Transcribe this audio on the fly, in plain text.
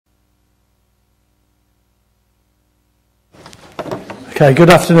Okay,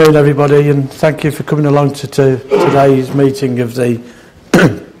 good afternoon everybody, and thank you for coming along to today's meeting of the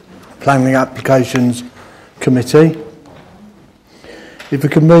Planning Applications Committee. If we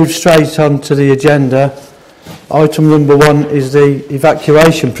can move straight on to the agenda, item number 1 is the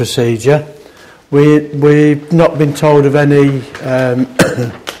evacuation procedure. We've not been told of any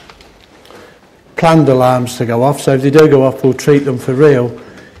planned alarms to go off, so if they do go off we'll treat them for real.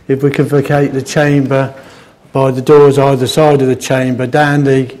 If we can vacate the chamber by the doors either side of the chamber, down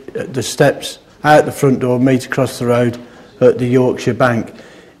the steps, out the front door, meet across the road at the Yorkshire Bank.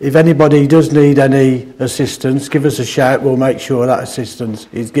 If anybody does need any assistance, give us a shout, we'll make sure that assistance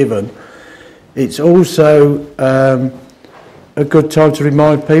is given. It's also a good time to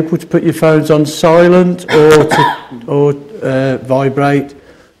remind people to put your phones on silent or vibrate,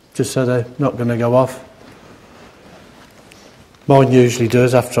 just so they're not going to go off. Mine usually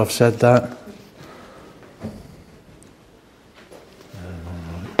does after I've said that.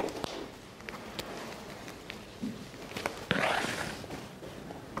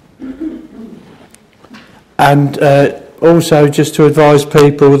 And also just to advise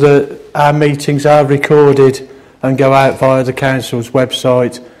people that our meetings are recorded and go out via the council's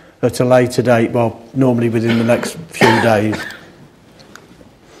website at a later date, well, normally within the next few days.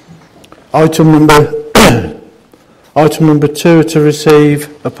 Item number 2, to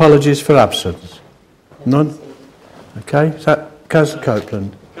receive apologies for absence. None? Okay, is that Councillor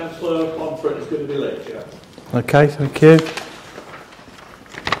Copeland? Councillor Pomfret is going to be late, yeah. Okay, thank you.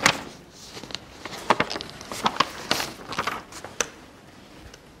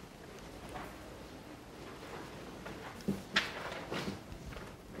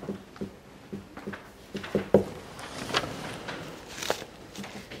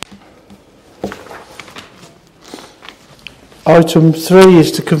 Item 3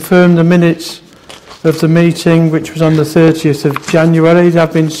 is to confirm the minutes of the meeting which was on the 30th of January. They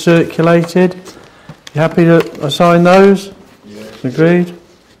have been circulated. You happy to assign those? Yes. Agreed.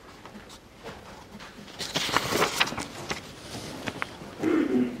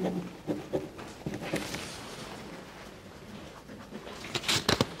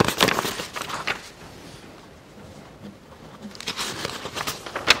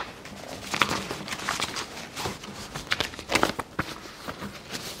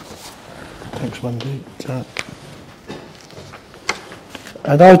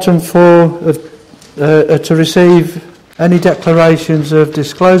 And item 4, to receive any declarations of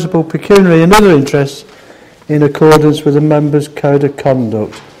disclosable pecuniary and other interests in accordance with the members' code of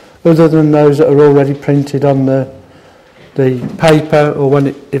conduct, other than those that are already printed on the paper or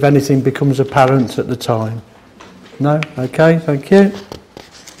when if anything becomes apparent at the time. No? Okay, thank you.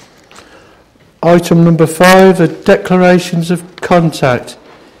 Item number 5, the declarations of contact.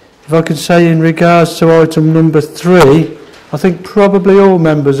 If I can say in regards to item number 3, I think probably all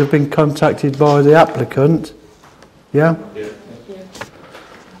members have been contacted by the applicant. Yeah? Yeah.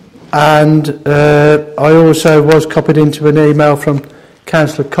 And I also was copied into an email from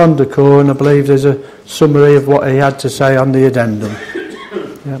Councillor Condacor, and I believe there's a summary of what he had to say on the addendum.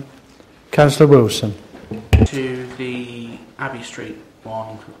 Yeah. Councillor Wilson. To the Abbey Street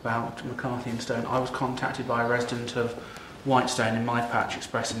one about McCarthy and Stone, I was contacted by a resident of Whitestone in my patch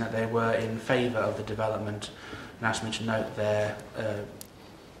expressing that they were in favour of the development and asked me to note their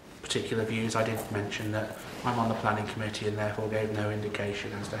particular views. I did mention that I'm on the planning committee and therefore gave no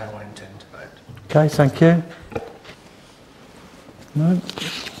indication as to how I intend to vote. Okay, thank you. No.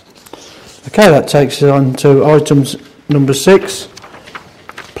 Okay, that takes us on to items number 6.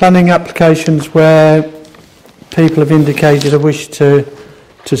 Planning applications where people have indicated a wish to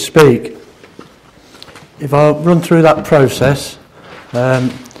speak. If I run through that process,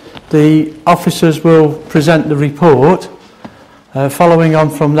 the officers will present the report. Following on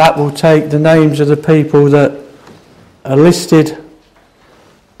from that, we'll take the names of the people that are listed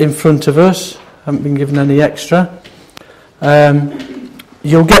in front of us, haven't been given any extra.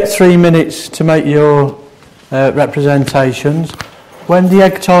 You'll get 3 minutes to make your representations. When the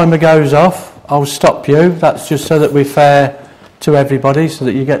egg timer goes off, I'll stop you. That's just so that we're fair to everybody, so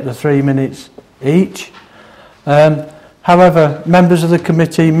that you get the 3 minutes each. However, members of the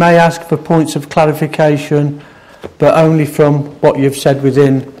committee may ask for points of clarification, but only from what you've said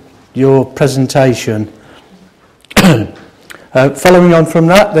within your presentation. Following on from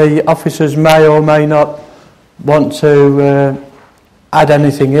that, the officers may or may not want to add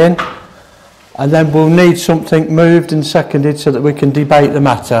anything in, and then we'll need something moved and seconded so that we can debate the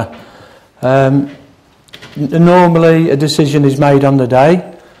matter. Normally a decision is made on the day.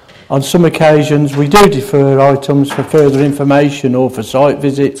 On some occasions we do defer items for further information or for site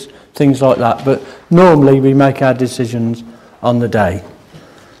visits, things like that, but normally we make our decisions on the day.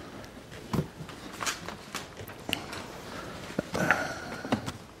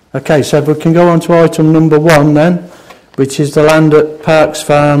 Okay, so we can go on to item number 1 then, which is the land at Parks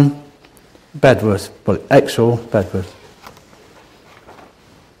Farm, Bedworth, well, Exhall, Bedworth.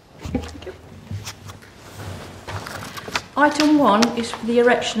 Item 1 is for the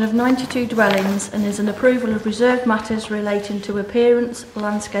erection of 92 dwellings and is an approval of reserved matters relating to appearance,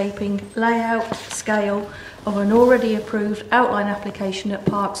 landscaping, layout, scale of an already approved outline application at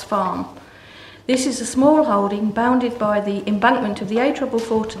Parks Farm. This is a small holding bounded by the embankment of the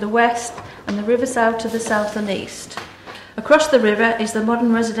A444 to the west and the River Sow to the south and east. Across the river is the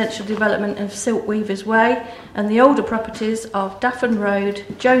modern residential development of Silkweavers Way and the older properties of Daffin Road,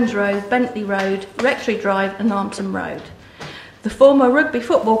 Jones Road, Bentley Road, Rectory Drive and Armson Road. The former rugby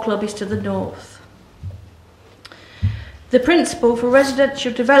football club is to the north. The principle for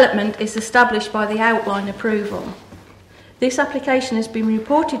residential development is established by the outline approval. This application has been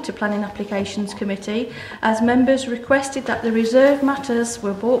reported to Planning Applications Committee as members requested that the reserved matters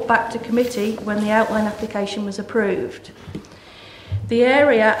were brought back to committee when the outline application was approved. The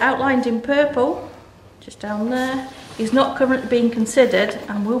area outlined in purple, just down there, is not currently being considered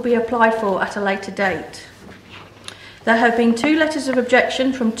and will be applied for at a later date. There have been 2 letters of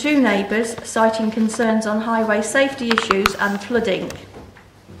objection from 2 neighbours citing concerns on highway safety issues and flooding.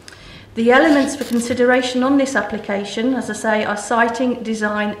 The elements for consideration on this application, as I say, are siting,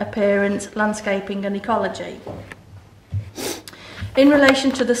 design, appearance, landscaping and ecology. In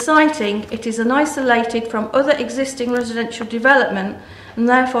relation to the siting, it is isolated from other existing residential development and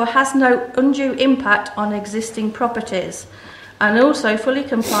therefore has no undue impact on existing properties and also fully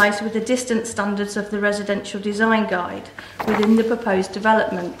complies with the distance standards of the Residential Design Guide within the proposed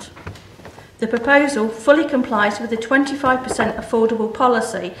development. The proposal fully complies with the 25% affordable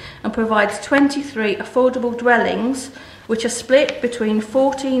policy and provides 23 affordable dwellings which are split between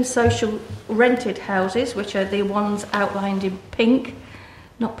 14 social rented houses, which are the ones outlined in pink,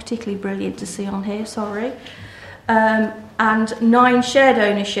 not particularly brilliant to see on here, sorry, and 9 shared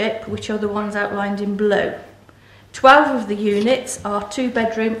ownership, which are the ones outlined in blue. 12 of the units are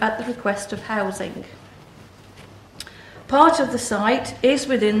 2-bedroom at the request of housing. Part of the site is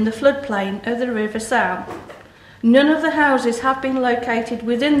within the floodplain of the River Sow. None of the houses have been located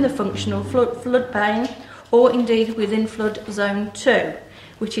within the functional floodplain or indeed within flood zone 2,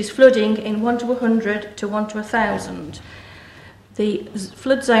 which is flooding in 1 to 100 to 1 to 1,000. The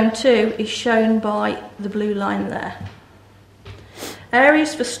flood zone 2 is shown by the blue line there.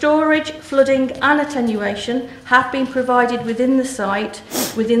 Areas for storage, flooding and attenuation have been provided within the site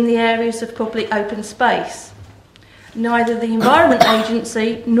within the areas of public open space. Neither the Environment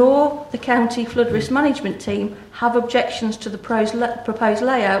Agency nor the County Flood Risk Management Team have objections to the proposed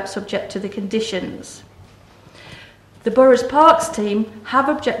layout subject to the conditions. The Borough's Parks team have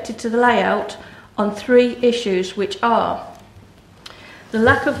objected to the layout on 3 issues, which are the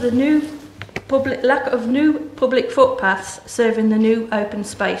lack of new public footpaths serving the new open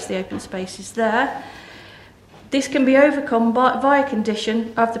space. The open space is there. This can be overcome via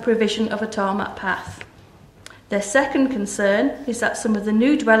condition of the provision of a tarmac path. Their second concern is that some of the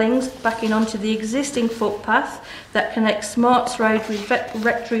new dwellings backing onto the existing footpath that connects Smarts Road with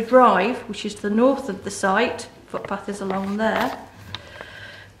Rectory Drive, which is to the north of the site, footpath is along there.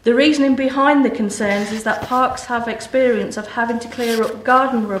 The reasoning behind the concerns is that parks have experience of having to clear up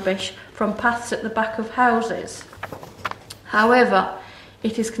garden rubbish from paths at the back of houses. However,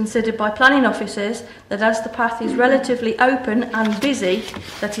 it is considered by planning officers that as the path is relatively open and busy,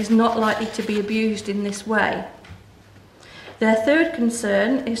 that is not likely to be abused in this way. Their third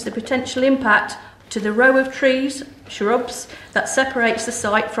concern is the potential impact to the row of trees, shrubs, that separates the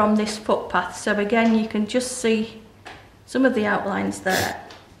site from this footpath. So again, you can just see some of the outlines there.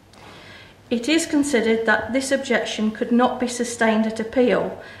 It is considered that this objection could not be sustained at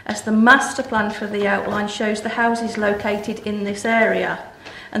appeal, as the master plan for the outline shows the houses located in this area,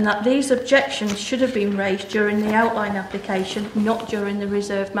 and that these objections should have been raised during the outline application, not during the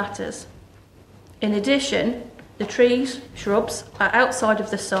reserved matters. In addition, the trees, shrubs are outside of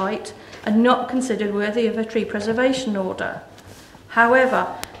the site and not considered worthy of a tree preservation order.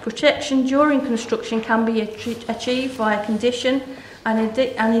 However, protection during construction can be achieved via condition, and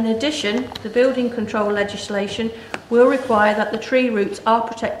in addition, the building control legislation will require that the tree roots are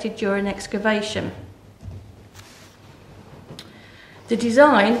protected during excavation. The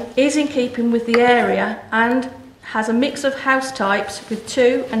design is in keeping with the area and has a mix of house types with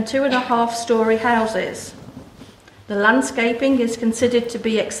 2 and 2.5 storey houses. The landscaping is considered to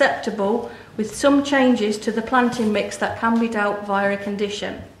be acceptable, with some changes to the planting mix that can be dealt via a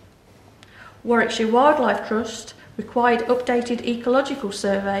condition. Warwickshire Wildlife Trust required updated ecological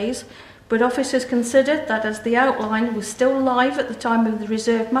surveys, but officers considered that as the outline was still live at the time of the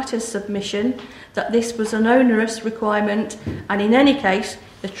reserved matters submission, that this was an onerous requirement, and in any case,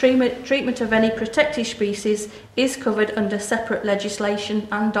 the treatment of any protected species is covered under separate legislation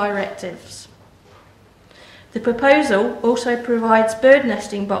and directives. The proposal also provides bird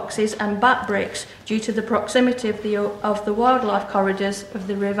nesting boxes and bat bricks due to the proximity of the wildlife corridors of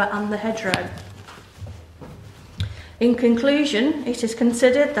the river and the hedgerow. In conclusion, it is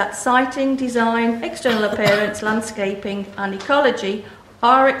considered that siting, design, external appearance, landscaping and ecology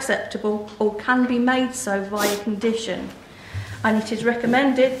are acceptable or can be made so via condition, and it is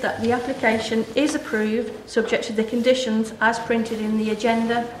recommended that the application is approved subject to the conditions as printed in the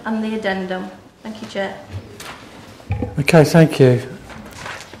agenda and the addendum. Thank you, Chair. Okay, thank you.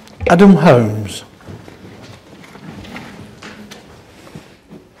 Adam Holmes.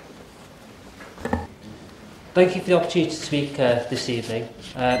 Thank you for the opportunity to speak this evening.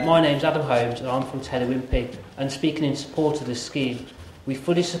 My name is Adam Holmes and I'm from Taylor Wimpey, and speaking in support of this scheme, we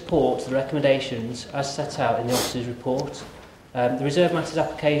fully support the recommendations as set out in the officer's report. The Reserve Matters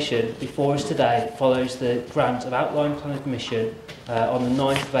application before us today follows the grant of outline planning permission on the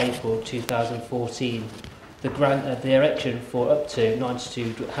 9th of April 2014, the grant of the erection for up to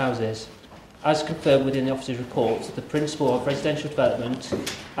 92 houses. As confirmed within the officer's report, the principle of residential development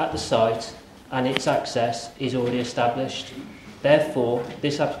at the site and its access is already established. Therefore,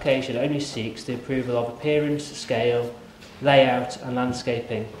 this application only seeks the approval of appearance, scale, layout and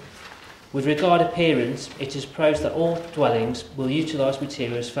landscaping. With regard to appearance, it is proposed that all dwellings will utilise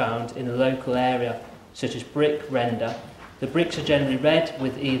materials found in the local area, such as brick render. The bricks are generally red,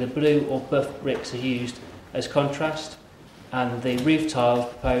 with either blue or buff bricks are used as contrast, and the roof tiles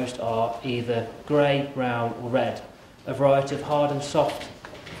proposed are either grey, brown or red. A variety of hard and soft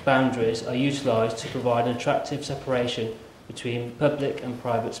boundaries are utilised to provide an attractive separation between public and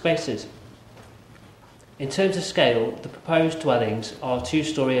private spaces. In terms of scale, the proposed dwellings are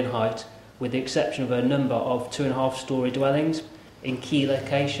 2-storey in height, with the exception of a number of 2.5-storey dwellings in key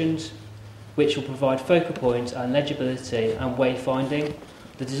locations, which will provide focal points and legibility and wayfinding.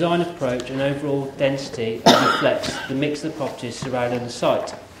 The design approach and overall density reflects the mix of the properties surrounding the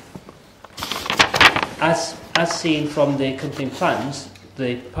site. As seen from the accompanying plans,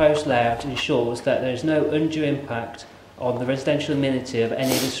 the proposed layout ensures that there is no undue impact on the residential amenity of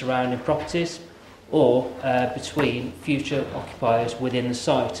any of the surrounding properties or between future occupiers within the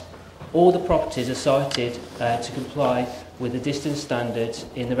site. All the properties are sited to comply with the distance standards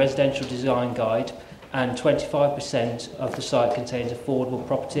in the Residential Design Guide, and 25% of the site contains affordable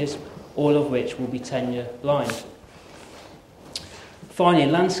properties, all of which will be tenure blind.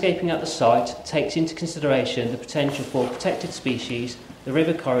 Finally, landscaping at the site takes into consideration the potential for protected species, the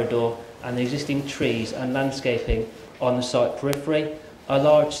river corridor and the existing trees and landscaping on the site periphery. A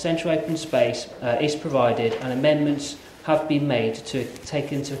large central open space is provided, and amendments have been made to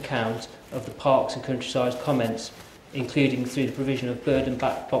take into account of the Parks and Countryside comments, including through the provision of bird and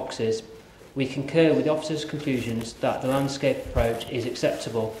bat boxes. We concur with the officer's conclusions that the landscape approach is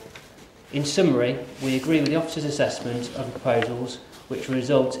acceptable. In summary, we agree with the officer's assessment of the proposals, which will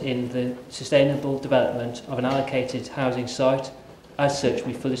result in the sustainable development of an allocated housing site. As such,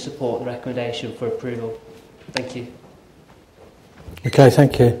 we fully support the recommendation for approval. Thank you. Okay,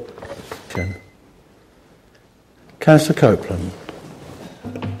 thank you. Councillor Copeland.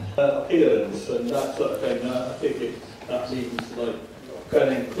 Appearance and that sort of thing, I think that means like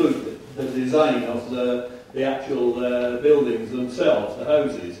can include the design of the actual buildings themselves, the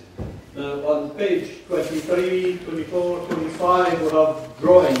houses. Now on page 23, 24, 25 we have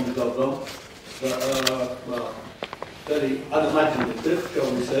drawings of them that are well, very unimaginative,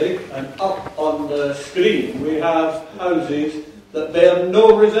 shall we say, and up on the screen we have houses that bear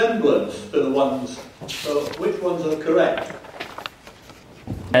no resemblance to the ones. So which ones are correct?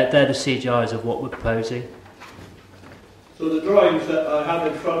 They're the CGIs of what we're proposing. So the drawings that I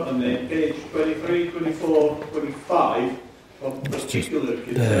have in front of me, page 23, 24, 25, of particular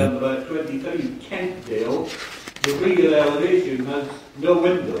concern about 23 Kentdale, the rear elevation has no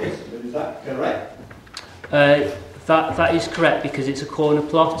windows. Is that correct? That is correct, because it's a corner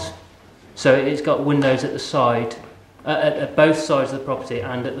plot, so it's got windows at the side, at both sides of the property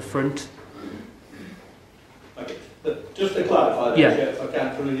and at the front. Okay, but just to clarify that, yeah. If I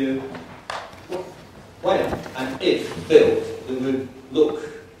can through you, when and if built, it would look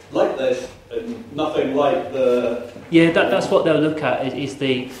like this and nothing like the... Yeah, that's what they'll look at,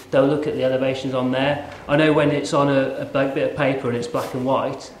 they'll look at the elevations on there. I know when it's on a bit of paper and it's black and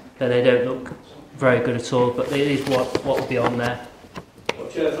white, then they don't look very good at all, but it is what will be on there. Well,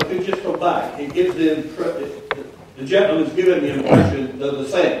 Chair, if I could just come back, it gives the The gentleman's given the impression they're the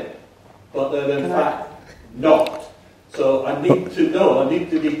same, but they're in fact not. So I need to know, I need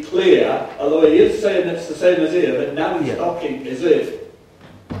to be clear, although he is saying it's the same as here, but now he's talking as if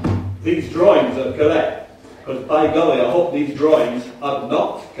these drawings are correct. Because by golly, I hope these drawings are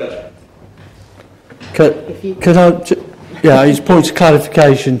not correct. Could I, yeah, his points of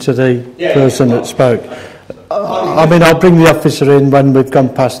clarification to the person that spoke. I mean, I'll bring the officer in when we've gone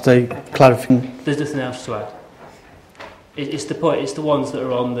past the clarification. There's nothing else to add. It's the point. It's the ones that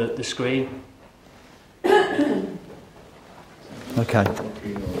are on the screen. Okay.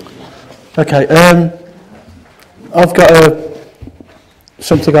 Okay. I've got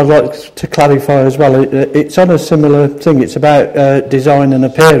something I'd like to clarify as well. It's on a similar thing. It's about design and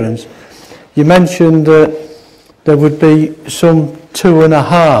appearance. You mentioned that there would be some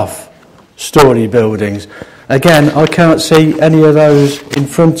 2.5 storey buildings. Again, I can't see any of those in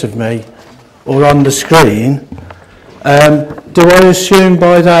front of me or on the screen. Do I assume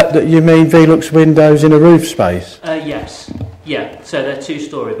by that you mean Velux windows in a roof space? Yes. Yeah. So they're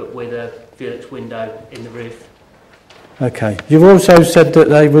 2-storey, but with a Velux window in the roof. Okay. You've also said that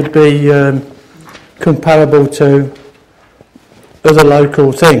they would be comparable to other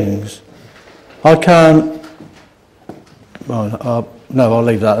local things. I can't... Well, no, I'll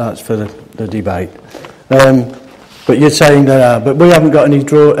leave that. That's for the debate. But you're saying they are. But we haven't got any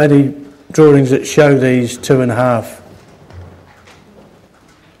drawings that show these 2.5.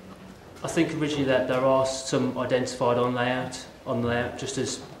 I think originally that there are some identified on layout, just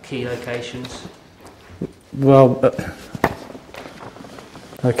as key locations. Well,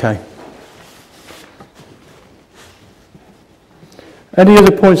 okay. Any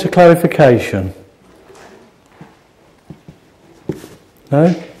other points of clarification?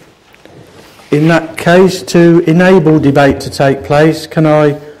 No? In that case, to enable debate to take place, can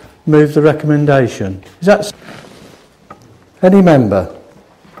I move the recommendation? Is that any member?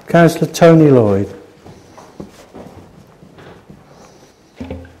 Councillor Tony Lloyd.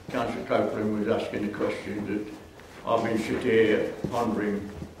 Councillor Copeland was asking a question that I've been sitting here pondering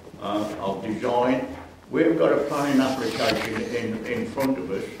of design. We've got a planning application in front of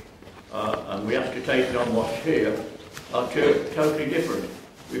us, and we have to take it on what's here, are totally different.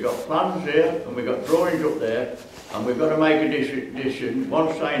 We've got plans here, and we've got drawings up there, and we've got to make a decision.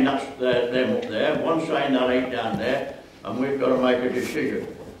 One saying that's them up there, one saying that ain't down there, and we've got to make a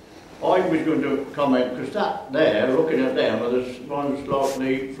decision. I was going to comment, because that there, looking at them, are the ones like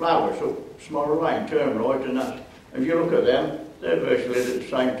the flowers up Smorra Lane, turn right, and that. If you look at them, they're virtually the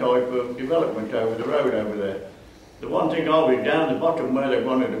same type of development over the road over there. The one thing I was down the bottom where they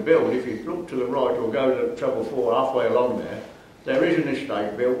wanted to build, if you look to the right or go to Treble 4 halfway along there is an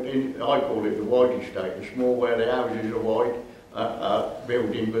estate built in, I call it the white estate, the small where the houses are white,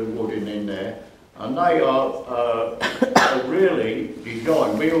 building with wood in there. And they are really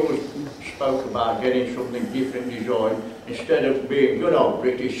designed. We always spoke about getting something different designed instead of being good old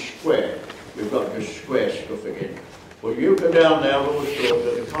British square. We've got just square stuff again. Well, you go down there, I've always thought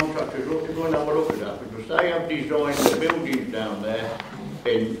that the contractors ought to go and have a look at that, because they have designed the buildings down there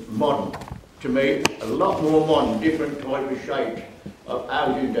in modern. To me, a lot more modern, different type of shapes of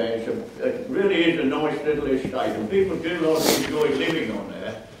housing there. So it really is a nice little estate, and people do like to enjoy living on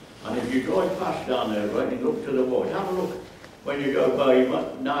there. And if you drive past down there, right, and look to the right, have a look when you go by. You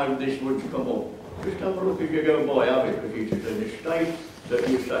might know this wood's come up. Just have a look if you go by, have it, because it's an estate that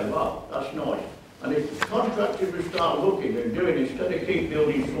you say, wow, that's nice. And if contractors would start looking and doing, instead of keep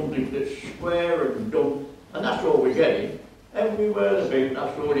building something that's square and dumb, and that's all we're getting, everywhere they've been,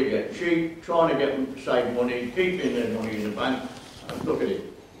 that's all you get. Cheap, trying to get them to save money, keeping their money in the bank, and look at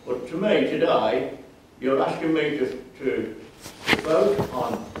it. But to me, today, you're asking me to vote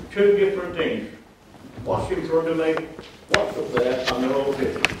on 2 different things. What's in front of me, what's up there, and they're all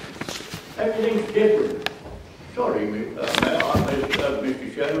different. Everything's different. Sorry,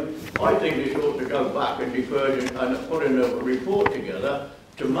 Mr. Chairman, I think this ought to go back and defer and put in a report together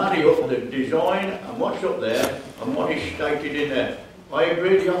to marry up the design and what's up there and what is stated in there. I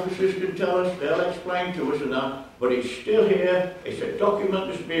agree the officers can tell us, they'll explain to us and that, but it's still here, it's a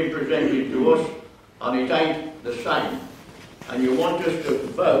document that's being presented to us, and it ain't the same. And you want us to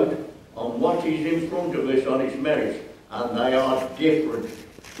vote on what is in front of us on its merits, and they are different.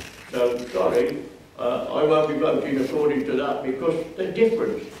 So, sorry, I won't be voting according to that because they're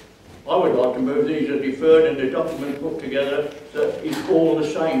different. I would like to move these as deferred and the document put together that is all the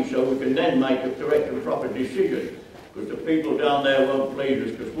same, so we can then make a correct and proper decision. Because the people down there won't please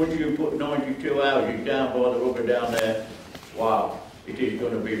us, because once you put 92 houses down by the rubber down there, wow, it is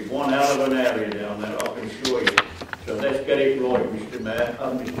going to be one hell of an area down there, I can assure you. So let's get it right, Mr. Mayor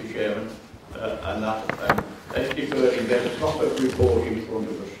and Mr. Chairman, and that. Let's defer and get a proper report in front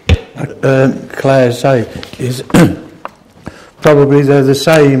of us. Claire say is probably they're the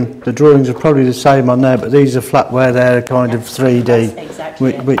same. The drawings are probably the same on there, but these are flat where they're kind of 3D,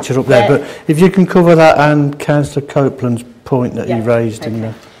 exactly which are up there. But if you can cover that and Councillor Copeland's point that he raised in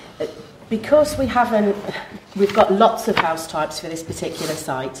there. Because we've got lots of house types for this particular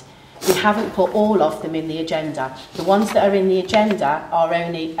site. We haven't put all of them in the agenda. The ones that are in the agenda are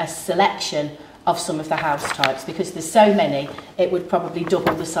only a selection of some of the house types, because there's so many, it would probably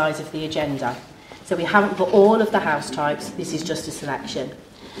double the size of the agenda. So we haven't put all of the house types, this is just a selection.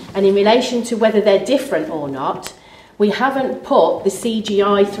 And in relation to whether they're different or not, we haven't put the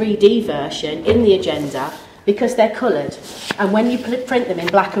CGI 3D version in the agenda because they're coloured. And when you print them in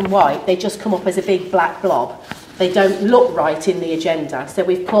black and white, they just come up as a big black blob. They don't look right in the agenda. So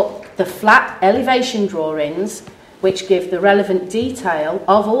we've put the flat elevation drawings, which give the relevant detail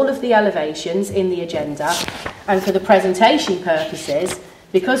of all of the elevations in the agenda. And for the presentation purposes,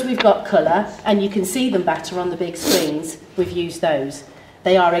 because we've got colour and you can see them better on the big screens, we've used those.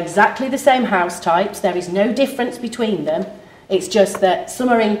 They are exactly the same house types. There is no difference between them. It's just that some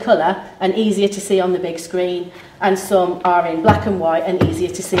are in colour and easier to see on the big screen, and some are in black and white and easier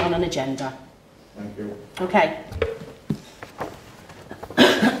to see on an agenda. Thank you. Okay.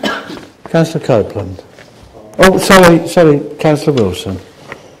 Councillor Copeland. Oh, sorry, Councillor Wilson.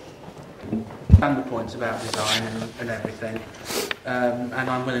 And the points about design and everything, and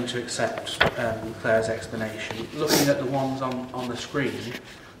I'm willing to accept Claire's explanation. Looking at the ones on the screen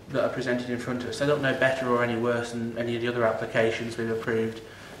that are presented in front of us, they don't know better or any worse than any of the other applications we've approved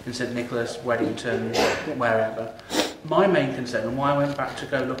in St Nicholas, Weddington, wherever. My main concern, and why I went back to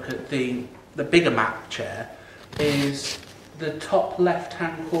go look at the bigger map, Chair, is the top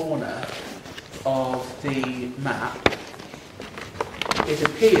left-hand corner of the map. It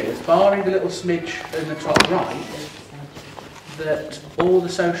appears, barring the little smidge in the top right, that all the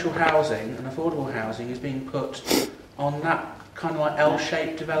social housing and affordable housing is being put on that kind of like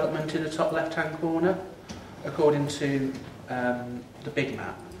L-shaped development in the top left-hand corner, according to the big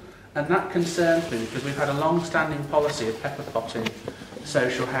map. And that concerns me because we've had a long-standing policy of pepper potting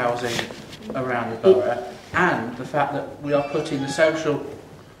social housing around the borough, and the fact that we are putting the social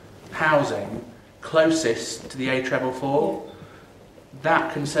housing closest to the A444.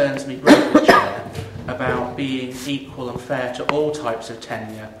 That concerns me greatly, Chair, about being equal and fair to all types of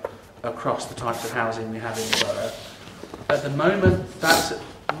tenure across the types of housing we have in the borough. At the moment, that's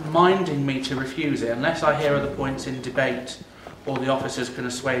minding me to refuse it, unless I hear other points in debate or the officers can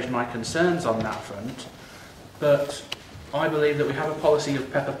assuage my concerns on that front. But I believe that we have a policy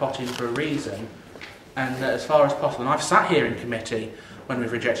of pepper potting for a reason, and that as far as possible, and I've sat here in committee when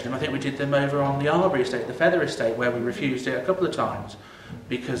we've rejected them. I think we did them over on the Arbury estate, the Feather estate, where we refused it a couple of times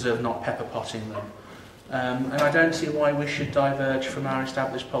because of not pepper potting them. And I don't see why we should diverge from our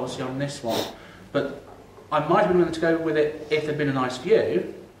established policy on this one. But I might have been willing to go with it if there'd been a nice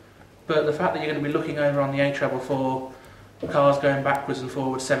view, but the fact that you're going to be looking over on the A444, cars going backwards and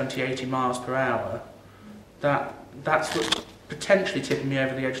forwards 70, 80 miles per hour, that's what's potentially tipping me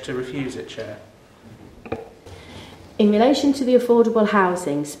over the edge to refuse it, Chair. In relation to the affordable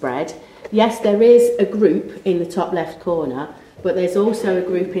housing spread, yes, there is a group in the top left corner, but there's also a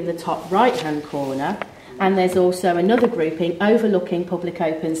group in the top right-hand corner, and there's also another grouping overlooking public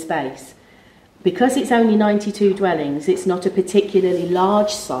open space. Because it's only 92 dwellings, it's not a particularly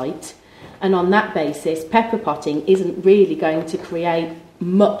large site, and on that basis, pepper potting isn't really going to create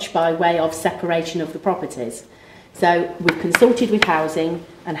much by way of separation of the properties. So we've consulted with housing,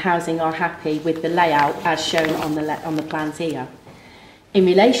 and housing are happy with the layout as shown on the plans here. In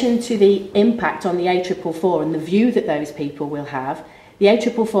relation to the impact on the A444 and the view that those people will have, the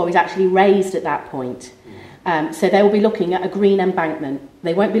A444 is actually raised at that point. So they will be looking at a green embankment.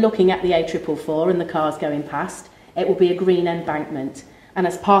 They won't be looking at the A444 and the cars going past. It will be a green embankment. And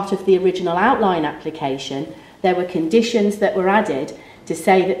as part of the original outline application, there were conditions that were added to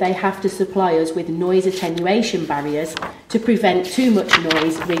say that they have to supply us with noise attenuation barriers to prevent too much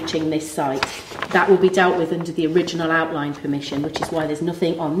noise reaching this site. That will be dealt with under the original outline permission, which is why there's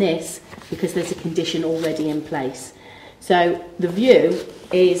nothing on this, because there's a condition already in place. So the view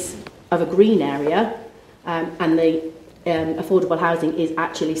is of a green area, and the affordable housing is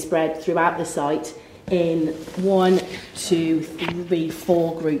actually spread throughout the site in 1, 2, 3,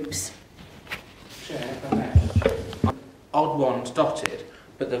 4 groups. Odd ones dotted,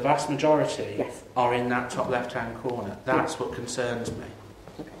 but the vast majority are in that top left-hand corner. That's what concerns me.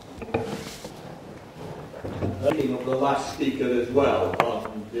 Looking at the last speaker as well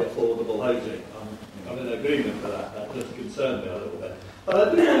on the affordable housing, I'm in agreement with that. That does concern me a little bit. But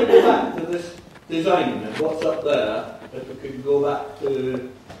I do want to go back to this design and what's up there, if we can go back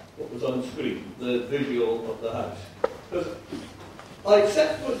to what was on screen, the visual of the house. Because I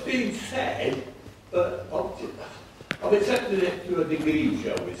accept what's being said, but I've accepted it to a degree,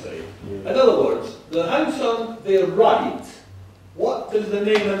 shall we say. Yeah. In other words, the house on the right, what is the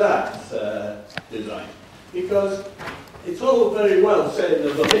name of that design? Because it's all very well saying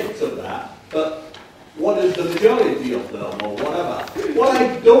there's a mix of that, but what is the majority of them or whatever? What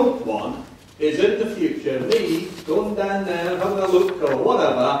I don't want is in the future me going down there, having a look or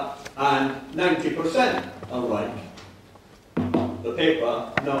whatever, and 90% are right. The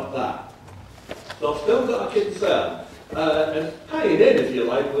paper, not that. So I've still got a concern. And tying in, if you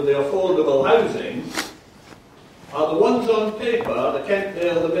like, with the affordable housing, are the ones on paper, the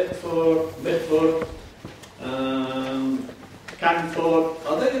Kentdale, the Bedworth, Canford,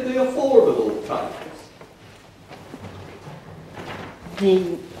 are they the affordable types?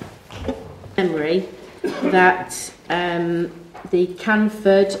 The memory that the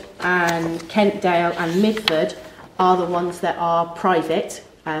Canford and Kentdale and Midford are the ones that are private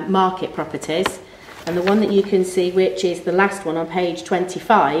market properties, and the one that you can see, which is the last one on page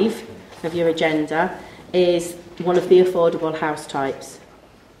 25 of your agenda, is one of the affordable house types.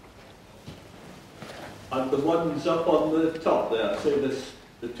 And the ones up on the top there, so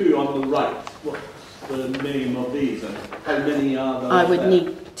the two on the right, what's the name of these and how many are there? I would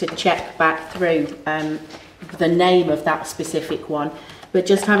need to check back through the name of that specific one, but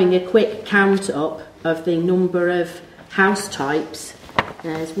just having a quick count up of the number of house types.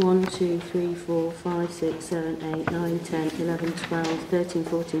 There's 1, 2, 3, 4, 5, 6, 7, 8, 9, 10, 11, 12, 13,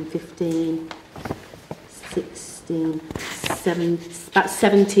 14, 15, 16, 7, about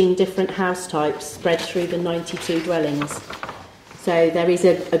 17 different house types spread through the 92 dwellings. So there is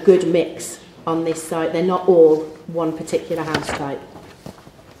a good mix on this site. They're not all one particular house type.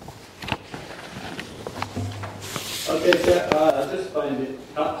 Okay, so I just find it,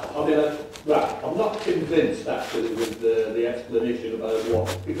 I'm not convinced actually with the explanation about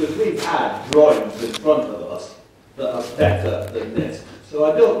what, because we've had drawings in front of us that are better than this. So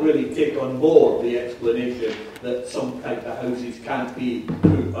I don't really take on board the explanation that some type of houses can't be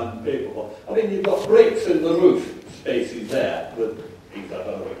too unpavable. I mean, you've got breaks in the roof spaces there with these, I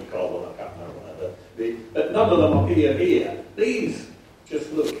don't know what you call them, I can't remember what but none of them appear here. These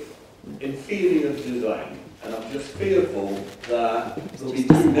just look inferior design. And I'm just fearful that there'll be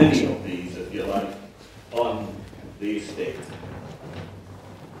too many of these, if you like, on the estate.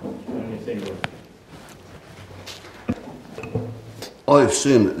 I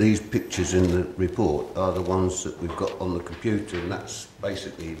assume that these pictures in the report are the ones that we've got on the computer, and that's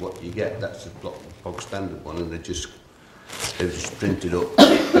basically what you get. That's the bog standard one, and they're just printed up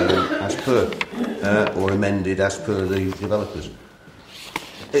as per, or amended as per the developers.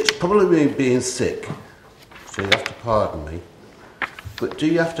 It's probably being thick, so you have to pardon me, but do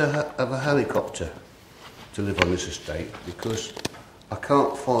you have to have a helicopter to live on this estate? Because I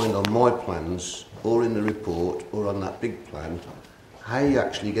can't find on my plans, or in the report, or on that big plan, how you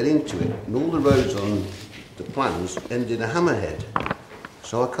actually get into it. And all the roads on the plans end in a hammerhead.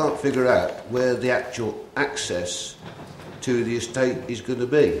 So I can't figure out where the actual access to the estate is going to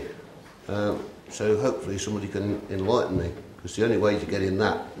be. So hopefully somebody can enlighten me, because the only way to get in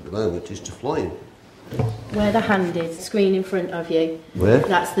that at the moment is to fly in. Where the hand is, screen in front of you, where?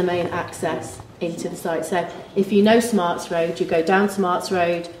 That's the main access into the site. So if you know Smarts Road, you go down Smarts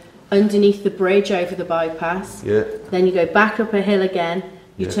Road, underneath the bridge over the bypass, then you go back up a hill again,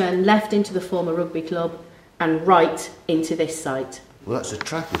 you turn left into the former rugby club and right into this site. Well, that's a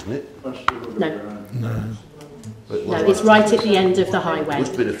track, isn't it? No, it's right at the end of the highway. It's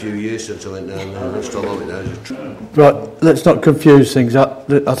been a few years since I went down there. Last time I went down, there's a track. Right, let's not confuse things up.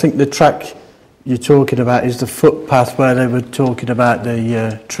 I think the track you're talking about is the footpath where they were talking about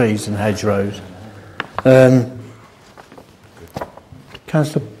the trees and hedgerows.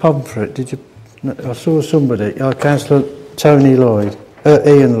 Councillor Pomfret, did you? I saw somebody. Councillor Tony Lloyd,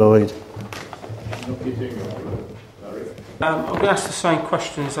 Ian Lloyd. I'm going to ask the same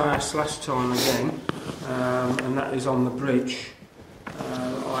questions I asked last time again, and that is on the bridge.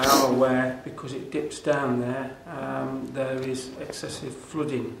 I am aware, because it dips down there, there is excessive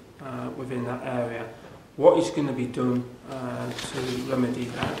flooding within that area. What is going to be done to remedy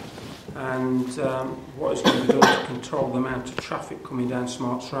that, and what is going to be done to control the amount of traffic coming down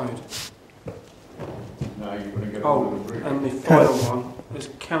Smarts Road? No, you're going to get over the bridge. And the final one is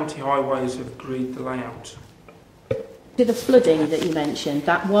County Highways have agreed the layout. To the flooding that you mentioned,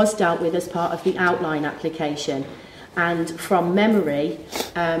 that was dealt with as part of the outline application, and from memory,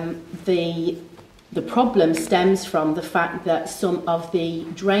 the The problem stems from the fact that some of the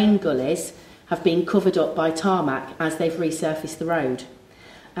drain gullies have been covered up by tarmac as they've resurfaced the road.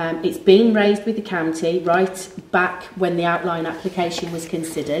 It's been raised with the county right back when the outline application was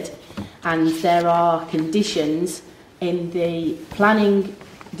considered, and there are conditions in the planning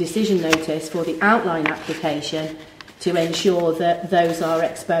decision notice for the outline application to ensure that those are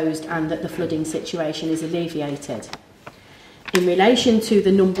exposed and that the flooding situation is alleviated. In relation to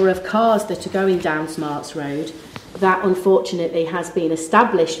the number of cars that are going down Smarts Road, that unfortunately has been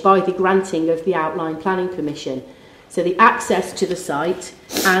established by the granting of the outline planning permission. So the access to the site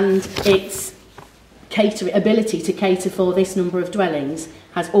and its ability to cater for this number of dwellings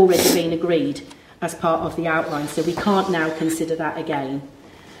has already been agreed as part of the outline, so we can't now consider that again.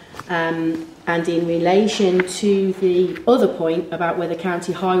 And in relation to the other point about whether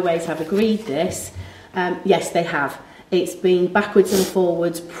county highways have agreed this, yes, they have. It's been backwards and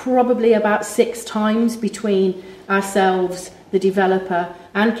forwards probably about 6 times between ourselves, the developer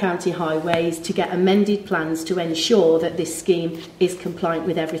and county highways to get amended plans to ensure that this scheme is compliant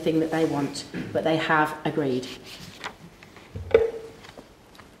with everything that they want, but they have agreed.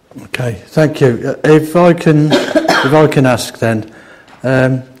 Okay, thank you. If I can ask then,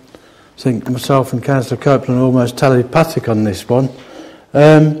 I think myself and Councillor Copeland are almost telepathic on this one.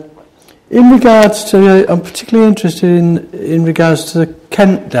 In regards to, I'm particularly interested in regards to the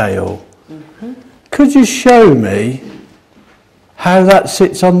Kentdale. Mm-hmm. Could you show me how that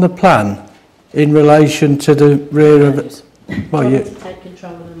sits on the plan in relation to the rear of it? Well, you take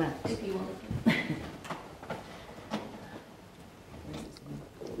control of the map if you want.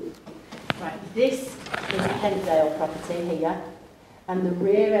 Right, this is a Kentdale property here, and the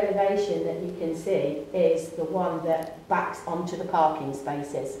rear elevation that you can see is the one that backs onto the parking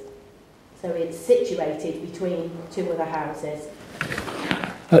spaces. So it's situated between 2 other houses.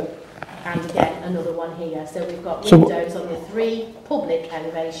 And again, another one here. So we've got windows on the 3 public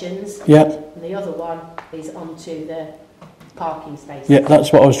elevations. Yep. And the other one is onto the parking spaces. Yeah,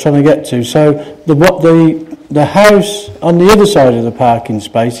 that's what I was trying to get to. So the house on the other side of the parking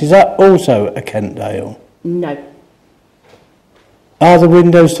space, is that also a Kentdale? No. Are the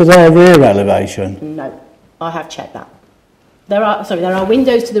windows to their rear elevation? No. I have checked that. There are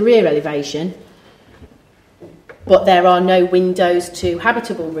windows to the rear elevation, but there are no windows to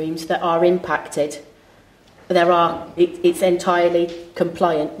habitable rooms that are impacted. It's entirely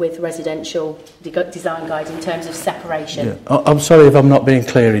compliant with residential design guide in terms of separation. Yeah. I'm sorry if I'm not being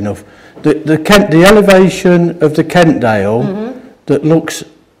clear enough. The elevation of the Kentdale mm-hmm. that looks,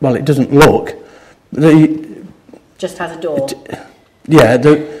 well, it doesn't look. Just has a door.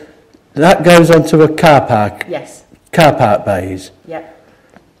 That goes onto a car park. Yes. Car park bays. Yep.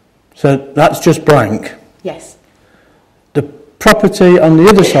 So that's just blank. Yes. The property on the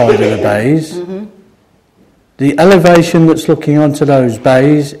other side of the bays, mm-hmm. the elevation that's looking onto those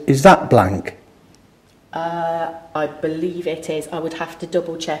bays, is that blank? I believe it is. I would have to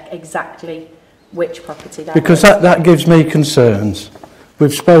double check exactly which property that because is. that gives me concerns.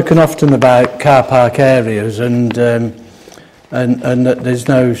 We've spoken often about car park areas and that there's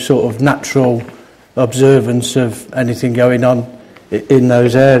no sort of natural observance of anything going on in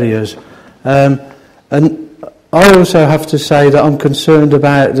those areas. And I also have to say that I'm concerned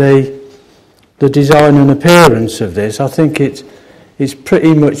about the design and appearance of this. I think it's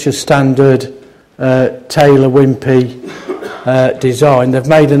pretty much a standard Taylor Wimpey design. They've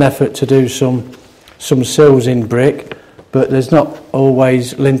made an effort to do some sills in brick, but there's not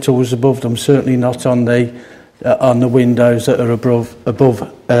always lintels above them, certainly not on the windows that are above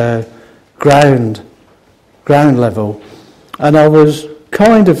ground level. And I was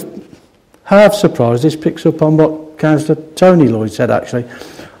kind of half surprised. This picks up on what Councillor Tony Lloyd said, actually.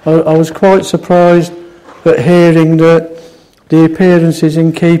 I was quite surprised at hearing that the appearance is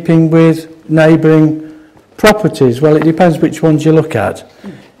in keeping with neighbouring properties. Well, it depends which ones you look at.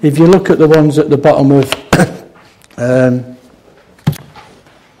 If you look at the ones at the bottom of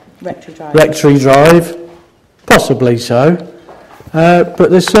Rectory Drive, possibly so, but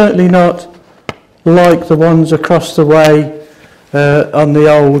they're certainly not like the ones across the way on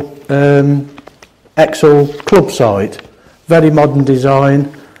the old Exel club site. Very modern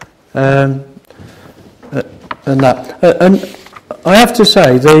design and that. And I have to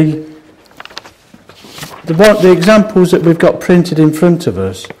say the examples that we've got printed in front of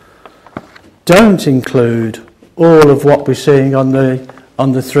us don't include all of what we're seeing on the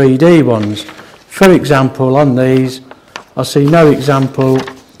 3D ones. For example, on these, I see no example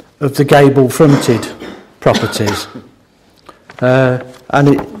of the gable-fronted properties, and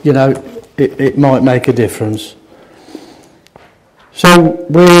it might make a difference. So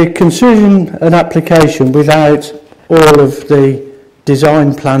we're considering an application without all of the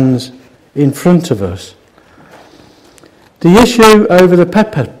design plans in front of us. The issue over the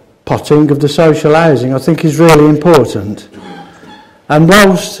pepper potting of the social housing I think is really important. And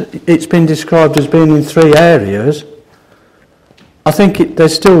whilst it's been described as being in 3 areas, I think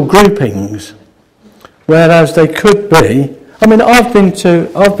there's still groupings, whereas they could be. I mean, I've been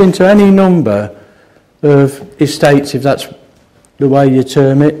to any number of estates, if that's the way you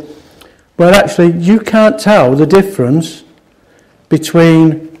term it, where actually you can't tell the difference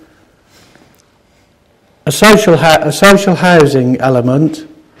between a social housing element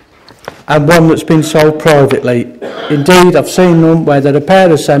and one that's been sold privately. Indeed, I've seen them where there are a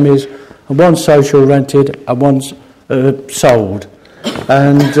pair of semis and one's social rented and one's sold.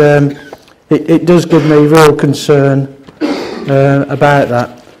 And it does give me real concern about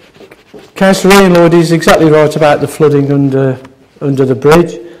that. Councillor Ian Lloyd is exactly right about the flooding under the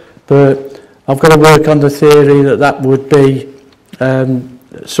bridge, but I've got to work on the theory that would be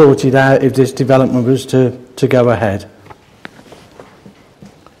sorted out if this development was to go ahead.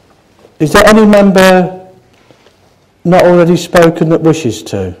 Is there any member not already spoken that wishes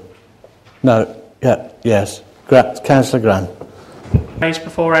to? No? Yeah, yes. Councillor Grant. Raised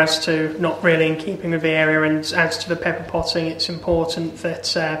before as to not really in keeping with the area, and as to the pepper potting, it's important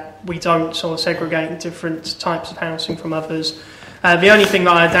that we don't sort of segregate different types of housing from others. The only thing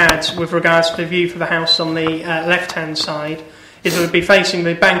that I'd add with regards to the view for the house on the left-hand side is it would be facing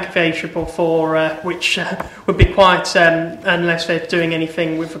the bank of A444, which would be quite, unless they're doing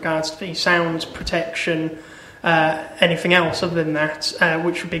anything with regards to the sound protection, anything else other than that,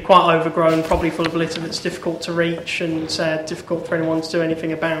 which would be quite overgrown, probably full of litter that's difficult to reach and difficult for anyone to do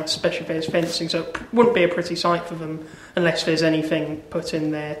anything about, especially if there's fencing. So it wouldn't be a pretty sight for them unless there's anything put in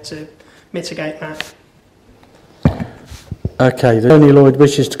there to mitigate that. Okay, Tony Lloyd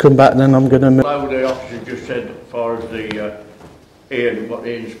wishes to come back, and then I'm going to... Well, the officer just said, as far as the what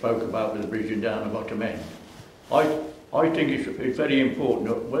Ian spoke about with the bridging down the bottom end, I think it's very important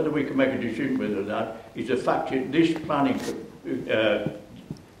that whether we can make a decision with that is the fact that this planning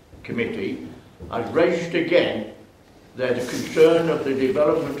committee has raised again the concern of the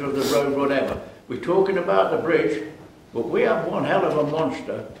development of the road, whatever. We're talking about the bridge, but we have one hell of a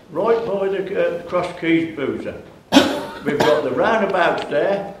monster right by the Cross Keys Boozer. We've got the roundabouts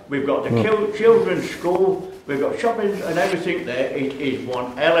there, we've got the children's school, we've got shopping and everything there. It is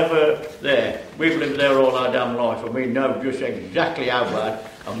one hell of a there. We've lived there all our damn life and we know just exactly how bad.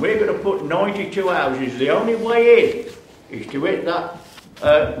 And we're going to put 92 houses. The only way in is to hit that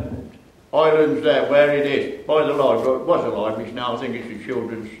islands there where it is, by the library. It was a library, now I think it's a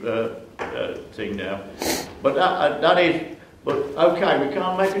children's thing now. But that is, but okay, we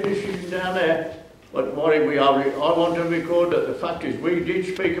can't make a decision down there. But what we are, I want to record that the fact is we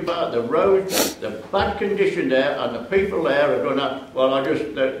did speak about the roads, the bad condition there, and the people there are going to, well,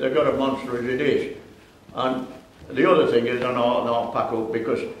 they've got a monster as it is. And the other thing is, and I'll pack up,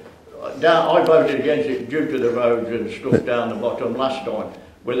 because I voted against it due to the roads and stuff down the bottom last time,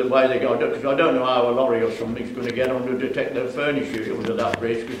 with the way they go, because I don't know how a lorry or something's going to get on to detect their furniture under that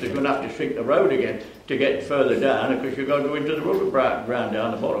bridge, because they're going to have to sink the road again to get further down, because you've got to go into the rubber ground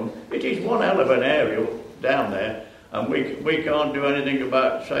down the bottom. It is one hell of an area down there, and we can't do anything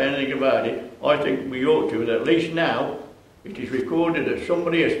about, say anything about it. I think we ought to, at least now, it is recorded that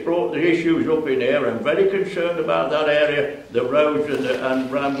somebody has brought the issues up in here and very concerned about that area, the roads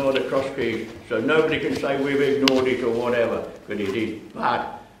and round by the Cross Keys. So nobody can say we've ignored it or whatever, because it is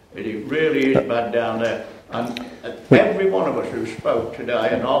bad. It really is bad down there. And every one of us who spoke today,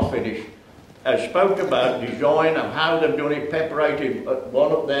 and I'll finish, has spoke about design and how they've done it, peperated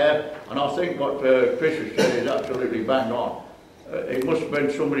one up there, and I think what Chris has said is absolutely bang on. It must have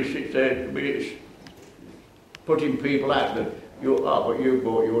been somebody sits there putting people out that but you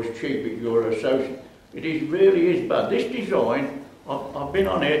bought yours cheap, you're associate. It really is bad. This design, I've been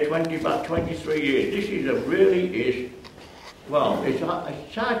on here about 23 years. This is really is, well, it's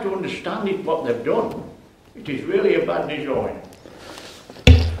hard to understand it, what they've done. It is really a bad design.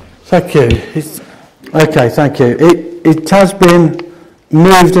 Thank you. Okay, thank you. It has been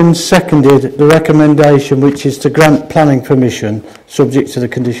moved and seconded, the recommendation, which is to grant planning permission subject to the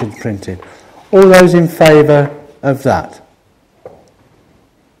conditions printed. All those in favour of that?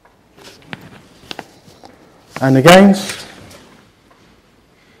 And against?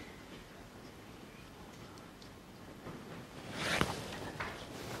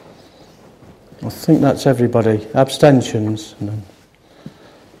 I think that's everybody. Abstentions? No.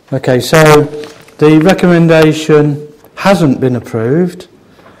 Okay, so the recommendation hasn't been approved.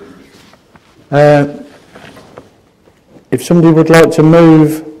 if somebody would like to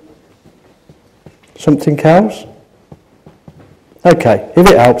move something else? Okay, if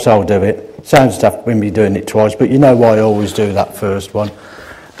it helps, I'll do it. Sounds daft when we're doing it twice, but you know why I always do that first one.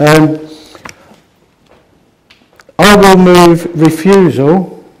 I will move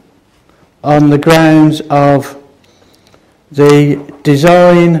refusal on the grounds of the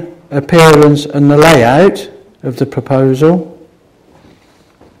design, appearance and the layout of the proposal.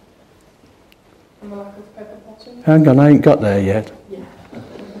 Hang on, I ain't got there yet.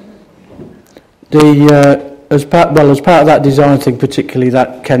 As part of that design thing, particularly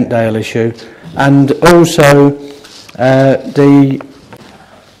that Kentdale issue, and also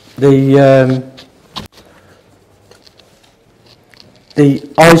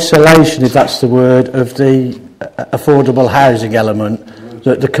the isolation, if that's the word, of the affordable housing element,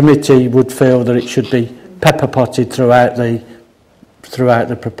 that the committee would feel that it should be pepper potted throughout the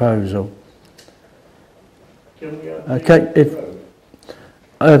proposal. Okay.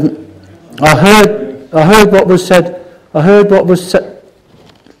 I heard what was said. I heard what was said.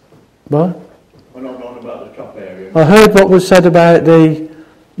 What? We're not on about the top area. I heard what was said about the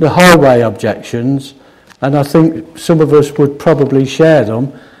highway objections, and I think some of us would probably share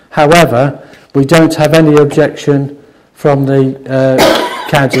them. However, we don't have any objection from the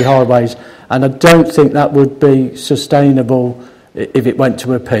county highways, and I don't think that would be sustainable if it went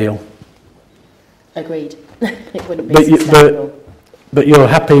to appeal. Agreed. It wouldn't be sustainable. But you're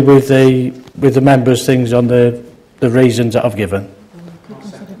happy with the members' things on the reasons that I've given?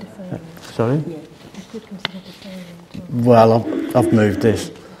 Sorry? Well, I've moved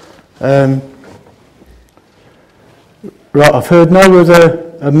this. Right, I've heard no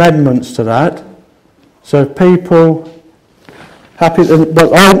other amendments to that. So if people happy,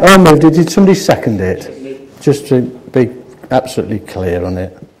 well, I moved it. Did somebody second it? Just to be absolutely clear on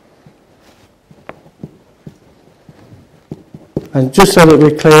it. And just so that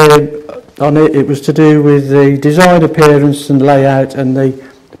we're clear on it, it was to do with the design, appearance and layout and the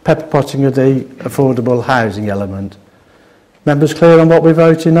pepper potting of the affordable housing element. Members clear on what we're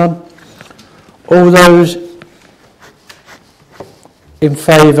voting on? All those in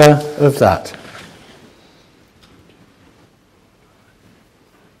favour of that?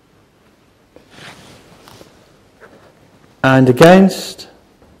 And against?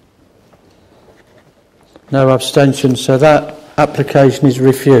 No abstentions, so that application is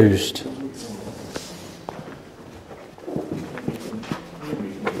refused.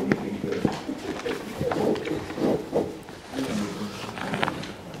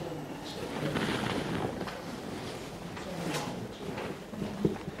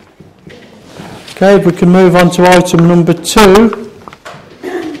 Okay, we can move on to item number 2.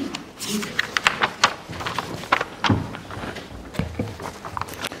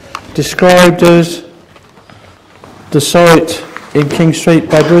 Described as the site in King Street,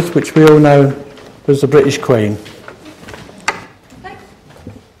 Bedworth, which we all know was the British Queen.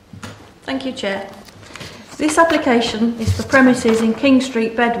 Thank you, Chair. This application is for premises in King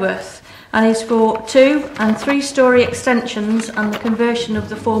Street, Bedworth, and is for 2- and 3-storey extensions and the conversion of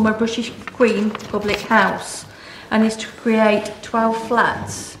the former British Queen public house, and is to create 12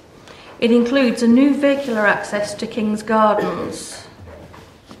 flats. It includes a new vehicular access to King's Gardens,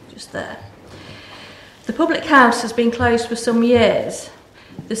 just there. The public house has been closed for some years.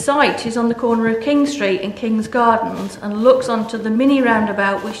 The site is on the corner of King Street and King's Gardens and looks onto the mini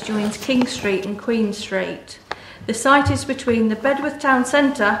roundabout which joins King Street and Queen Street. The site is between the Bedworth town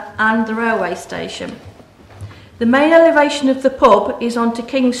centre and the railway station. The main elevation of the pub is onto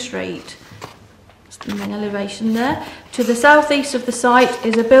King Street. That's the main elevation there. To the south-east of the site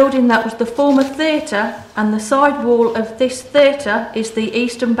is a building that was the former theatre, and the side wall of this theatre is the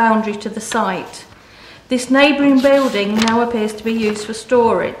eastern boundary to the site. This neighbouring building now appears to be used for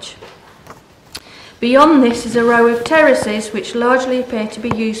storage. Beyond this is a row of terraces which largely appear to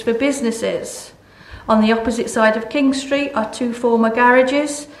be used for businesses. On the opposite side of King Street are 2 former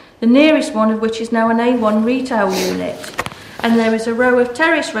garages, the nearest one of which is now an A1 retail unit, and there is a row of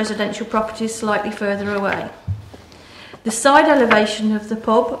terrace residential properties slightly further away. The side elevation of the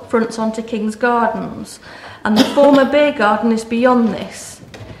pub fronts onto King's Gardens, and the former beer garden is beyond this.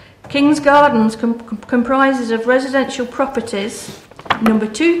 King's Gardens comprises of residential properties. Number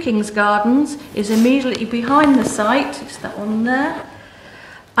 2 King's Gardens is immediately behind the site, it's that one there,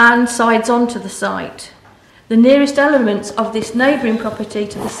 and sides onto the site. The nearest elements of this neighbouring property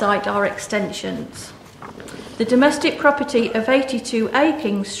to the site are extensions. The domestic property of 82A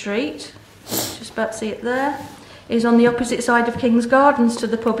King Street, just about to see it there, is on the opposite side of King's Gardens to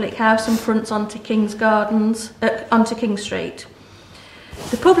the public house and fronts onto King's Gardens, onto King Street.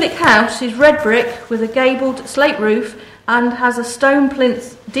 The public house is red brick with a gabled slate roof and has a stone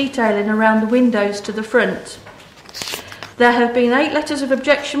plinth detailing around the windows to the front. There have been 8 letters of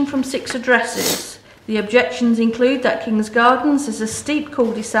objection from 6 addresses. The objections include that King's Gardens is a steep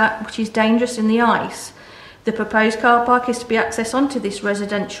cul-de-sac which is dangerous in the ice. The proposed car park is to be accessed onto this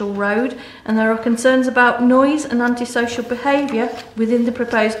residential road, and there are concerns about noise and antisocial behaviour within the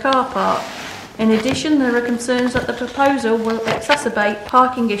proposed car park. In addition, there are concerns that the proposal will exacerbate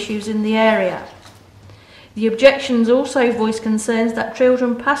parking issues in the area. The objections also voice concerns that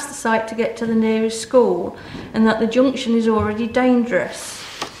children pass the site to get to the nearest school, and that the junction is already dangerous.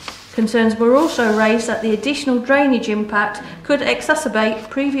 Concerns were also raised that the additional drainage impact could exacerbate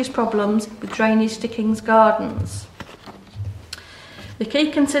previous problems with drainage to King's Gardens. The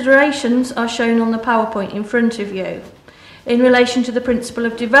key considerations are shown on the PowerPoint in front of you. In relation to the principle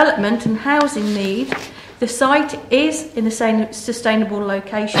of development and housing need, the site is in a sustainable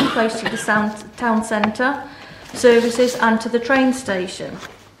location close to the town centre, services and to the train station.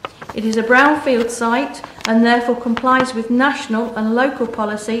 It is a brownfield site and therefore complies with national and local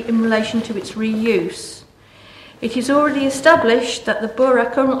policy in relation to its reuse. It is already established that the Borough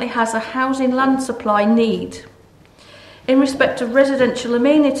currently has a housing land supply need. In respect of residential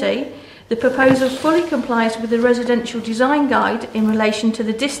amenity, the proposal fully complies with the residential design guide in relation to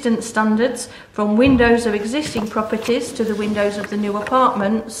the distance standards from windows of existing properties to the windows of the new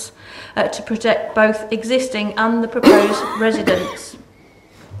apartments to protect both existing and the proposed residents.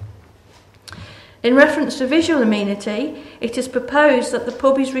 In reference to visual amenity, it is proposed that the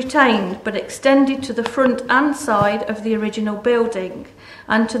pub is retained but extended to the front and side of the original building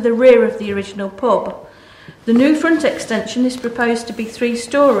and to the rear of the original pub. The new front extension is proposed to be 3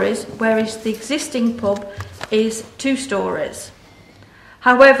 stories, whereas the existing pub is 2 stories.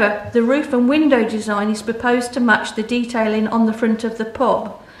 However, the roof and window design is proposed to match the detailing on the front of the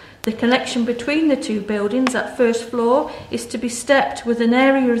pub. The connection between the 2 buildings at first floor is to be stepped with an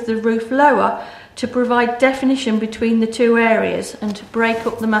area of the roof lower to provide definition between the 2 areas and to break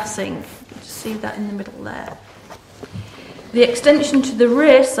up the massing. You can see that in the middle there. The extension to the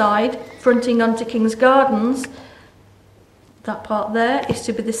rear side, fronting onto King's Gardens, that part there, is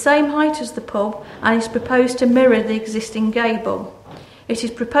to be the same height as the pub and is proposed to mirror the existing gable. It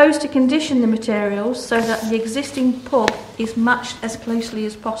is proposed to condition the materials so that the existing pub is matched as closely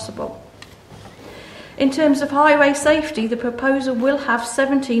as possible. In terms of highway safety, the proposal will have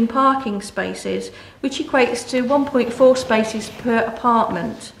 17 parking spaces, which equates to 1.4 spaces per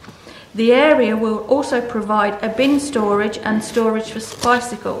apartment. The area will also provide a bin storage and storage for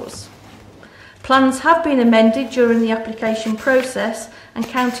bicycles. Plans have been amended during the application process, and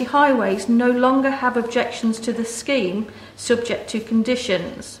County Highways no longer have objections to the scheme, subject to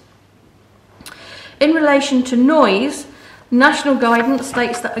conditions. In relation to noise, national guidance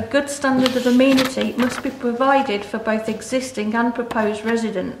states that a good standard of amenity must be provided for both existing and proposed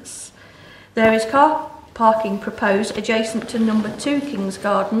residents. There is car parking proposed adjacent to number 2 King's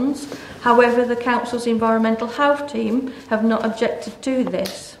Gardens. However, the Council's Environmental Health team have not objected to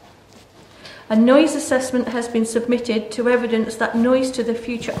this. A noise assessment has been submitted to evidence that noise to the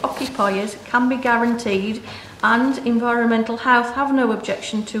future occupiers can be guaranteed, and Environmental Health have no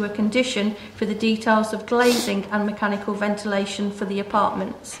objection to a condition for the details of glazing and mechanical ventilation for the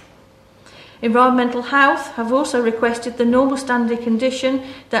apartments. Environmental Health have also requested the normal standard condition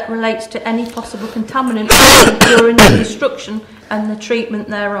that relates to any possible contaminant during the construction and the treatment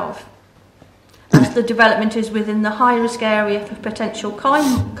thereof. As the development is within the high-risk area for potential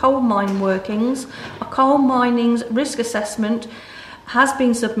coal mine workings, a coal mining's risk assessment has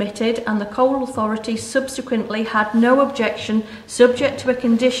been submitted, and the Coal Authority subsequently had no objection, subject to a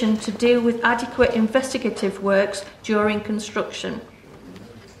condition to deal with adequate investigative works during construction.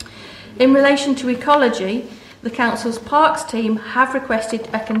 In relation to ecology, the Council's Parks team have requested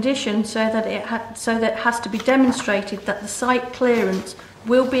a condition so that it has to be demonstrated that the site clearance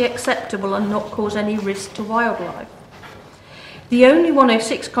will be acceptable and not cause any risk to wildlife. The only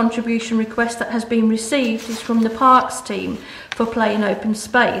 106 contribution request that has been received is from the Parks team for play and open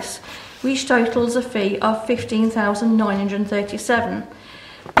space, which totals a fee of £15,937.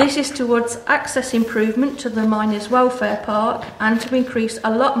 This is towards access improvement to the Miners Welfare Park and to increase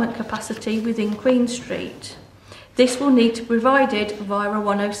allotment capacity within Queen Street. This will need to be provided via a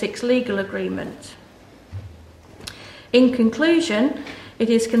 106 legal agreement. In conclusion, it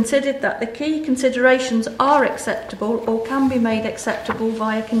is considered that the key considerations are acceptable or can be made acceptable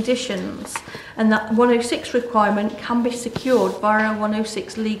via conditions, and that 106 requirement can be secured via a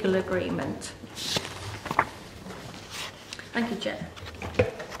 106 legal agreement. Thank you, Chair.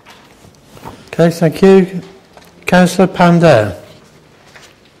 Okay, thank you. Councillor Pandare.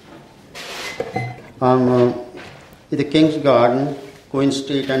 I'm The King's Garden, Queen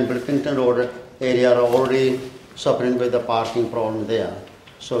Street and Bilkington Road area are already suffering with the parking problem there.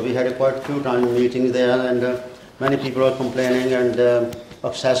 So we had quite a few time meetings there, and many people are complaining and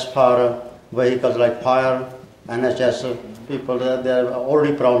access for vehicles like fire, NHS people, there are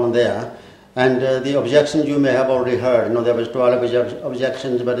already problem there. And the objections you may have already heard, there was 12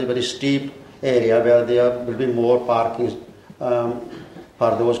 objections, but a very steep area where there will be more parking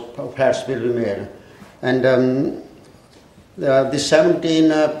for those flats will be made. And the 17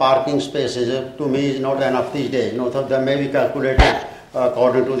 parking spaces to me is not enough these days. They may be calculated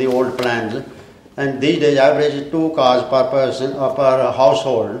according to the old plans. And these days average 2 cars per person or per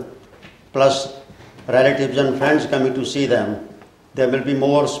household, plus relatives and friends coming to see them. There will be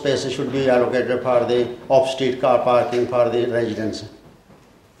more spaces should be allocated for the off-street car parking for the residents.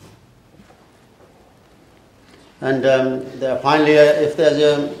 And finally, if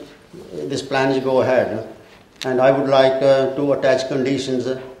there's this plan is go ahead, and I would like to attach conditions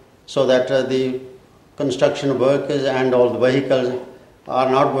so that the construction workers and all the vehicles are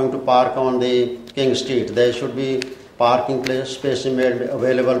not going to park on the King Street. There should be parking spaces made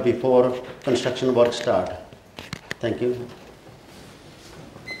available before construction work start. Thank you.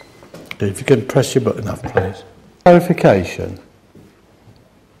 If you can press your button off, please. Clarification?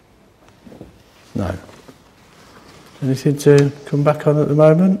 No. Anything to come back on at the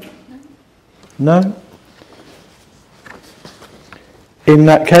moment? No? In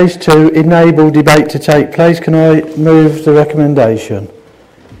that case, to enable debate to take place, can I move the recommendation?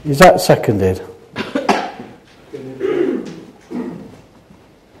 Is that seconded?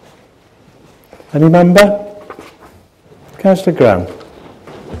 Any member? Councillor Graham.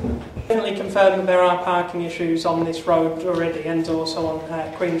 Definitely confirm that there are parking issues on this road already and also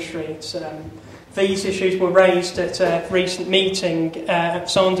on Queen Street. These issues were raised at a recent meeting at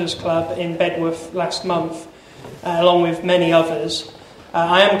Saunders Club in Bedworth last month, along with many others.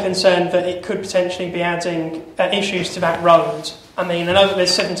 I am concerned that it could potentially be adding issues to that road. I mean, I know that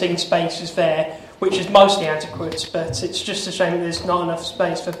there's 17 spaces there, which is mostly adequate, but it's just a shame that there's not enough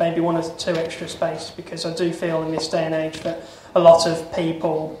space for maybe 1 or 2 extra spaces, because I do feel in this day and age that a lot of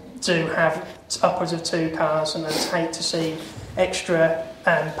people do have upwards of 2 cars, and I'd hate to see extra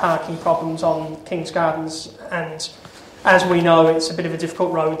parking problems on King's Gardens. And as we know, it's a bit of a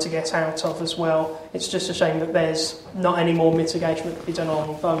difficult road to get out of as well. It's just a shame that there's not any more mitigation that can be done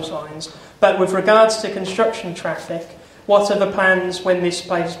on those lines. But with regards to construction traffic, what are the plans when this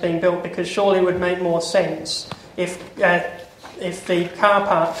place is being built? Because surely it would make more sense if the car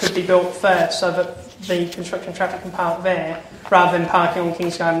park could be built first so that the construction traffic can park there rather than parking on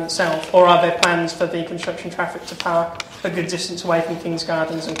King's Garden itself. Or are there plans for the construction traffic to park a good distance away from King's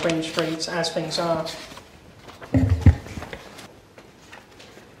Gardens and Queen Street as things are?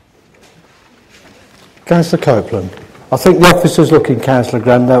 Councillor Copeland. I think the officer's looking, Councillor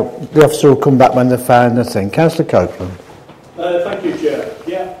Graham. The officer will come back when they've found the thing. Councillor Copeland. Thank you, Chair.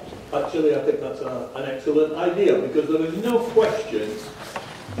 Yeah, actually I think that's an excellent idea, because there is no question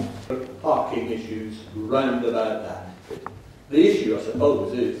parking issues round about that. The issue, I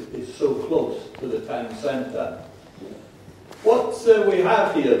suppose, is it's so close to the town centre. What we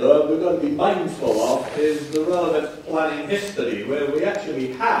have here, though, we've got to be mindful of, is the relevant planning history, where we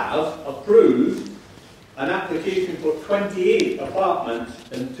actually have approved an application for 28 apartments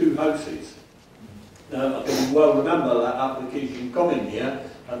and 2 houses. Now, I can well remember that application coming here,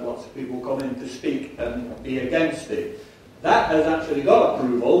 and lots of people coming to speak and be against it. That has actually got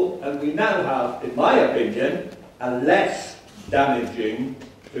approval, and we now have, in my opinion, a less damaging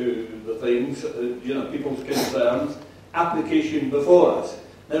to the things, people's concerns, application before us.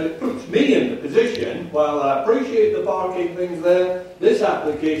 Now, it puts me in the position, while I appreciate the parking things there, this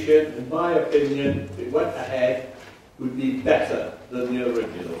application, in my opinion, if it went ahead, would be better than the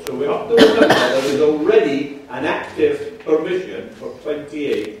original. So we have to remember there is already an active permission for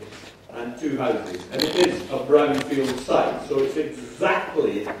 28 and 2 houses. And it is a brownfield site, so it's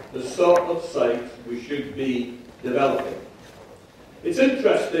exactly the sort of site we should be developing. It's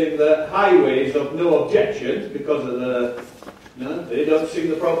interesting that highways have no objections because of they don't see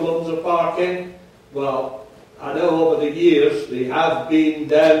the problems of parking. Well, I know over the years they have been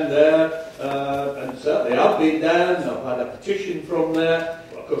down there, and certainly I've been down, I've had a petition from there.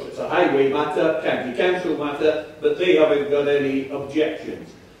 Well, of course it's a highway matter, county council matter, but they haven't got any objections.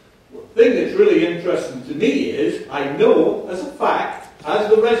 The thing that's really interesting to me is, I know as a fact, as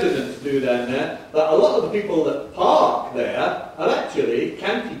the residents do down there, that a lot of the people that park there are actually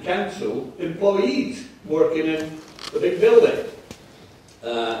county council employees working in the big building.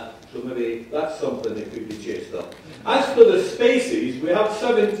 So maybe that's something that could be chased up. As for the spaces, we have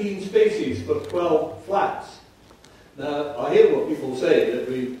 17 spaces for 12 flats. Now, I hear what people say,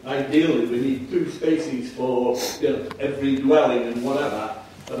 that ideally we need 2 spaces for every dwelling and whatever,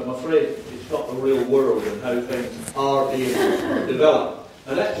 but I'm afraid it's not the real world and how things are being developed.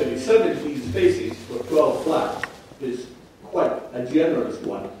 And actually 17 spaces for 12 flats is quite a generous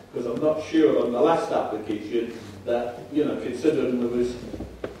one, because I'm not sure on the last application that, considering there was,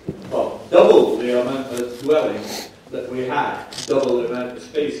 double the amount of dwellings that we had, double the amount of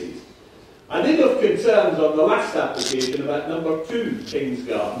spaces. I did have concerns on the last application about number 2 King's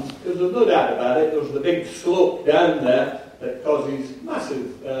Gardens, because there's no doubt about it, there's the big slope down there that causes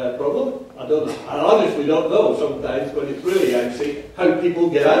massive problem. I don't know. I honestly don't know sometimes when it's really icy how people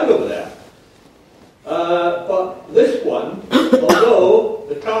get out of there. But this one, although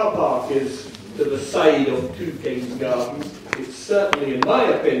the car park is to the side of 2 King's Gardens, it's certainly, in my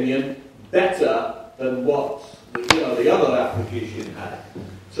opinion, better than what the other application had.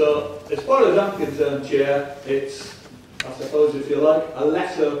 So, as far as I'm concerned, Chair, it's, I suppose, if you like, a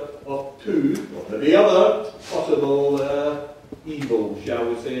lesser of 2, or the other possible evil, shall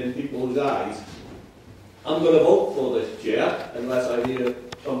we say, in people's eyes. I'm going to vote for this, Chair, unless I hear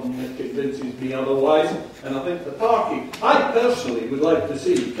something that convinces me otherwise. And I think the parking, I personally would like to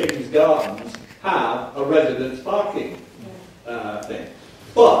see King's Gardens have a residence parking thing.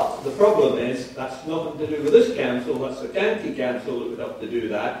 But the problem is, that's nothing to do with this council, that's the county council that would have to do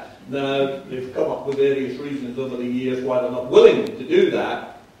that. Now, they've come up with various reasons over the years why they're not willing to do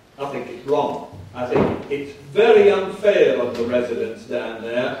that. I think it's wrong. I think it's very unfair on the residents down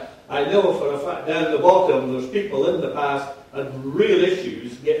there. I know for a fact down the bottom there's people in the past had real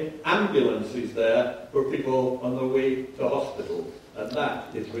issues getting ambulances there for people on their way to hospital. And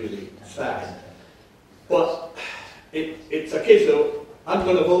that is really sad. But it's a case of, I'm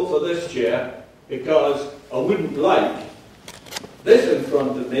going to vote for this, Chair, because I wouldn't like this in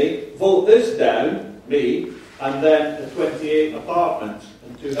front of me, vote this down, me, and then the 28 apartments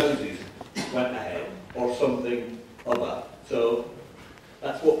and 2 houses went ahead, or something other. So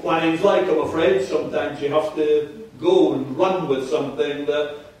that's what planning's like, I'm afraid. Sometimes you have to go and run with something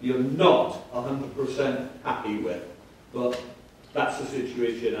that you're not 100% happy with. But that's the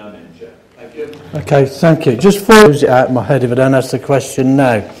situation I'm in, Chair. Thank you. Okay, thank you. Just follows it out of my head if I don't ask the question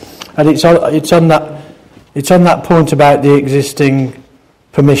now. And it's on that point about the existing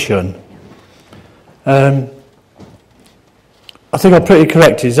permission. I think I'm pretty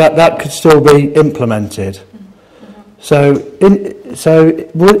correct. Is that could still be implemented? So is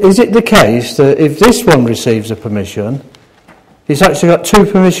it the case that if this one receives a permission, it's actually got 2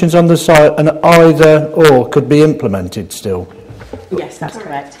 permissions on the site, and either or could be implemented still? Yes, that's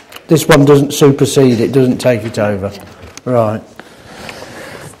correct. This one doesn't supersede it, doesn't take it over. Right.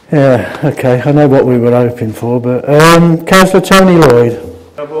 Yeah, okay, I know what we were hoping for, but Councillor Tony Lloyd.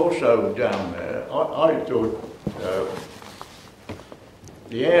 I've also down there, I thought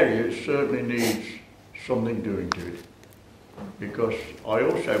the area certainly needs something doing to it. Because I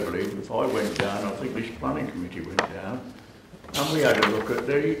also believe if I went down, I think this planning committee went down, and we had a look at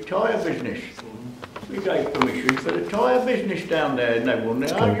the tyre business. We gave permission for the tyre business down there, and they won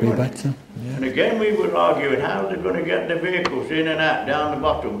the argument. Be better. Yeah. And again we were arguing how they're going to get the vehicles in and out down the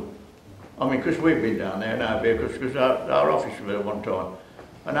bottom. I mean, because we've been down there now, because our office was there one time.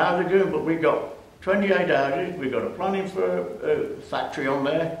 And how they're going, but we got 28 houses, we got a planning for a factory on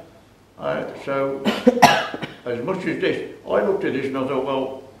there. So, as much as this, I looked at this and I thought,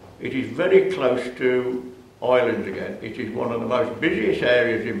 well, it is very close to Islands again. It is one of the most busiest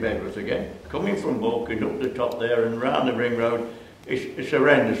areas in Bedworth again. Coming from walking up the top there and round the ring road, it's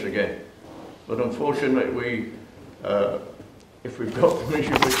horrendous again. But unfortunately, if we've got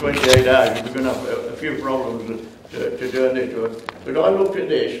permission for 28 hours, we're going to have a few problems to do this to it. But I looked at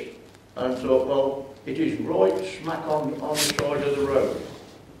this and thought, well, it is right smack on the side of the road.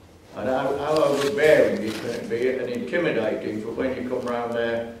 And how overbearing it can be and intimidating for when you come round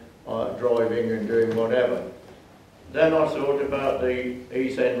there driving and doing whatever. Then I thought about the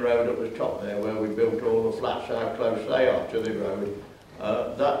East End Road at the top there where we built all the flats, how close they are to the road.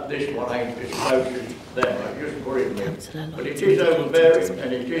 This one ain't as close as them, it just worried me. But it is overbearing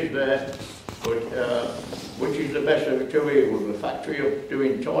and it is there, but which is the best of the 2 evils, the factory of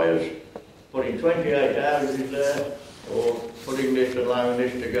doing tyres, putting 28 houses there, or putting this, allowing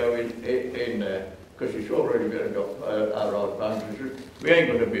this to go in there, because it's already got our right plans. We ain't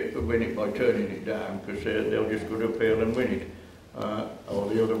going to win it by turning it down, because they'll just go to appeal and win it, or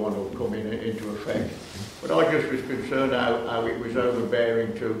the other one will come into effect. But I just was concerned how it was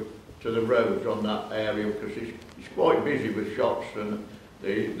overbearing to the roads on that area, because it's quite busy with shops and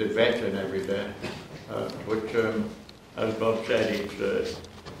the vet and everything. But as Bob said,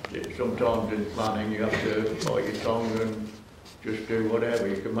 sometimes in planning you have to bite your tongue and just do whatever.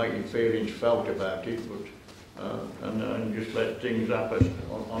 You can make your feelings felt about it, but and just let things happen.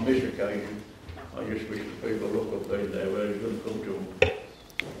 On this occasion, I just wish the people look up there where it's going to come to them.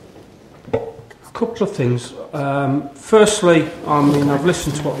 A couple of things. Firstly, I mean, I've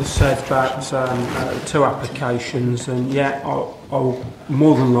listened to what they said about the two applications, and yeah, I'll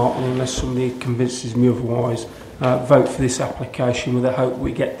more than not, unless somebody convinces me otherwise, vote for this application with the hope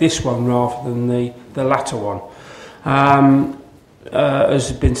we get this one rather than the latter one. As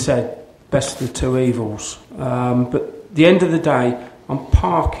has been said, best of the two evils. But at the end of the day, on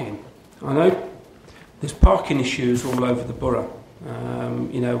parking, I know there's parking issues all over the borough.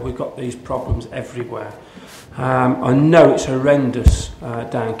 You know, we've got these problems everywhere. I know it's horrendous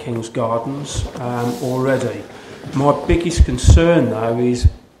down King's Gardens already. My biggest concern, though, is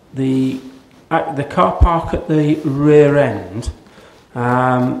the car park at the rear end.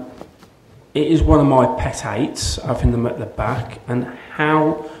 It is one of my pet hates, having them at the back, and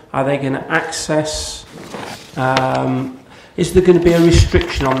how are they going to access? Is there going to be a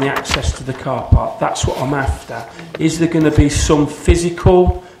restriction on the access to the car park? That's what I'm after. Is there going to be some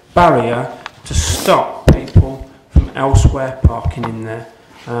physical barrier to stop people from elsewhere parking in there?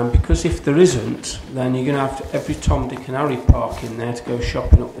 Because if there isn't, then you're going to have every Tom, Dick and Harry park in there to go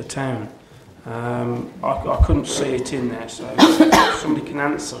shopping up the town. I couldn't see it in there, so if somebody can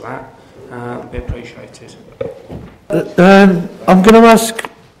answer that, it'd be appreciated. I'm going to ask,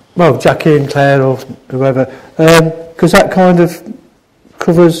 well, Jackie and Claire or whoever, because that kind of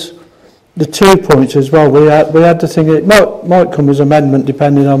covers the 2 points as well. We had the thing, it might come as amendment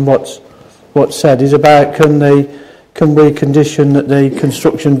depending on what's said, is about can we condition that the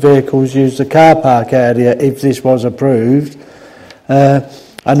construction vehicles use the car park area if this was approved,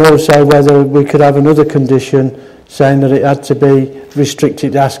 and also whether we could have another condition saying that it had to be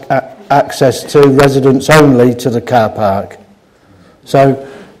restricted access to residents only to the car park. So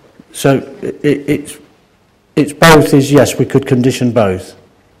it's both is yes, we could condition both.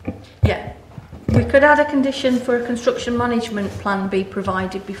 Yeah, we could add a condition for a construction management plan be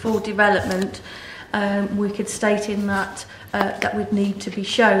provided before development. We could state in that that would need to be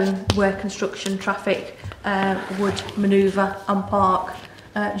shown where construction traffic would manoeuvre and park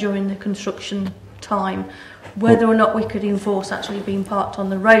during the construction time. Whether or not we could enforce actually being parked on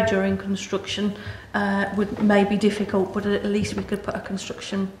the road during construction may be difficult, but at least we could put a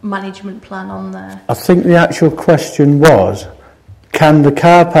construction management plan on there. I think the actual question was, can the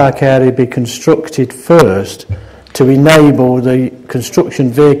car park area be constructed first to enable the construction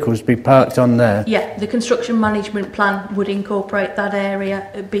vehicles be parked on there? Yeah, the construction management plan would incorporate that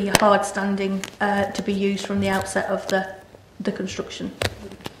area, be hard standing to be used from the outset of the construction.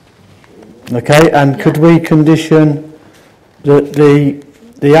 Okay, and could we condition that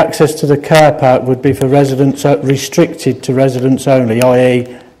the access to the car park would be for residents, restricted to residents only,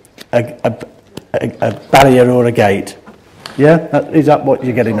 i.e. a barrier or a gate? Yeah, is that what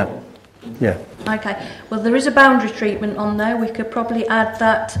you're getting at? Yeah. Okay. Well, there is a boundary treatment on there. We could probably add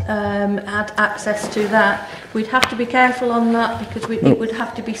that, add access to that. We'd have to be careful on that because it would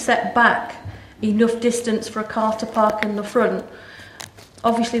have to be set back enough distance for a car to park in the front.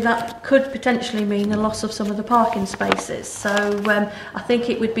 Obviously, that could potentially mean a loss of some of the parking spaces. So I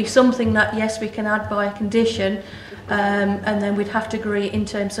think it would be something that, yes, we can add by a condition, and then we'd have to agree in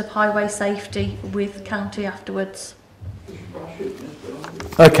terms of highway safety with county afterwards.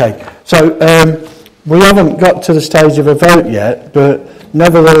 Okay, so we haven't got to the stage of a vote yet, but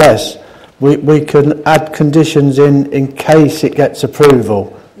nevertheless, we can add conditions in case it gets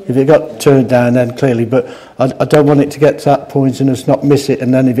approval. If it got turned down, then clearly, but I don't want it to get to that point and us not miss it,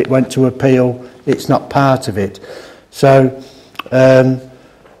 and then if it went to appeal, it's not part of it. So I'm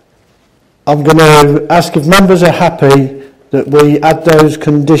going to ask if members are happy that we add those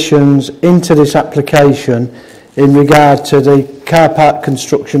conditions into this application in regard to the car park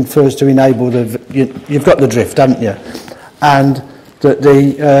construction first to enable you've got the drift, haven't you? And that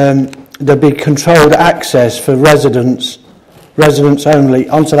there'll be controlled access for residents only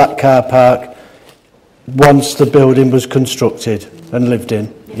onto that car park once the building was constructed and lived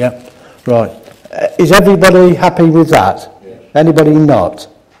in. Yeah, right. Is everybody happy with that? Yes. Anybody not?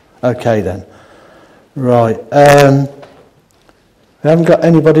 Okay then. Right. We haven't got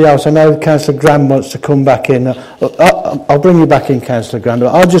anybody else. I know Councillor Graham wants to come back in. I'll bring you back in, Councillor Graham.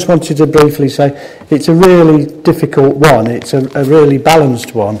 I just wanted to briefly say it's a really difficult one. It's a really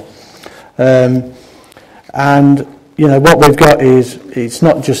balanced one. And, you know, what we've got is, it's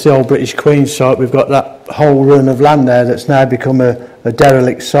not just the old British Queen site. We've got that whole run of land there that's now become a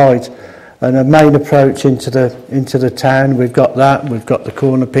derelict site. and a main approach into the town. We've got that. We've got the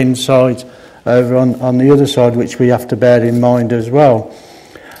corner pin site over on the other side, which we have to bear in mind as well.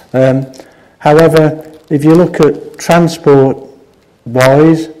 However, if you look at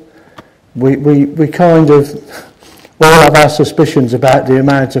transport-wise, we kind of all have our suspicions about the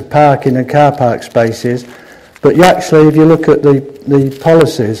amount of parking and car park spaces, but if you look at the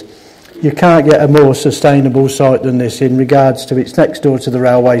policies, you can't get a more sustainable site than this in regards to it's next door to the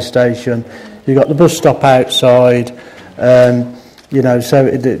railway station. You've got the bus stop outside, so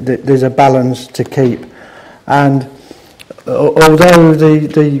there's a balance to keep. And although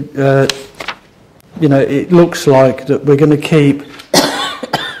it looks like that we're going to keep,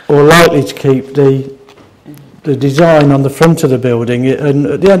 or likely to keep, the design on the front of the building, and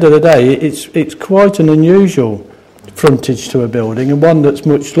at the end of the day, it's quite an unusual frontage to a building, and one that's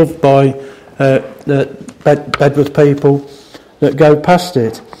much loved by the Bedworth people that go past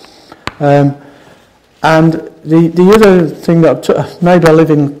it. And the other thing that maybe I live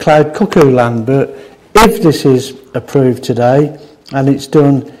in cloud cuckoo land, but if this is approved today and it's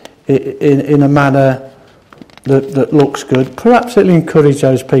done in a manner that looks good, perhaps it'll encourage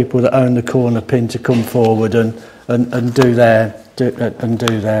those people that own the corner pin to come forward and do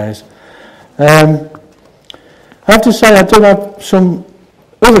theirs. I have to say I do have some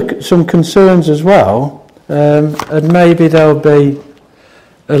concerns as well, and maybe they'll be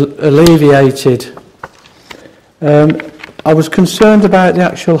alleviated. I was concerned about the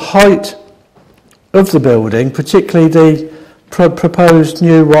actual height of the building, particularly the proposed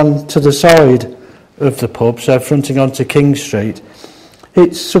new one to the side of the pub, so fronting onto King Street.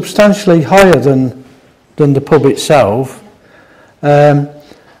 It's substantially higher than the pub itself, and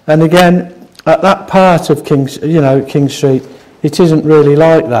again, at that part of King Street, it isn't really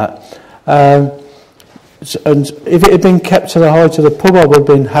like that. And if it had been kept to the height of the pub, I would have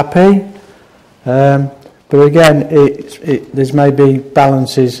been happy. But again, there's maybe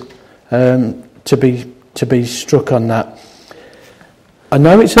balances to be struck on that. I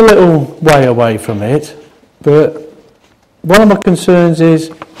know it's a little way away from it, but one of my concerns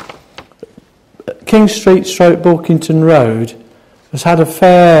is King Street / Bulkington Road has had a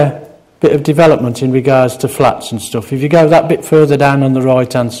fair bit of development in regards to flats and stuff. If you go that bit further down on the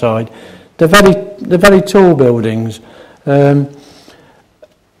right hand side, they're very tall buildings, and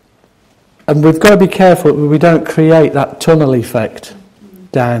we've got to be careful that we don't create that tunnel effect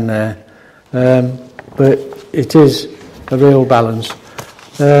down there, but it is a real balance.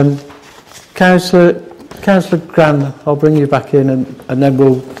 Councillor Gran, I'll bring you back in and then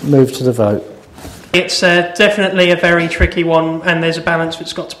we'll move to the vote. It's definitely a very tricky one, and there's a balance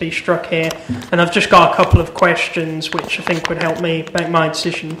that's got to be struck here. And I've just got a couple of questions which I think would help me make my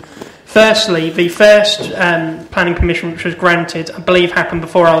decision. Firstly, the first planning permission which was granted, I believe, happened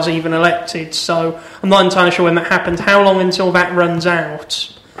before I was even elected, so I'm not entirely sure when that happened. How long until that runs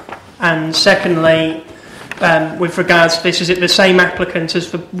out? And secondly, with regards to this, is it the same applicant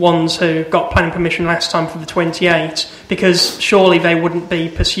as the ones who got planning permission last time for the 28? Because surely they wouldn't be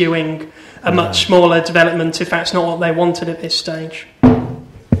pursuing a much smaller development if that's not what they wanted at this stage.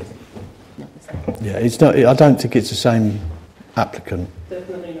 Yeah, it's not. I don't think it's the same applicant.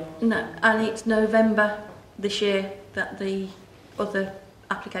 Definitely not. No, and it's November this year that the other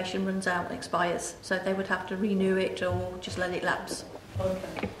application runs out and expires, so they would have to renew it or just let it lapse.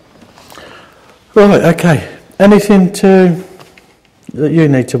 Okay. Right, okay. Anything that you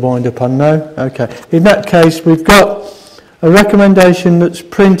need to wind up on? No? Okay. In that case, we've got a recommendation that's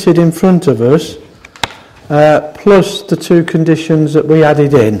printed in front of us, plus the two conditions that we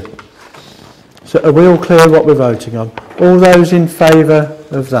added in. So are we all clear what we're voting on? All those in favour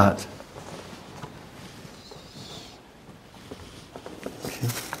of that? Okay.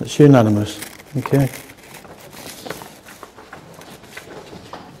 That's unanimous. Okay.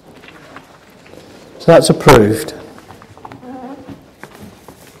 So that's approved.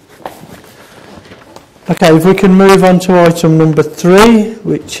 Okay, if we can move on to item number 3,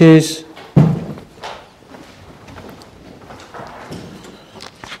 which is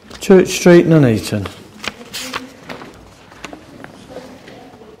Church Street, Nuneaton.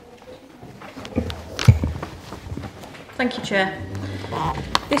 Thank you, Chair.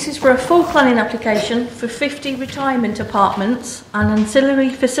 This is for a full planning application for 50 retirement apartments and ancillary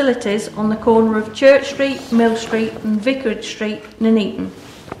facilities on the corner of Church Street, Mill Street and Vicarage Street, Nuneaton.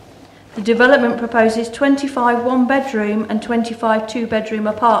 The development proposes 25 one-bedroom and 25 two-bedroom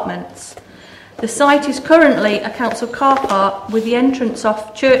apartments. The site is currently a council car park with the entrance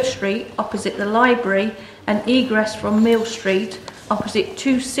off Church Street opposite the library and egress from Mill Street opposite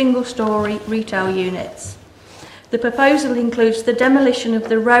 2 single-storey retail units. The proposal includes the demolition of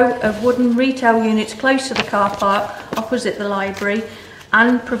the row of wooden retail units close to the car park opposite the library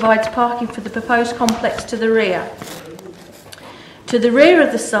and provides parking for the proposed complex to the rear. To the rear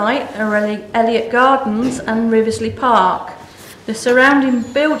of the site are Elliott Gardens and Riversley Park. The surrounding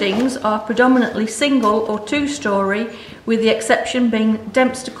buildings are predominantly single or two-storey, with the exception being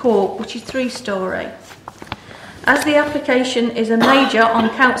Dempster Court, which is three-storey. As the application is a major on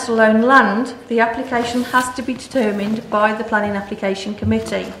council-owned land, the application has to be determined by the Planning Application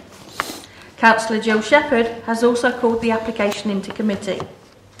Committee. Councillor Jill Shepherd has also called the application into committee.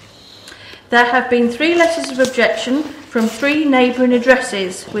 There have been 3 letters of objection from 3 neighbouring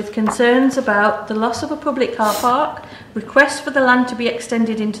addresses with concerns about the loss of a public car park, requests for the land to be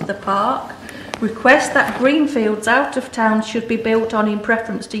extended into the park, requests that greenfields out of town should be built on in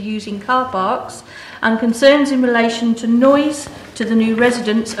preference to using car parks, and concerns in relation to noise to the new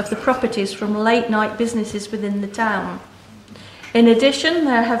residents of the properties from late night businesses within the town. In addition,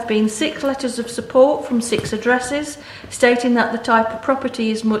 there have been 6 letters of support from 6 addresses stating that the type of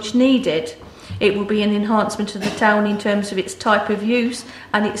property is much needed. It will be an enhancement to the town in terms of its type of use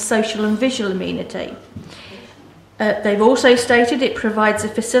and its social and visual amenity. They've also stated it provides a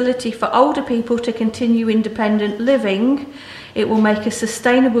facility for older people to continue independent living. It will make a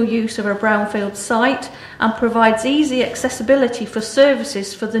sustainable use of a brownfield site and provides easy accessibility for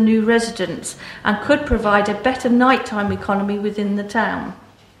services for the new residents and could provide a better nighttime economy within the town.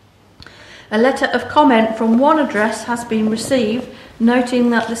 A letter of comment from one address has been received, noting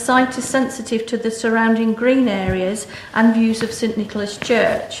that the site is sensitive to the surrounding green areas and views of St Nicholas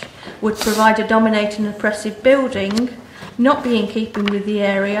Church, would provide a dominating and oppressive building, not be in keeping with the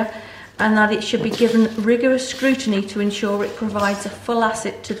area, and that it should be given rigorous scrutiny to ensure it provides a full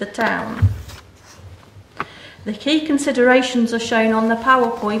asset to the town. The key considerations are shown on the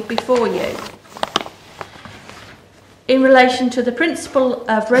PowerPoint before you. In relation to the principle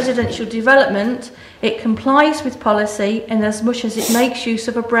of residential development, it complies with policy in as much as it makes use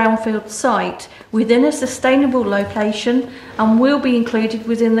of a brownfield site within a sustainable location and will be included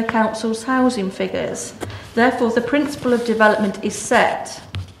within the council's housing figures. Therefore, the principle of development is set.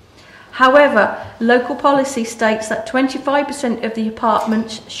 However, local policy states that 25% of the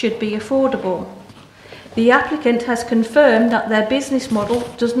apartments should be affordable. The applicant has confirmed that their business model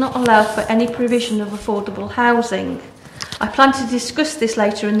does not allow for any provision of affordable housing. I plan to discuss this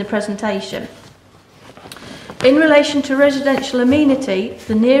later in the presentation. In relation to residential amenity,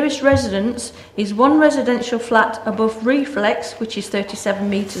 the nearest residence is one residential flat above Reflex, which is 37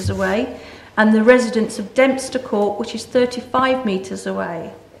 metres away, and the residence of Dempster Court, which is 35 metres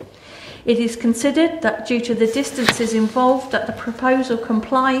away. It is considered that due to the distances involved that the proposal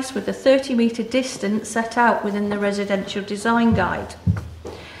complies with the 30-metre distance set out within the residential design guide.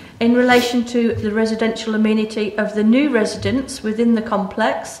 In relation to the residential amenity of the new residents within the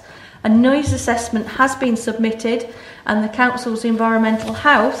complex, a noise assessment has been submitted and the Council's Environmental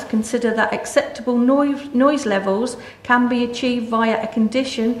Health consider that acceptable noise levels can be achieved via a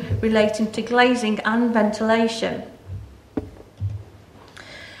condition relating to glazing and ventilation.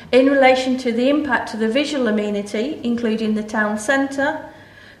 In relation to the impact to the visual amenity, including the town centre,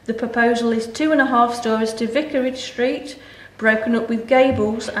 the proposal is 2.5 storeys to Vicarage Street, broken up with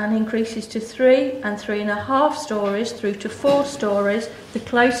gables and increases to 3 and 3.5 storeys through to 4 storeys the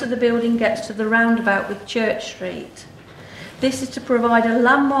closer the building gets to the roundabout with Church Street. This is to provide a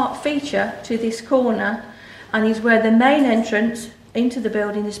landmark feature to this corner and is where the main entrance into the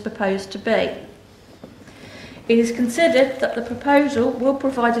building is proposed to be. It is considered that the proposal will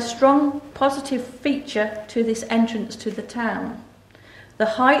provide a strong positive feature to this entrance to the town. The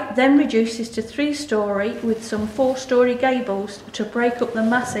height then reduces to 3-storey with some 4-storey gables to break up the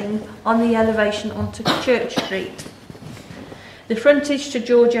massing on the elevation onto Church Street. The frontage to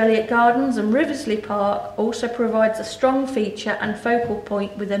George Eliot Gardens and Riversley Park also provides a strong feature and focal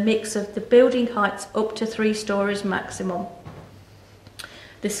point with a mix of the building heights up to 3 storeys maximum.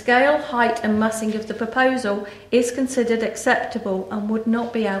 The scale, height and massing of the proposal is considered acceptable and would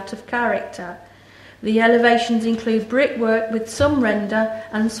not be out of character. The elevations include brickwork with some render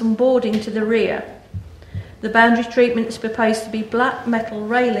and some boarding to the rear. The boundary treatment is proposed to be black metal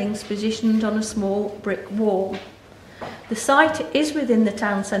railings positioned on a small brick wall. The site is within the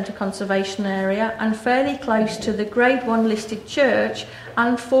town centre conservation area and fairly close to the Grade 1 listed church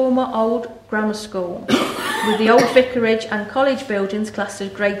and former old grammar school, with the old vicarage and college buildings classed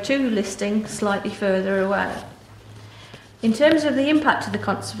as Grade 2 listing slightly further away. In terms of the impact of the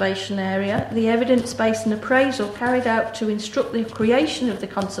conservation area, the evidence-based and appraisal carried out to instruct the creation of the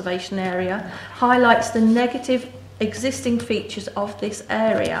conservation area highlights the negative existing features of this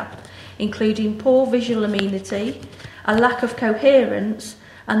area, including poor visual amenity, a lack of coherence,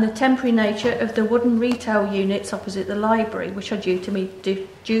 and the temporary nature of the wooden retail units opposite the library, which are due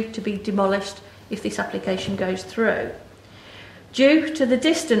to be demolished if this application goes through. Due to the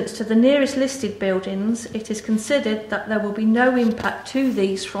distance to the nearest listed buildings, it is considered that there will be no impact to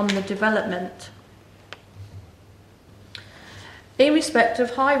these from the development. In respect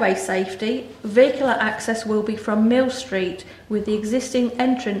of highway safety, vehicular access will be from Mill Street, with the existing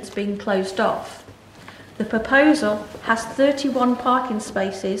entrance being closed off. The proposal has 31 parking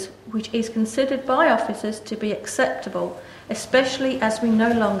spaces, which is considered by officers to be acceptable, especially as we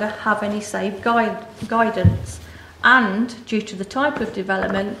no longer have any safe guidance, and due to the type of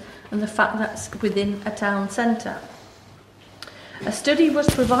development and the fact that it's within a town centre. A study was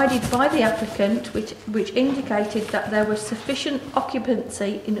provided by the applicant which indicated that there was sufficient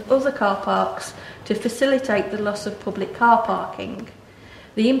occupancy in other car parks to facilitate the loss of public car parking.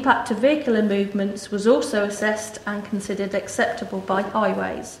 The impact of vehicular movements was also assessed and considered acceptable by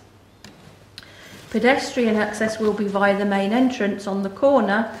highways. Pedestrian access will be via the main entrance on the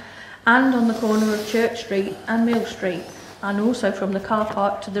corner and on the corner of Church Street and Mill Street, and also from the car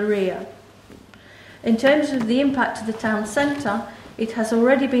park to the rear. In terms of the impact to the town centre, it has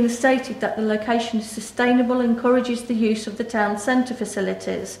already been stated that the location is sustainable and encourages the use of the town centre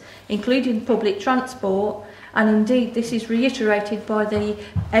facilities, including public transport, and indeed this is reiterated by the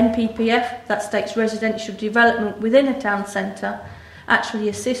NPPF that states residential development within a town centre actually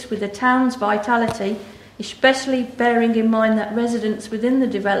assists with the town's vitality, especially bearing in mind that residents within the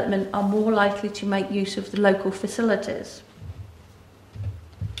development are more likely to make use of the local facilities.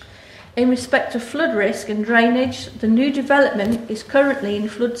 In respect of flood risk and drainage, the new development is currently in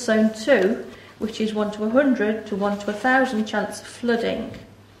flood zone 2, which is 1 to 100 to 1 to 1,000 chance of flooding.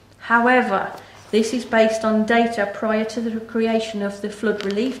 However, this is based on data prior to the creation of the flood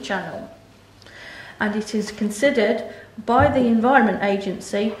relief channel, and it is considered by the Environment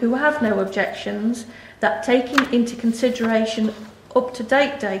Agency, who have no objections, that taking into consideration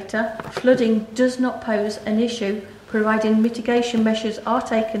up-to-date data, flooding does not pose an issue, providing mitigation measures are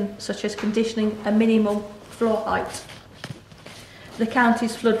taken, such as conditioning a minimal floor height. The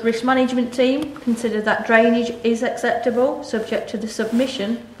county's flood risk management team consider that drainage is acceptable, subject to the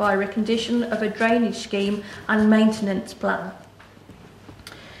submission by recondition of a drainage scheme and maintenance plan.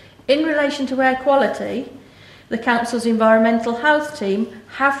 In relation to air quality, the council's environmental health team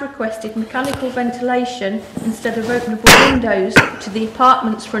have requested mechanical ventilation instead of openable windows to the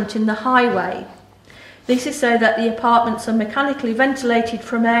apartments fronting the highway. This is so that the apartments are mechanically ventilated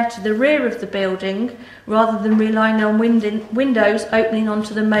from air to the rear of the building, rather than relying on windows opening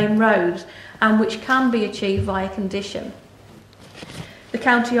onto the main road, and which can be achieved via condition. The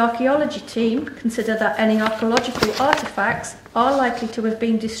county archaeology team consider that any archaeological artefacts are likely to have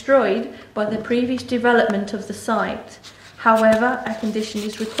been destroyed by the previous development of the site. However, a condition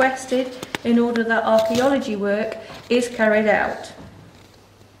is requested in order that archaeology work is carried out.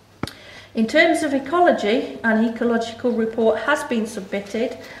 In terms of ecology, an ecological report has been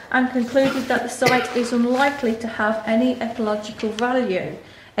submitted and concluded that the site is unlikely to have any ecological value,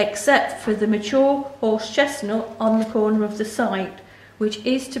 except for the mature horse chestnut on the corner of the site, which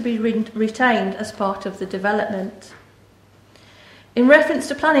is to be retained as part of the development. In reference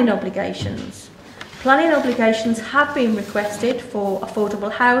to planning obligations have been requested for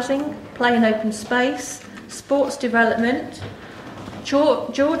affordable housing, play and open space, sports development,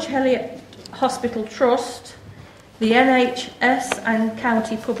 George Heliot Hospital Trust, the NHS and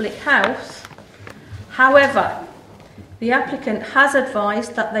County Public House. However, the applicant has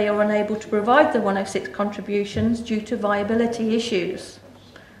advised that they are unable to provide the 106 contributions due to viability issues.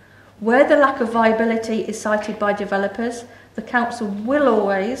 Where the lack of viability is cited by developers, the council will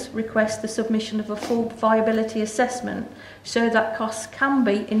always request the submission of a full viability assessment so that costs can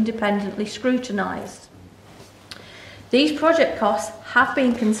be independently scrutinised. These project costs have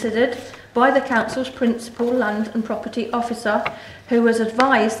been considered by the council's principal land and property officer, who has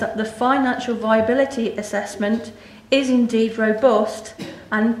advised that the financial viability assessment is indeed robust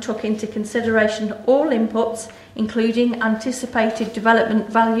and took into consideration all inputs, including anticipated development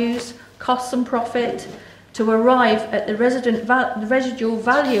values, costs and profit, to arrive at the residual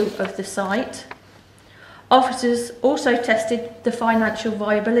value of the site. Officers also tested the financial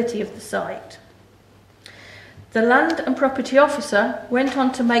viability of the site. The Land and Property Officer went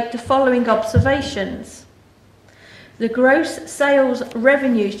on to make the following observations. The gross sales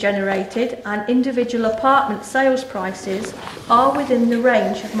revenues generated and individual apartment sales prices are within the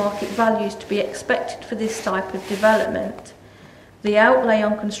range of market values to be expected for this type of development. The outlay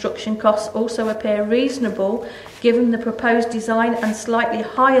on construction costs also appear reasonable given the proposed design and slightly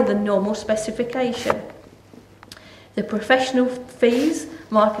higher than normal specification. The professional fees,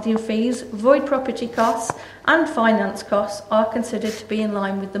 marketing fees, void property costs and finance costs are considered to be in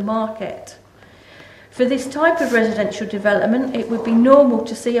line with the market. For this type of residential development, it would be normal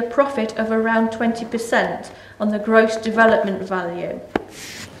to see a profit of around 20% on the gross development value.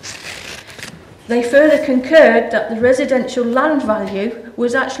 They further concurred that the residential land value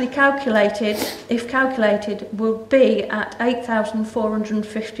was actually calculated, if calculated, would be at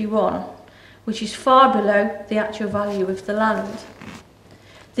 8,451, which is far below the actual value of the land.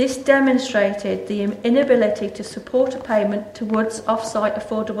 This demonstrated the inability to support a payment towards off-site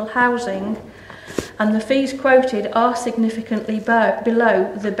affordable housing, and the fees quoted are significantly below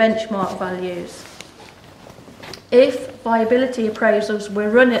the benchmark values. If viability appraisals were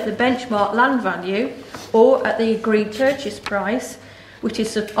run at the benchmark land value or at the agreed purchase price, which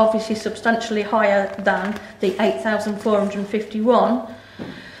is obviously substantially higher than the 8,451,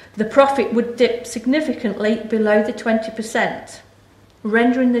 the profit would dip significantly below the 20%,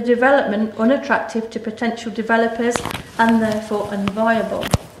 rendering the development unattractive to potential developers and therefore unviable.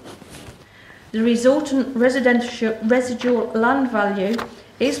 The resultant residual land value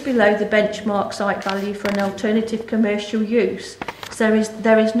is below the benchmark site value for an alternative commercial use, so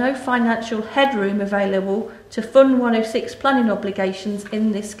there is no financial headroom available to fund 106 planning obligations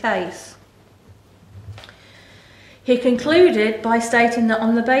in this case. He concluded by stating that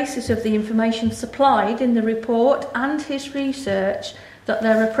on the basis of the information supplied in the report and his research, that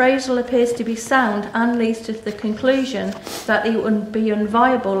their appraisal appears to be sound and leads to the conclusion that it would be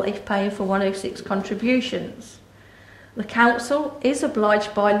unviable if paying for 106 contributions. The council is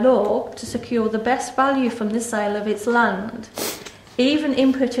obliged by law to secure the best value from the sale of its land. Even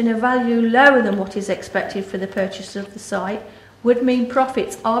inputting a value lower than what is expected for the purchase of the site would mean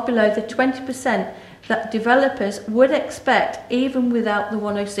profits are below the 20% that developers would expect even without the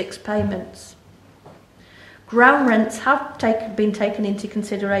 106 payments. Ground rents have been taken into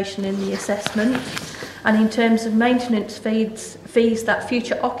consideration in the assessment, and in terms of maintenance fees that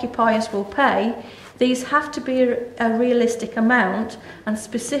future occupiers will pay, these have to be a realistic amount and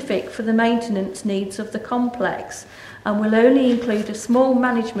specific for the maintenance needs of the complex, and will only include a small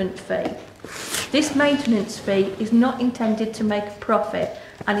management fee. This maintenance fee is not intended to make a profit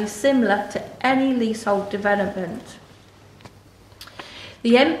and is similar to any leasehold development.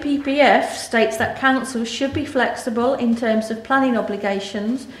 The NPPF states that councils should be flexible in terms of planning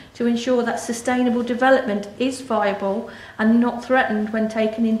obligations to ensure that sustainable development is viable and not threatened when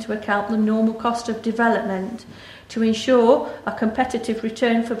taking into account the normal cost of development, to ensure a competitive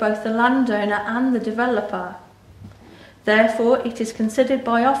return for both the landowner and the developer. Therefore, it is considered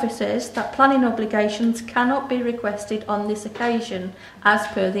by officers that planning obligations cannot be requested on this occasion as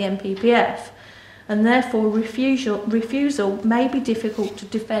per the NPPF, and therefore refusal may be difficult to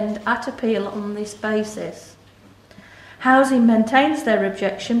defend at appeal on this basis. Housing maintains their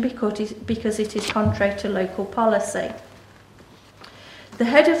objection because it is contrary to local policy. The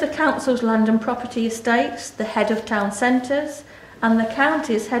head of the council's land and property estates, the head of town centres, and the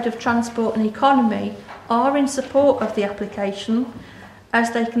county's head of transport and economy are in support of the application,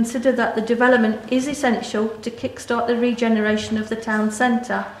 as they consider that the development is essential to kickstart the regeneration of the town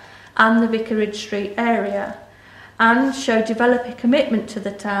centre and the Vicarage Street area, and show developer commitment to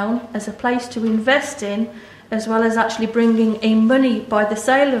the town as a place to invest in, as well as actually bringing in money by the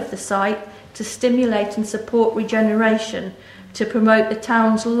sale of the site to stimulate and support regeneration to promote the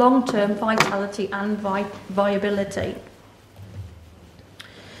town's long-term vitality and viability.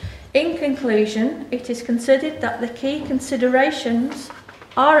 In conclusion, it is considered that the key considerations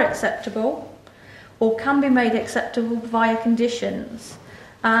are acceptable or can be made acceptable via conditions,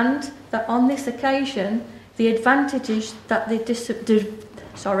 and that on this occasion the advantages that the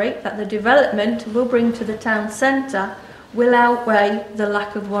development will bring to the town centre will outweigh the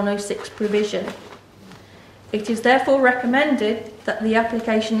lack of 106 provision. It is therefore recommended that the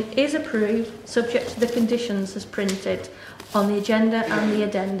application is approved subject to the conditions as printed on the agenda and the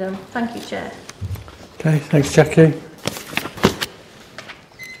addendum. Thank you, Chair. Okay, thanks, Jackie.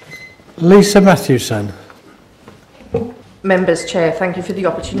 Lisa Matthewson. Members, Chair, thank you for the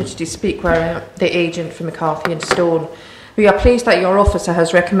opportunity to speak where I am the agent for McCarthy and Stone. We are pleased that your officer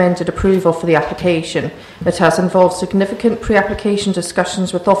has recommended approval for the application. It has involved significant pre-application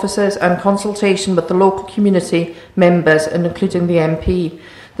discussions with officers and consultation with the local community members, and including the MP.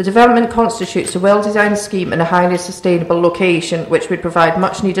 The development constitutes a well-designed scheme in a highly sustainable location, which would provide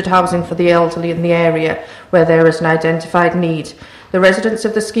much-needed housing for the elderly in the area where there is an identified need. The residents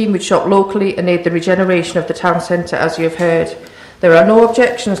of the scheme would shop locally and aid the regeneration of the town centre, as you have heard. There are no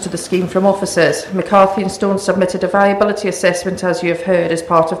objections to the scheme from officers. McCarthy and Stone submitted a viability assessment, as you have heard, as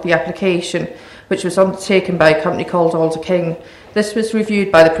part of the application, which was undertaken by a company called Alder King. This was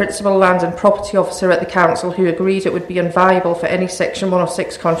reviewed by the Principal Land and Property Officer at the Council, who agreed it would be unviable for any Section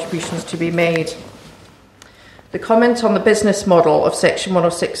 106 contributions to be made. The comment on the business model of Section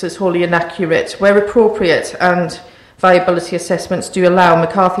 106 is wholly inaccurate. Where appropriate and viability assessments do allow,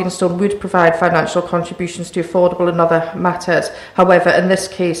 McCarthy and Stone would provide financial contributions to affordable and other matters. However, in this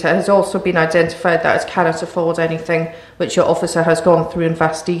case, it has also been identified that it cannot afford anything, which your officer has gone through in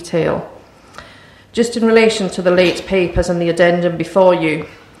vast detail. Just in relation to the late papers and the addendum before you,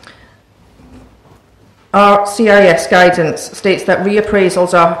 our CIS guidance states that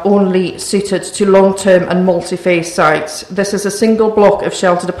reappraisals are only suited to long-term and multi-phase sites. This is a single block of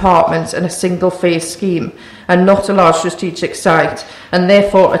sheltered apartments in a single-phase scheme and not a large strategic site, and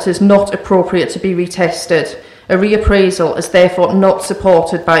therefore it is not appropriate to be retested. A reappraisal is therefore not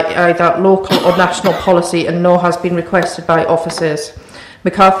supported by either local or national policy and nor has been requested by officers.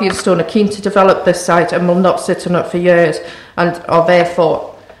 McCarthy and Stone are keen to develop this site and will not sit on it for years and are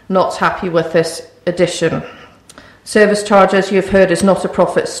therefore not happy with this addition. Service charge, as you have heard, is not a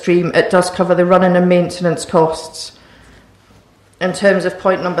profit stream. It does cover the running and maintenance costs. In terms of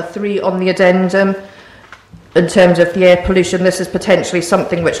point number 3 on the addendum, in terms of the air pollution, this is potentially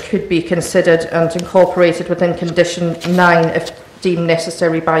something which could be considered and incorporated within condition 9 if deemed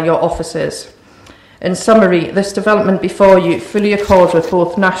necessary by your officers. In summary, this development before you fully accords with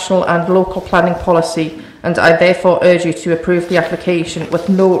both national and local planning policy, and I therefore urge you to approve the application with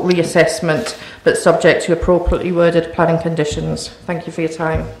no reassessment, but subject to appropriately worded planning conditions. Thank you for your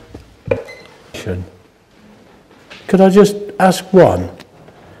time. Could I just ask one?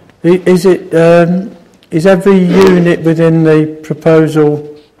 Is every unit within the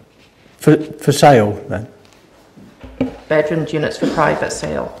proposal for sale then? Bedroom units for private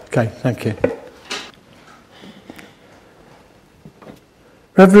sale. Okay, thank you.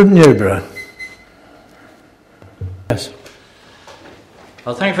 Reverend Newborough. Yes.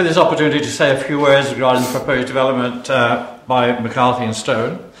 Well, thank you for this opportunity to say a few words regarding the proposed development by McCarthy and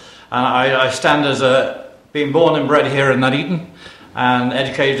Stone. And I stand as being born and bred here in Nuneaton and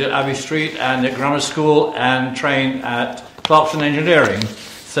educated at Abbey Street and at grammar school and trained at Clarkson Engineering.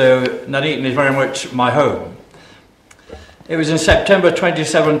 So Nuneaton is very much my home. It was in September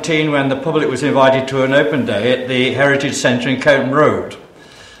 2017 when the public was invited to an open day at the Heritage Centre in Coton Road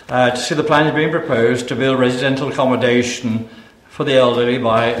to see the plans being proposed to build residential accommodation for the elderly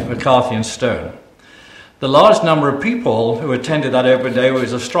by McCarthy and Stone. The large number of people who attended that open day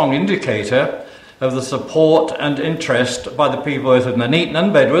was a strong indicator of the support and interest by the people both of Nuneaton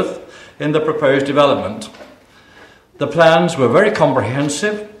and Bedworth in the proposed development. The plans were very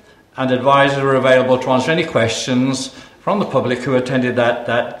comprehensive and advisors were available to answer any questions from the public who attended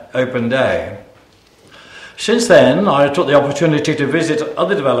that open day. Since then, I took the opportunity to visit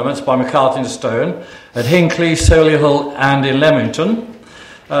other developments by McCarthy and Stone at Hinckley, Solihull and in Leamington.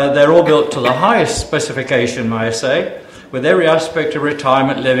 They're all built to the highest specification, may I say, with every aspect of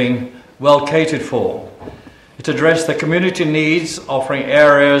retirement living well catered for. It addressed the community needs, offering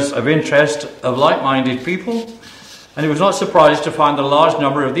areas of interest of like-minded people, and it was not surprised to find a large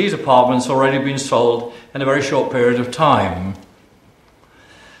number of these apartments already being sold in a very short period of time.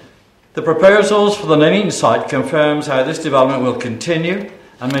 The proposals for the Nuneaton site confirms how this development will continue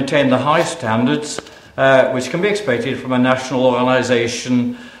and maintain the high standards which can be expected from a national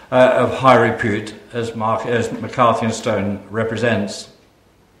organisation of high repute as McCarthy and Stone represents.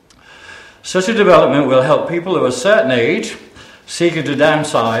 Such a development will help people of a certain age seeking to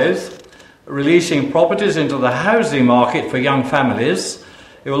downsize, releasing properties into the housing market for young families.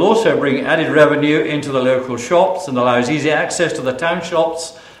 It will also bring added revenue into the local shops and allows easy access to the town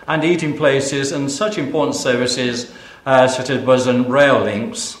shops and eating places and such important services such as bus and rail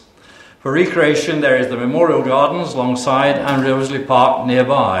links. For recreation, there is the Memorial Gardens alongside and Riversley Park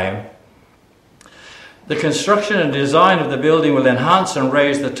nearby. The construction and design of the building will enhance and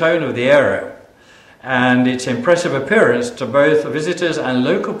raise the tone of the area and its impressive appearance to both visitors and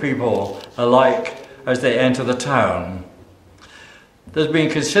local people alike as they enter the town. There's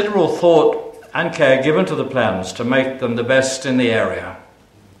been considerable thought and care given to the plans to make them the best in the area.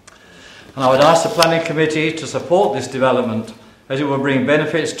 And I would ask the Planning Committee to support this development as it will bring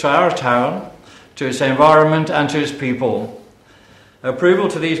benefits to our town, to its environment and to its people. Approval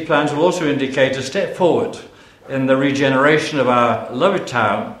to these plans will also indicate a step forward in the regeneration of our loved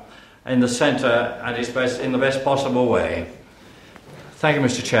town in the centre and in the best possible way. Thank you,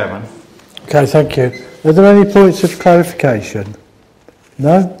 Mr. Chairman. Okay, thank you. Are there any points of clarification?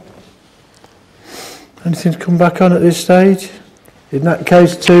 No? Anything to come back on at this stage? In that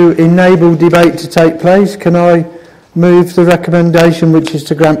case, to enable debate to take place, can I move the recommendation which is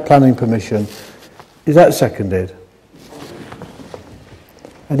to grant planning permission? Is that seconded?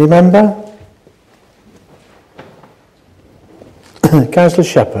 Any member? Councillor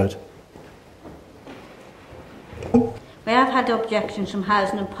Shepherd. We have had objections from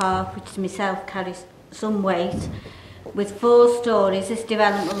Housing and Park, which myself carries some weight. With 4 storeys, this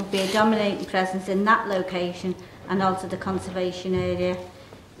development will be a dominating presence in that location and also the conservation area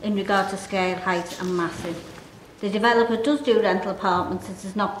in regard to scale, height and massing. The developer does do rental apartments. This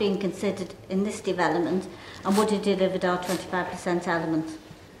is not being considered in this development and would have delivered our 25% element.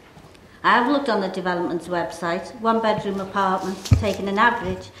 I have looked on the development's website. 1-bedroom apartments taking an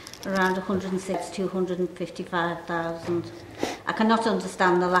average around 106 to 155,000. I cannot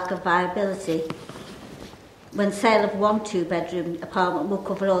understand the lack of viability when sale of 1 2-bedroom apartment will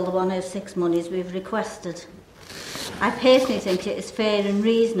cover all the 106 monies we've requested. I personally think it is fair and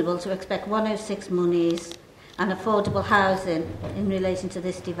reasonable to expect 106 monies and affordable housing in relation to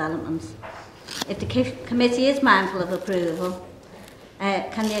this development. If the committee is mindful of approval,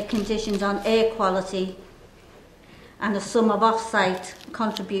 can the conditions on air quality and a sum of off-site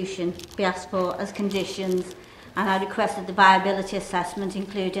contribution be asked for as conditions? And I requested the viability assessment,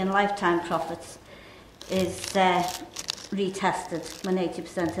 including lifetime profits, is retested when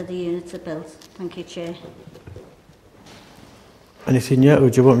 80% of the units are built. Thank you, Chair. Anything yet,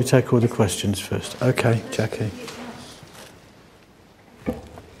 or do you want me to take all the questions first? Okay, Jackie.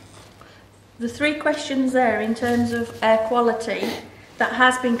 The 3 questions there in terms of air quality, that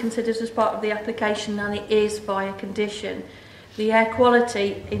has been considered as part of the application and it is via condition. The air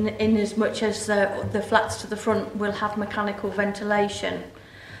quality, in as much as the flats to the front will have mechanical ventilation.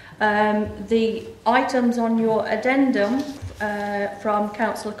 The items on your addendum from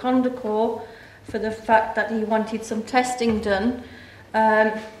Councillor Condacor for the fact that he wanted some testing done,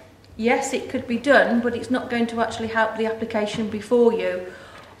 yes, it could be done, but it's not going to actually help the application before you.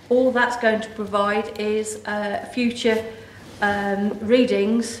 All that's going to provide is future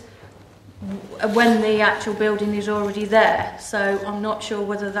readings when the actual building is already there. So I'm not sure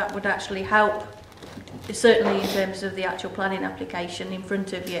whether that would actually help, certainly in terms of the actual planning application in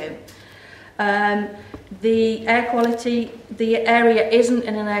front of you. The air quality, the area isn't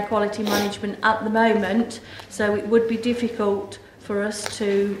in an air quality management at the moment, so it would be difficult for us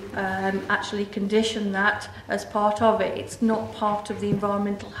to actually condition that as part of it. It's not part of the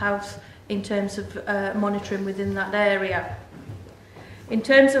environmental health in terms of monitoring within that area. In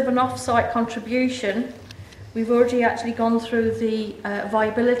terms of an off-site contribution, we've already actually gone through the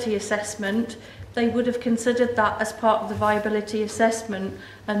viability assessment. They would have considered that as part of the viability assessment,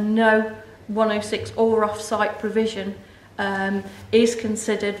 and no 106 or off-site provision is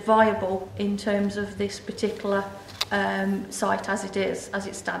considered viable in terms of this particular site as it is, as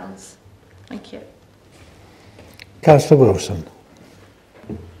it stands. Thank you. Councillor Wilson.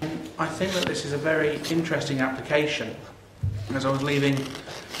 I think that this is a very interesting application. As I was leaving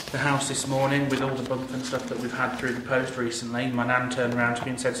the house this morning with all the bump and stuff that we've had through the post recently, my nan turned around to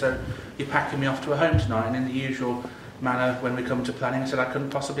me and said, "So you're packing me off to a home tonight?" And in the usual manner, when we come to planning, I said I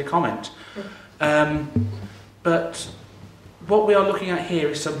couldn't possibly comment. But what we are looking at here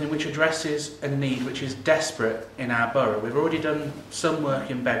is something which addresses a need which is desperate in our borough. We've already done some work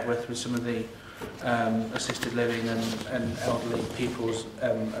in Bedworth with some of the assisted living and elderly people's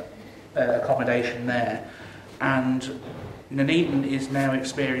accommodation there, and Nuneaton is now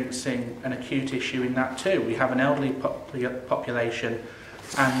experiencing an acute issue in that too. We have an elderly population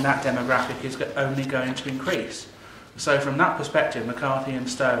and that demographic is only going to increase. So from that perspective, McCarthy and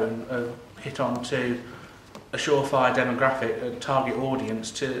Stone have hit on to a surefire demographic, a target audience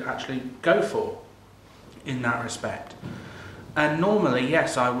to actually go for in that respect. And normally,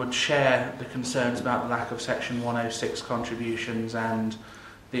 yes, I would share the concerns about the lack of Section 106 contributions and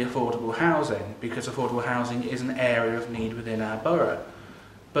the affordable housing, because affordable housing is an area of need within our borough.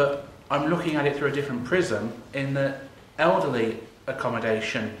 But I'm looking at it through a different prism, in that elderly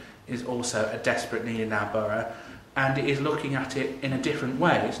accommodation is also a desperate need in our borough, and it is looking at it in a different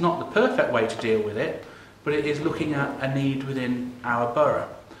way. It's not the perfect way to deal with it, but it is looking at a need within our borough.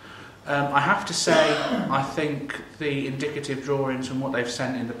 I have to say, I think the indicative drawings and what they've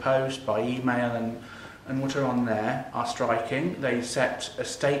sent in the post by email and what are on there are striking. They set a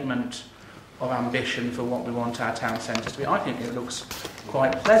statement of ambition for what we want our town centre to be. I think it looks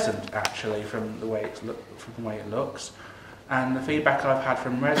quite pleasant, actually, from the way it looks. And the feedback I've had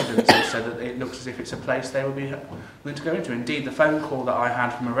from residents has said that it looks as if it's a place they would be willing to go into. Indeed, the phone call that I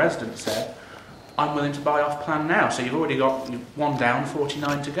had from a resident said, "I'm willing to buy off plan now." So you've already got 1 down,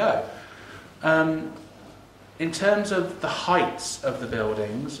 49 to go. In terms of the heights of the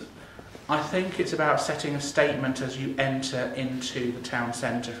buildings, I think it's about setting a statement as you enter into the town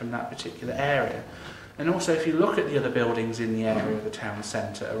centre from that particular area. And also, if you look at the other buildings in the area of the town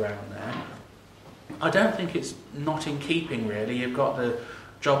centre around there, I don't think it's not in keeping, really. You've got the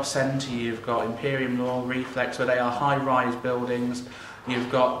Job Centre, you've got Imperium Law, Reflex, where they are high-rise buildings.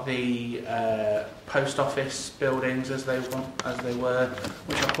 You've got the post office buildings as they were,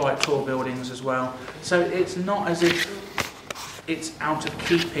 which are quite tall buildings as well. So it's not as if it's out of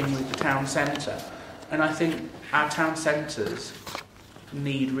keeping with the town centre. And I think our town centres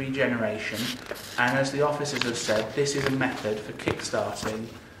need regeneration. And as the officers have said, this is a method for kick-starting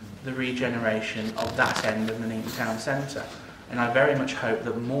the regeneration of that end of the Nuneaton town centre. And I very much hope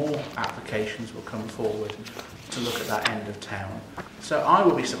that more applications will come forward to look at that end of town. So I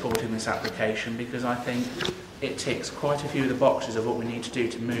will be supporting this application because I think it ticks quite a few of the boxes of what we need to do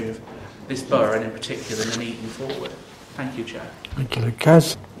to move this borough, and in particular Nuneaton, forward. Thank you, Chair. Thank you,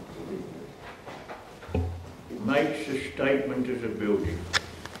 Lucas. It makes a statement as a building.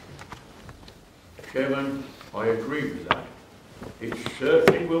 Chairman, I agree with that. It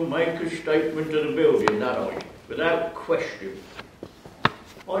certainly will make a statement to the building, that I, without question.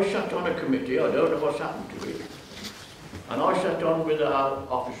 I sat on a committee, I don't know what's happened to it, and I sat on with our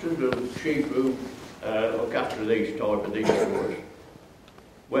officers, the chief who look after these type of these stores,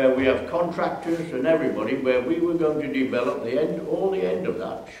 where we have contractors and everybody, where we were going to develop the end, all the end of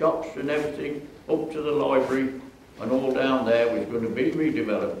that, shops and everything, up to the library, and all down there was going to be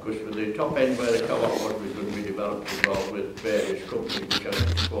redeveloped, because for the top end where the co-op was going to be developed as well with various companies which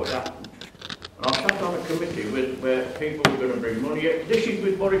hasn't quite happened. And I sat on a committee where people were going to bring money. This is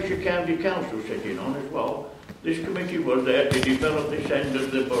with Warwickshire County Council sitting on as well. This committee was there to develop this end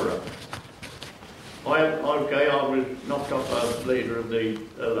of the borough. I was knocked off as leader of the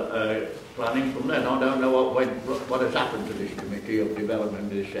planning from then. I don't know what has happened to this committee of development of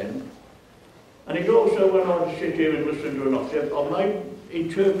this end. And it also, when I sit here and listen to an officer, I may have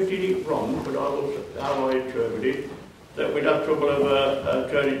interpreted it wrong, but I was how I interpreted it, that we'd have trouble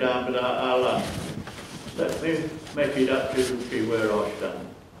of turning down with our land. Let me make it absolutely where I stand.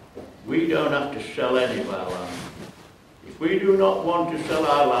 We don't have to sell any of our land. If we do not want to sell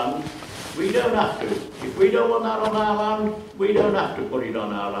our land, we don't have to. If we don't want that on our land, we don't have to put it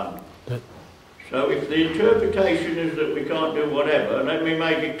on our land. So if the interpretation is that we can't do whatever, let me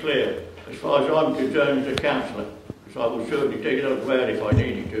make it clear, as far as I'm concerned as a councillor, because I will certainly take it elsewhere if I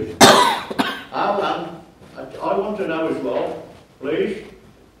needed to. Our land, I want to know as well, please,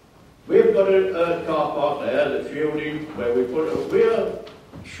 we've got a car park there that's yielding where we put we're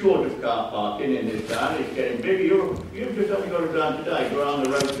short of car parking in this town. It's getting bigger. You've just only got to go down today, go around the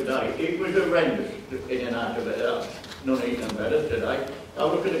road today. It was horrendous in and out of it, Nuneaton and Bedworth today. I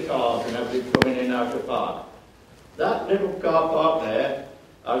look at the cars and everything coming in and out of the park. That little car park there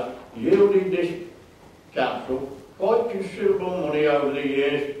has yielded this council quite considerable money over the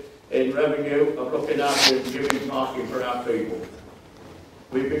years in revenue of looking after and giving parking for our people.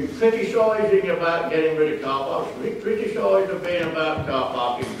 We've been criticising about getting rid of car parks. We've criticised of being about car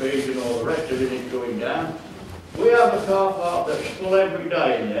parking fees and all the rest of it is going down. We have a car park that's full every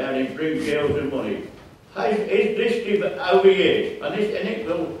day in there and it brings yields of money. Is this over years? And it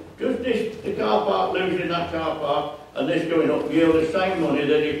will, does the car park losing that car park and this going up yield the same money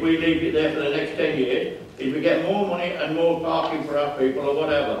that if we leave it there for the next 10 years, if we get more money and more parking for our people or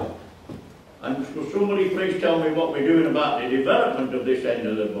whatever? And will somebody please tell me what we're doing about the development of this end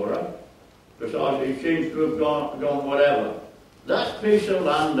of the borough? Because it seems to have gone whatever. That piece of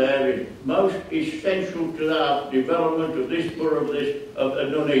land there is most essential to our development of this borough of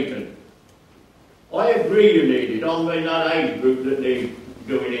Nuneaton. I agree you need it. I'm in that age group that needs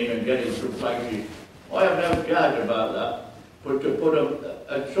going in and getting some places. I have no doubt about that. But to put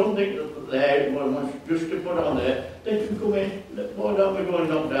something there, just to put on there, they can come in. Why don't we go and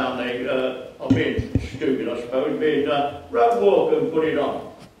knock down I'm being stupid, I suppose, being road walk and put it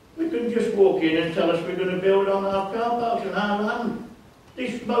on. We can just walk in and tell us we're going to build on our car parks and our land.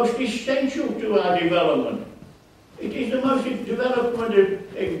 It's most essential to our development. It is the most development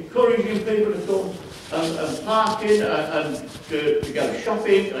of encouraging people to come and parking and to go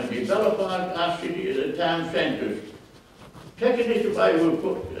shopping and develop our city, the town centres. Taking this away will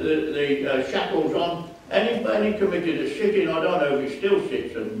put the shackles on any committee that's sitting, I don't know if it still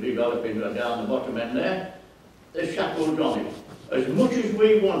sits and developing down the bottom end there, there's shackles on it, as much as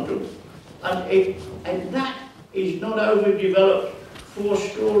we want them. And that is not overdeveloped 4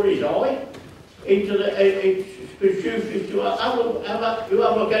 stories high, into it's conducive to you have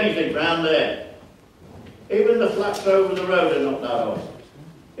a look anything round there. Even the flats over the road are not that high.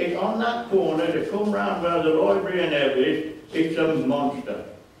 It's on that corner to come round where the library and everything. It's a monster.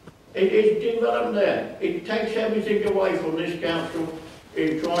 It is developed there. It takes everything away from this council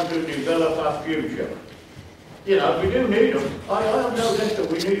in trying to develop our future. You know, we do need them. I have no doubt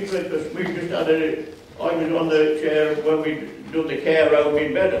that we need them, because we just had I was on the chair when we did the care home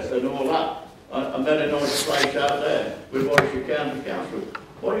in Bedworth and all that. I met a nice place out there with Warwickshire County Council.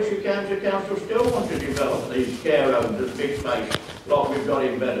 Warwickshire County Council still want to develop these care homes at big space like we've got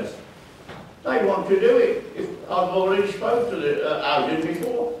in Bedworth. They want to do it. I've already spoke to the housing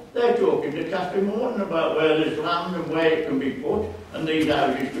before. They're talking to Catherine Morton about where there's land and where it can be put, and these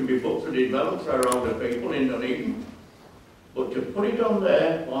houses can be put for development for our older people in Nuneaton. But to put it on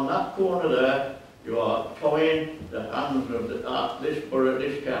there, on that corner there, you are tying the hands of this borough,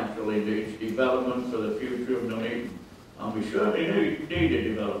 this council into its development for the future of Nuneaton. And we certainly need a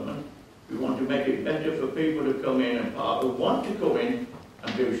development. We want to make it better for people to come in and park, who want to come in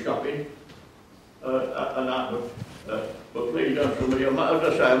and do shopping. And that would, but please don't somebody, as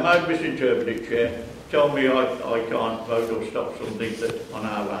I say, I might misinterpret it, Chair. Tell me I can't vote or stop something on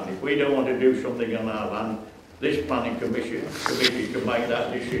our land. If we don't want to do something on our land, this planning committee can make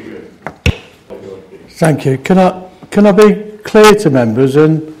that decision. Thank you. Can I be clear to members,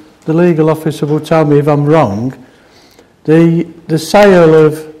 and the legal officer will tell me if I'm wrong. The sale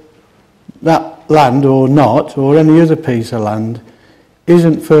of that land or not, or any other piece of land,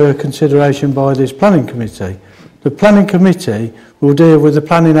 isn't for consideration by this planning committee. The planning committee will deal with the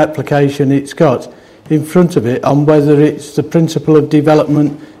planning application it's got in front of it on whether it's the principle of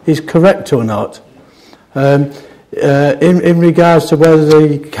development is correct or not. In regards to whether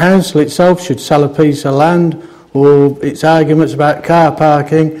the council itself should sell a piece of land or its arguments about car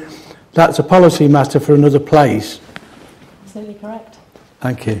parking, that's a policy matter for another place. Absolutely correct.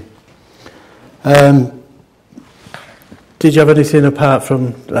 Thank you. Did you have anything apart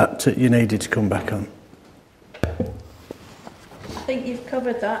from that you needed to come back on? I think you've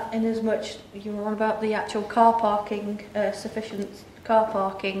covered that in as much you were on about the actual car parking, sufficient car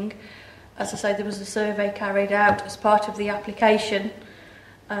parking. As I say, there was a survey carried out as part of the application,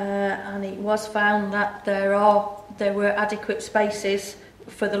 and it was found that there were adequate spaces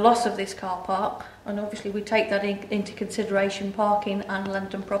for the loss of this car park, and obviously we take that into consideration. Parking and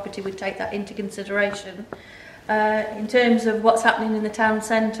land and property would take that into consideration. In terms of what's happening in the town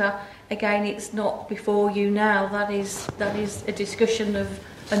centre, again, it's not before you now. That is a discussion of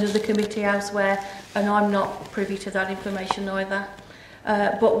another committee elsewhere, and I'm not privy to that information either.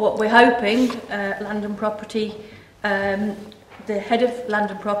 But what we're hoping, land and property, the head of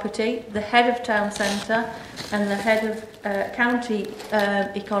land and property, the head of town centre, and the head of county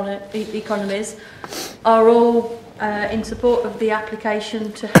economies are all in support of the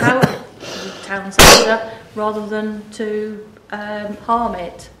application to help the town centre rather than to harm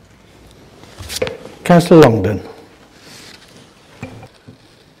it. Councillor Longden.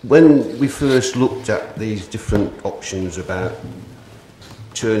 When we first looked at these different options about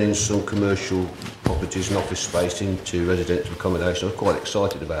turning some commercial properties and office space into residential accommodation, I was quite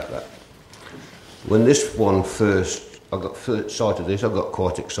excited about that. When this one I got sight of this, I got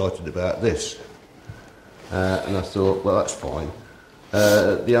quite excited about this. And I thought, well, that's fine.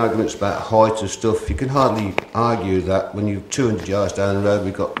 The arguments about height and stuff, you can hardly argue that when you're 200 yards down the road,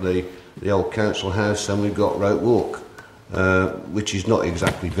 we've got the old council house and we've got Rope Walk, which is not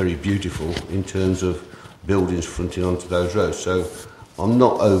exactly very beautiful in terms of buildings fronting onto those roads. So I'm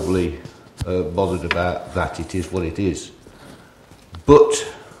not overly bothered about that. It is what it is. But,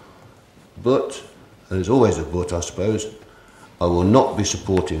 and there's always a but, I suppose, I will not be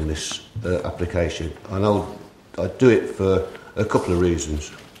supporting this application. And I'd do it for a couple of reasons.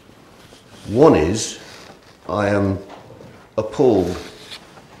 One is, I am appalled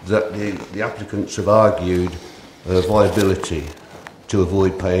that the applicants have argued viability to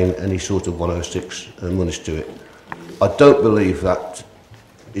avoid paying any sort of 106 monies to it. I don't believe that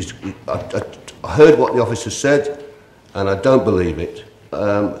is. I heard what the officer said, and I don't believe it.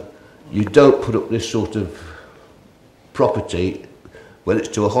 You don't put up this sort of property, whether it's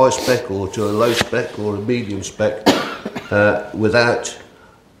to a high spec or to a low spec or a medium spec, without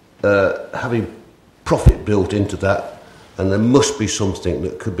having profit built into that. And there must be something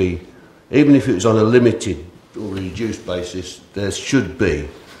that could be, even if it was on a limited or reduced basis, there should be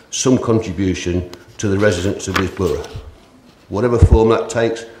some contribution to the residents of this borough. Whatever form that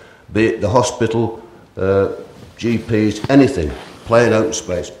takes, be it the hospital, GPs, anything, plain open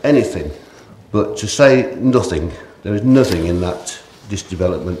space, anything. But to say nothing, there is nothing in this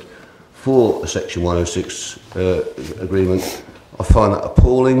development for a Section 106 agreement. I find that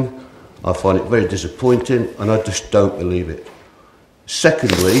appalling, I find it very disappointing, and I just don't believe it.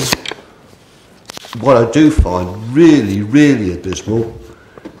 Secondly, what I do find really, really abysmal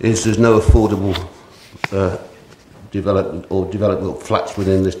is there's no affordable development or development of flats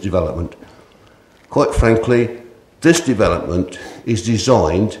within this development. Quite frankly, this development is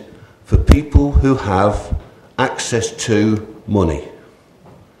designed for people who have access to money.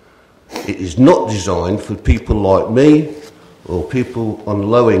 It is not designed for people like me or people on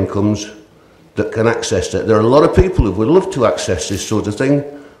low incomes that can access it. There are a lot of people who would love to access this sort of thing,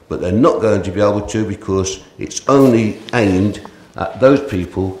 but they're not going to be able to because it's only aimed at those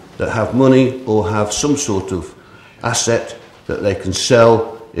people that have money or have some sort of asset that they can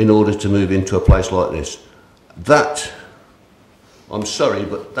sell in order to move into a place like this. That, I'm sorry,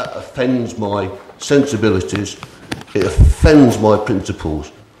 but that offends my sensibilities, it offends my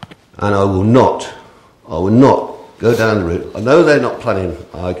principles, and I will not go down the route. I know they're not planning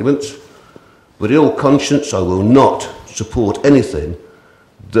arguments, but in all conscience I will not support anything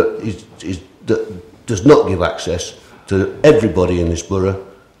that does not give access to everybody in this borough,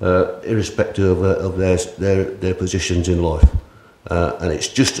 irrespective of their positions in life. And it's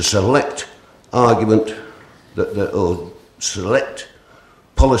just a select argument or select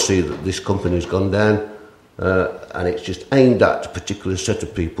policy that this company has gone down, and it's just aimed at a particular set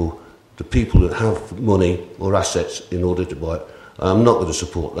of people, the people that have money or assets in order to buy it. I'm not going to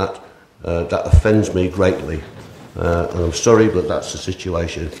support that. That offends me greatly, and I'm sorry, but that's the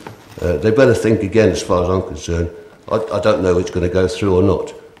situation. They better think again, as far as I'm concerned. I don't know if it's going to go through or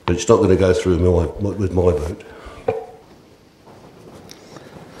not, but it's not going to go through with my vote.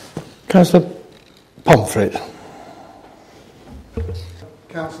 Councillor Pomfret.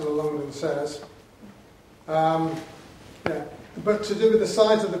 Councillor Longden says, but to do with the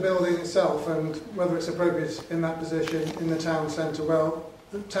size of the building itself and whether it's appropriate in that position in the town centre, well,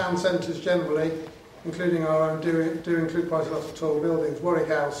 the town centres generally, including our own, do include quite a lot of tall buildings. Warwick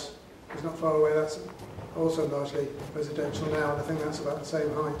House is not far away, that's also largely residential now, and I think that's about the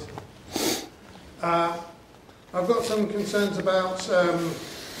same height. I've got some concerns about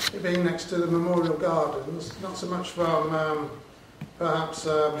it being next to the Memorial Gardens, not so much from perhaps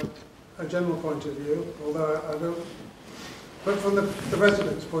a general point of view, although I don't, but from the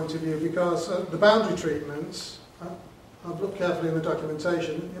residents' point of view, because the boundary treatments, I've looked carefully in the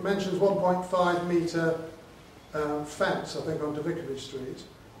documentation, it mentions 1.5 metre fence, I think, onto Vicarage Street,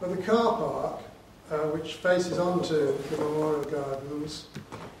 but the car park, which faces onto the Memorial Gardens,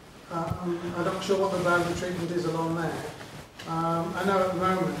 I'm not sure what the boundary treatment is along there. I know at the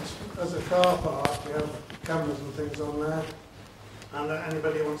moment, as a car park, we have cameras and things on there, and that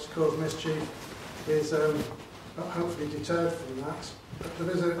anybody who wants to cause mischief is hopefully deterred from that. But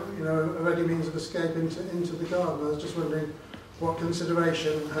there is a ready means of escape into the garden. I was just wondering what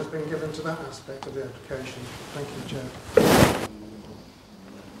consideration has been given to that aspect of the application. Thank you, Chair.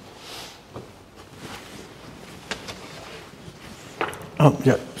 Oh,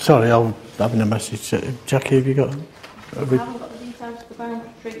 yeah, sorry, I'm having a message. Jackie, have you got... I haven't got the details of the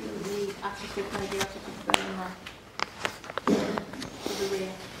boundary treatment, the attic, maybe I should put in there. To the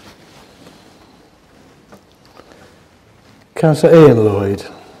rear. Councillor Ian Lloyd.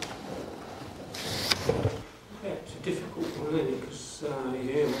 Yeah, it's a difficult one, isn't it? Because you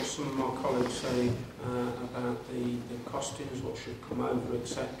hear what some of my colleagues say about the costings, what should come over,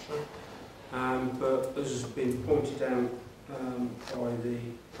 etc. But as has been pointed out by the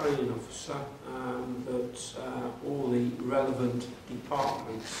planning officer, that all the relevant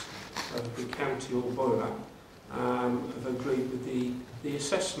departments of the county or borough have agreed with the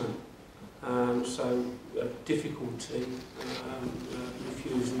assessment. So difficulty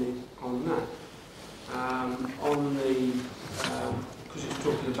refusing it on that. On the, because it's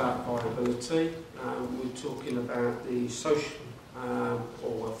talking about viability, we're talking about the social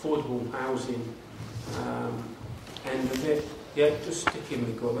or affordable housing end of it. Yeah, just sticking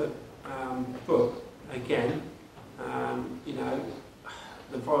the gullet. But again,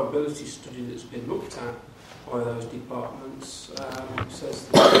 the viability study that's been looked at by those departments says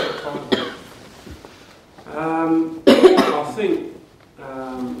that I think, I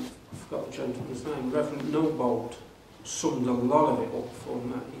forgot the gentleman's name, Reverend Newbold summed a lot of it up for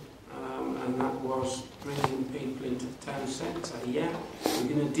me, and that was bringing people into the town centre. Yeah,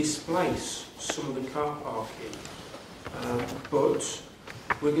 we're going to displace some of the car parking, but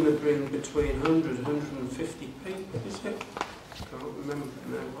we're going to bring between 100 and 150 people, is it? I can't remember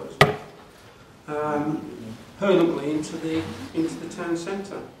now, what is it? Permanently into the town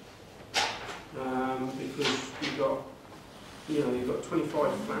centre, because you've got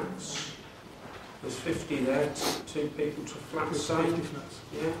 25 flats. There's 50 there, two people to flat same.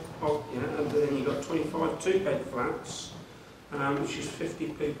 Yeah, and then you've got 25 two-bed flats, which is 50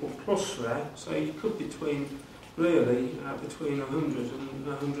 people plus there, so you could between 100 and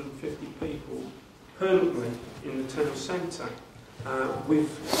 150 people permanently in the town centre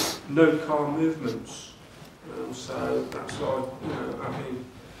with no car movements. So that's like, having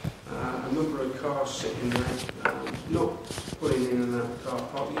a number of cars sitting there, not pulling in and out of the car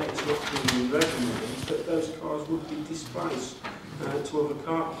park. Yeah, it's not being in revenue, but those cars would be displaced to other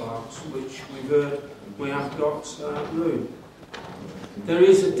car parks, which we've heard we have got room. There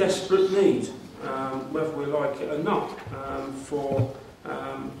is a desperate need, whether we like it or not, for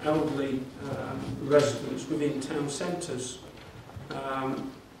elderly residents within town centres,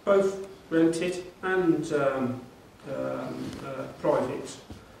 both rented and private.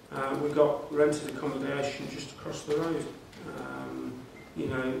 We've got rented accommodation just across the road.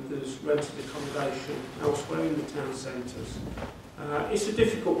 There's rented accommodation elsewhere in the town centres. It's a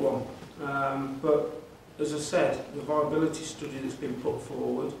difficult one, but as I said, the viability study that's been put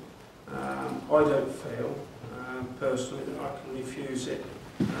forward, I don't feel personally that I can refuse it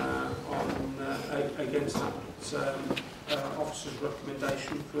against that officer's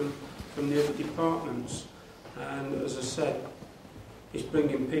recommendation from the other departments. And as I said, it's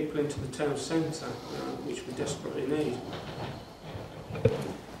bringing people into the town centre, which we desperately need.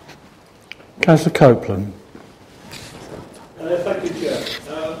 Councillor Copeland. Thank you, Chair.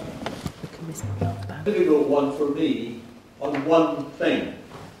 Difficult one for me on one thing,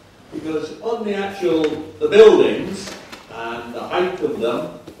 because on the buildings and the height of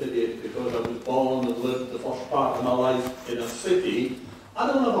them, because I was born and lived the first part of my life in a city, I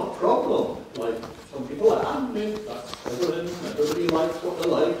don't have a problem. Like some people are angry, that's everybody likes what they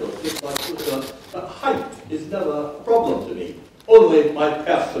like, or dislikes what they don't. But height is never a problem to me. Only my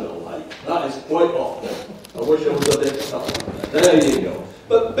personal height. That is quite often. I wish I was a bit taller. There you go.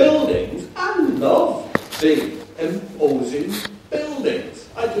 But buildings, I love big, imposing buildings.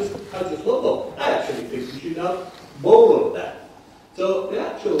 I just love them. I actually think we should have more of that. So the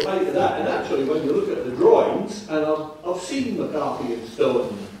actual height of that, and actually when you look at the drawings, and I've seen McCarthy and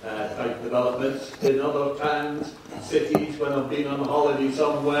Stone type developments in other towns, cities, when I've been on a holiday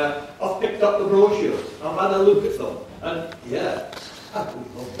somewhere, I've picked up the brochures, I've had a look at them, and yeah, I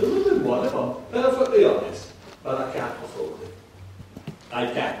would love to live in one if I'm perfectly honest, but I can't afford it. I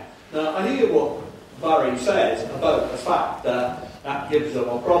can't. Now I hear what Barry says about the fact that that gives them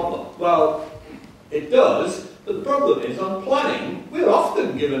a problem. Well, it does. But the problem is, on planning, we're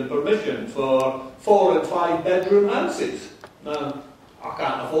often given permission for 4 and 5 bedroom houses. Now, I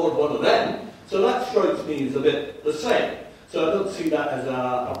can't afford one of them, so that strikes me as a bit the same. So I don't see that as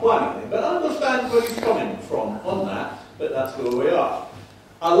a planning thing. But I understand where he's coming from on that, but that's where we are.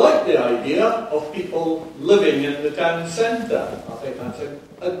 I like the idea of people living in the town centre. I think that's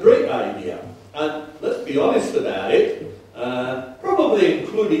a great idea. And let's be honest about it, probably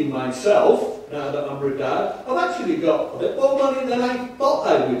including myself, now that I'm retired, I've actually got a bit more money than I thought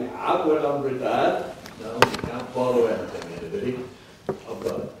I would have when I'm retired. No, you can't borrow anything, anybody. I've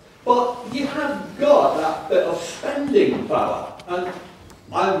got it. But you have got that bit of spending power. And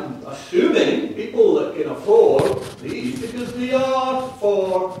I'm assuming people that can afford these, because they are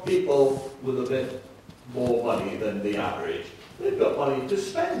for people with a bit more money than the average. They've got money to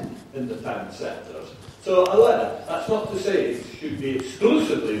spend in the town centres. So I like that. That's not to say it should be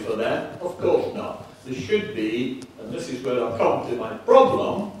exclusively for them. Of course not. There should be, and this is where I've come to my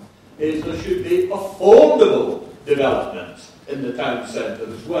problem, is there should be affordable developments in the town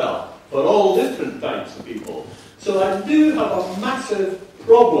centre as well, for all different types of people. So I do have a massive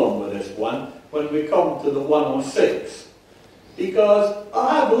problem with this one when we come to the 106. Because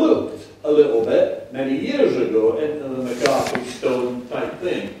I have looked a little bit, many years ago, into the McCarthy Stone type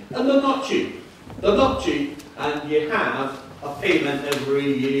thing, and they're not cheap. They're not cheap, and you have a payment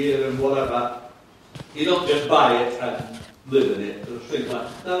every year and whatever. You don't just buy it and live in it. There's things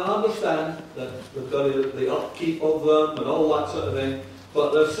like that. Now, I understand that they've got the upkeep of them and all that sort of thing,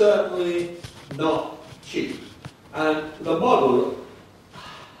 but they're certainly not cheap. And the model,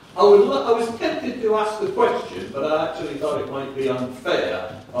 I was tempted to ask the question, but I actually thought it might be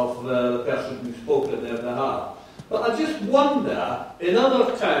unfair of the person who spoke on their behalf. But I just wonder, in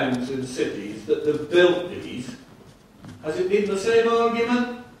other towns and cities that have built these, has it been the same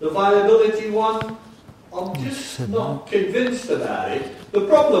argument? The viability one? I'm just not convinced about it. The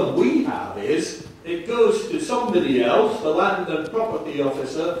problem we have is, it goes to somebody else, the land and property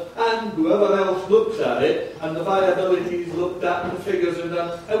officer, and whoever else looks at it, and the viability is looked at, and the figures are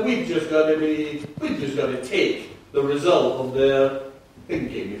done, and we've just got to take the result of their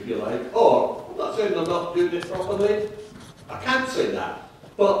thinking, if you like. Or, I'm not saying they're not doing it properly, I can't say that,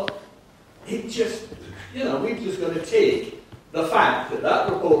 but it just, we've just got to take the fact that that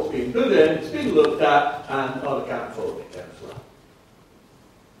report's been put in, it's been looked at, and I can't afford it, Councillor.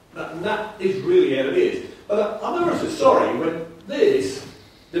 And that is really how it is. But I'm ever so sorry when this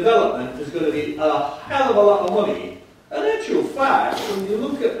development is going to be a hell of a lot of money. In actual fact, when you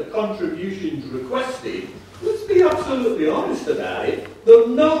look at the contributions requested, let's be absolutely honest about it, they're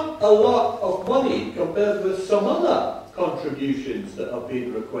not a lot of money compared with some other contributions that have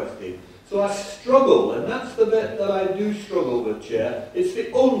been requested. So I struggle, and that's the bit that I do struggle with, Chair. It's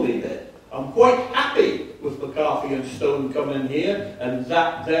the only bit. I'm quite happy with McCarthy and Stone coming here and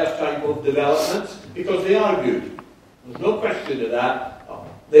that their type of developments, because they are good. There's no question of that.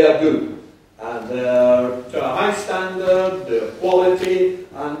 They are good. And they're to a high standard, they're quality,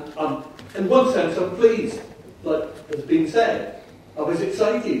 and in one sense I'm pleased, like has been said. I was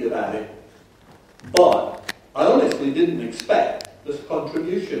excited about it. But I honestly didn't expect this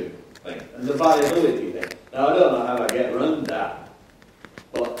contribution thing and the viability thing. Now I don't know how I get around that,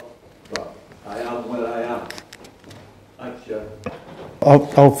 but well, I am where I am. Thanks, Chair.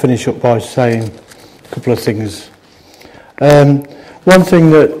 I'll finish up by saying a couple of things. One thing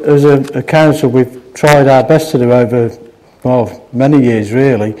that as a council we've tried our best to do over many years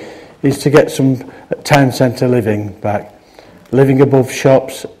really is to get some town centre living back, living above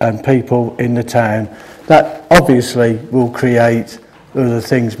shops and people in the town. That obviously will create other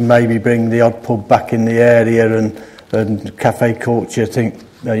things, maybe bring the odd pub back in the area and cafe culture, things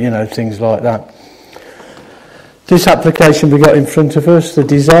like that. This application we got in front of us, the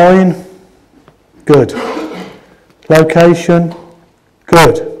design, good. Location,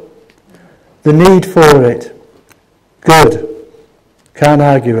 good. The need for it, good. Can't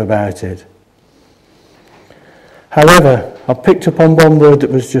argue about it. However, I picked up on one word that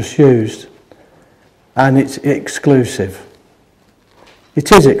was just used, and it's exclusive.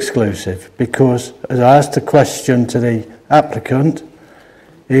 It is exclusive because, as I asked the question to the applicant,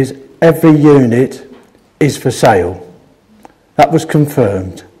 is every unit is for sale. That was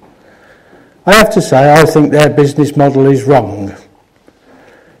confirmed. I have to say, I think their business model is wrong.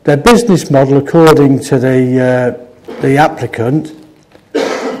 Their business model, according to the applicant,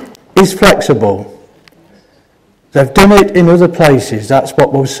 is flexible. They've done it in other places, that's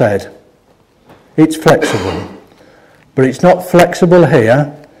what was said. It's flexible. But it's not flexible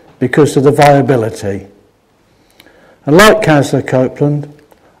here because of the viability. And like Councillor Copeland,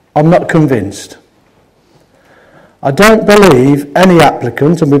 I'm not convinced. I don't believe any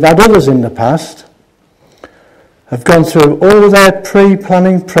applicant, and we've had others in the past, have gone through all their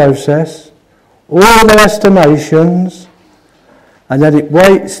pre-planning process, all their estimations, and then it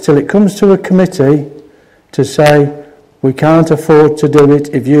waits till it comes to a committee to say, we can't afford to do it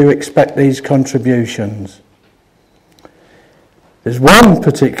if you expect these contributions. There's one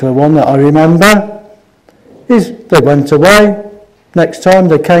particular one that I remember, is they went away, next time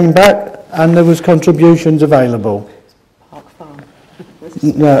they came back and there was contributions available. Park Farm.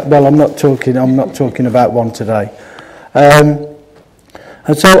 No, well, I'm not talking about one today. And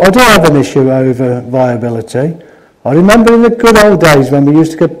so I do have an issue over viability. I remember in the good old days when we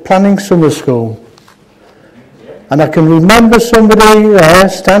used to go planning summer school. And I can remember somebody there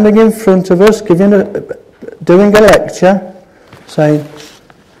standing in front of us doing a lecture saying,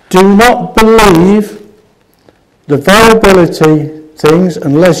 do not believe the viability things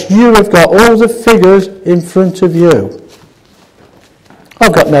unless you have got all the figures in front of you.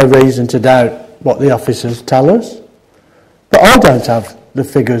 I've got no reason to doubt what the officers tell us, but I don't have the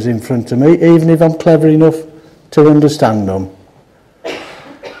figures in front of me, even if I'm clever enough to understand them.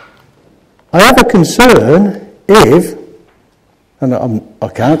 I have a concern if, and I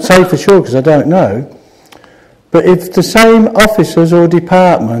can't say for sure because I don't know, but if the same officers or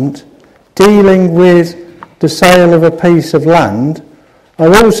department dealing with the sale of a piece of land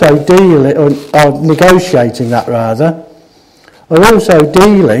are also negotiating that rather, are also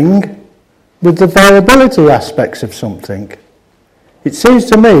dealing with the viability aspects of something. It seems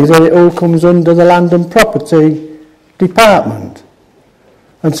to me that it all comes under the land and property department.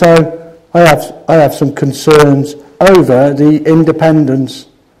 And so I have some concerns over the independence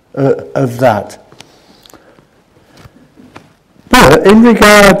of that. But in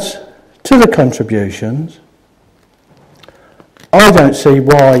regards to the contributions, I don't see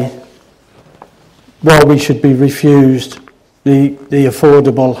why we should be refused the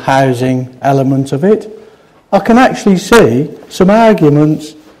affordable housing element of it. I can actually see some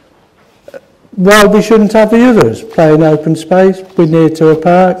arguments why we shouldn't have the others. Playing open space, we're near to a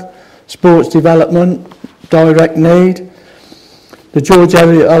park, sports development, direct need, the George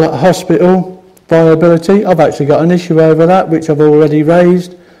Eliot Hospital viability. I've actually got an issue over that which I've already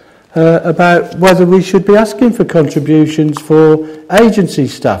raised, about whether we should be asking for contributions for agency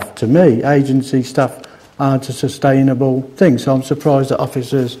staff. To me, agency staff aren't a sustainable thing, so I'm surprised that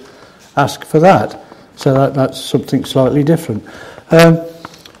officers ask for that. So that's something slightly different. But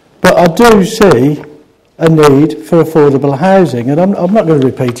I do see a need for affordable housing, and I'm not going to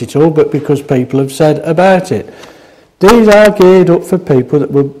repeat it all, but because people have said about it. These are geared up for people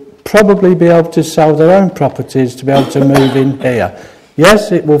that will probably be able to sell their own properties to be able to move in here.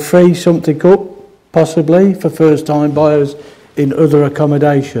 Yes, it will free something up, possibly, for first-time buyers in other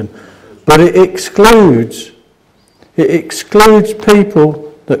accommodation, but it excludes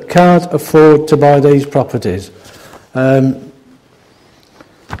people that can't afford to buy these properties. I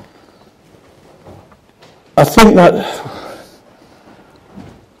think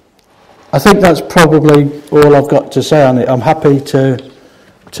that's probably all I've got to say on it. I'm happy to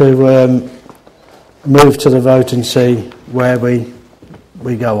move to the vote and see where we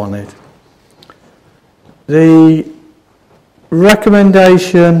go on it. The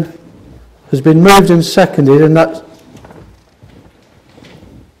recommendation has been moved and seconded, and that's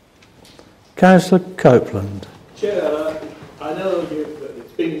Councillor Copeland. Chair, I know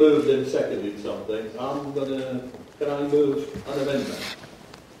it's been moved and seconded something. Can I move an amendment?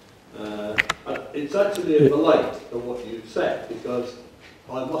 It's actually in the light of what you said, because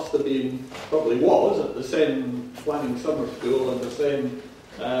I must have been, probably was, at the same planning summer school and the same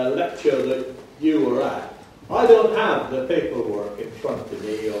lecture that you were at. I don't have the paperwork in front of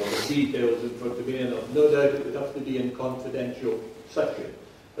me or the details in front of me, and no doubt it would have to be in confidential session.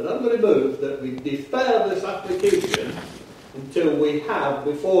 But I'm going to move that we defer this application until we have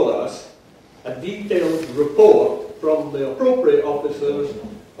before us a detailed report from the appropriate officers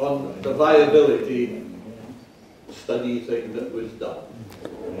on the viability study thing that was done.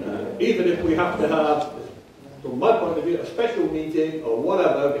 Even if we have to have, from my point of view, a special meeting or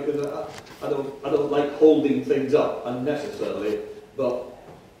whatever, because I don't like holding things up unnecessarily, but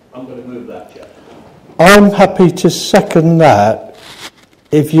I'm going to move that, Chair. I'm happy to second that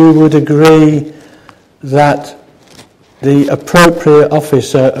if you would agree that the appropriate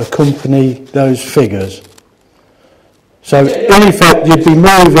officer accompany those figures. So in effect you'd be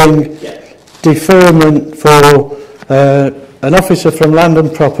moving deferment for an officer from Land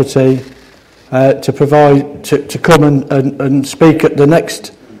and Property to provide to come and speak at the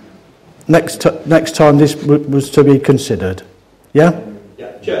next time this was to be considered. Yeah?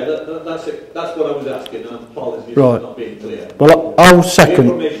 Yeah, Chair, that's it. That's what I was asking, and apologies right. for not being clear. Well, I'll second.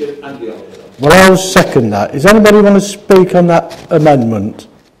 The information and the officer. Well, I'll second that. Does anybody want to speak on that amendment?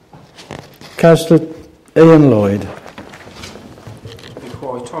 Councillor Ian Lloyd. To be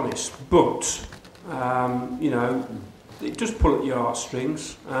quite honest, but it does pull at your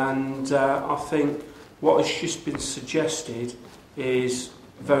heartstrings, and I think what has just been suggested is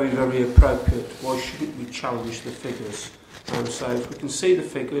very, very appropriate. Why shouldn't we challenge the figures? So if we can see the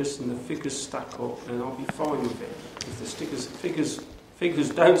figures and the figures stack up, then I'll be fine with it. If the figures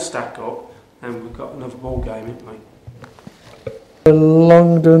don't stack up, then we've got another ball game, haven't we?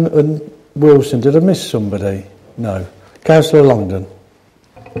 Longdon and Wilson. Did I miss somebody? No. Councillor Longdon.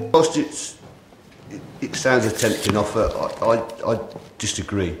 Whilst it sounds a tempting offer, I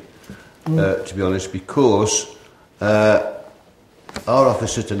disagree, to be honest, because our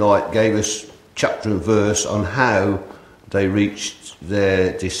officer tonight gave us chapter and verse on how they reached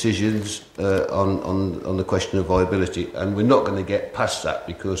their decisions on the question of viability, and we're not going to get past that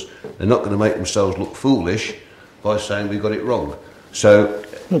because they're not going to make themselves look foolish by saying we got it wrong. So,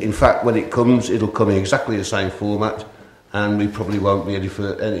 in fact, when it comes, it'll come in exactly the same format, and we probably won't be any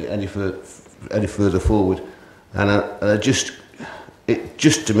further forward. And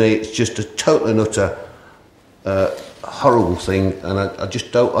to me, it's just a total and utter horrible thing, and I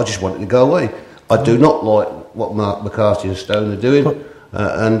just want it to go away. I do not like what Mark McCarthy and Stone are doing,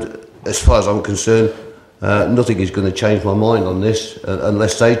 and as far as I'm concerned, nothing is going to change my mind on this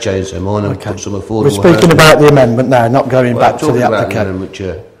unless they change their mind and put some affordable. We're speaking about the amendment now, not going back to the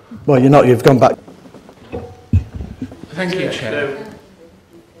application. Well, you're not. You've gone back. Thank you, Chair.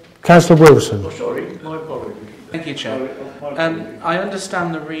 Councillor Wilson. Oh, sorry, my apologies. Thank you, Chair. I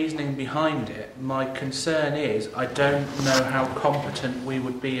understand the reasoning behind it. My concern is I don't know how competent we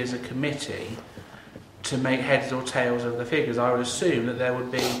would be as a committee to make heads or tails of the figures. I would assume that there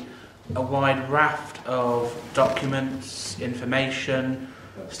would be a wide raft of documents, information,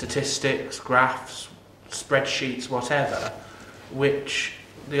 statistics, graphs, spreadsheets, whatever, which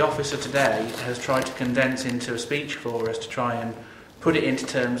the officer today has tried to condense into a speech for us to try and put it into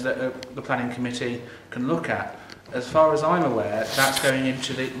terms that the planning committee can look at. As far as I'm aware, that's going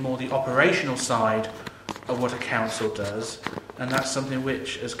into the operational side of what a council does, and that's something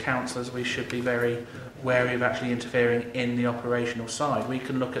which, as councillors, we should be very wary of actually interfering in the operational side. We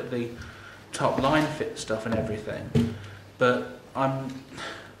can look at the top line fit stuff and everything, but I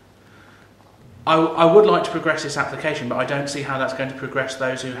would like to progress this application, but I don't see how that's going to progress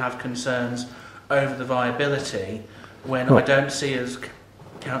those who have concerns over the viability, when I don't see, as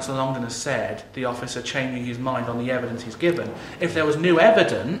Councillor Longden has said, the officer changing his mind on the evidence he's given. If there was new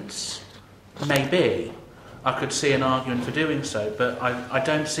evidence, maybe I could see an argument for doing so, but I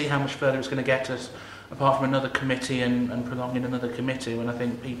don't see how much further it's going to get us, apart from another committee and prolonging another committee, when I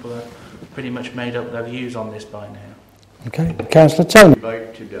think people are pretty much made up their views on this by now. Okay, Councillor Tony.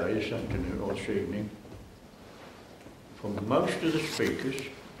 Debate today, this afternoon or this evening, from most of the speakers,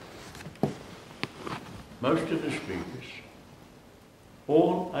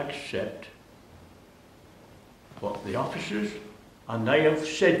 all accept what the officers, and they have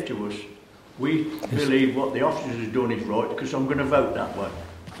said to us, we believe what the officers have done is right, because I'm going to vote that way.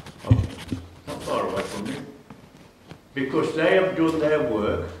 I'm not far away from you. Because they have done their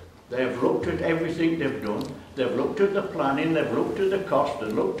work, they have looked at everything they've done, they've looked at the planning, they've looked at the cost,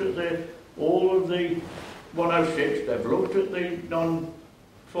 they've looked at all of the 106, they've looked at the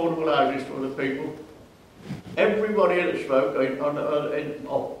non-affordable houses for the people. Everybody that spoke,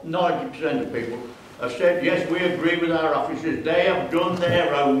 90% of people, have said, yes, we agree with our officers, they have done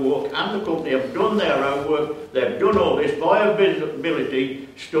their own work, and the company have done their own work, they've done all this. Viability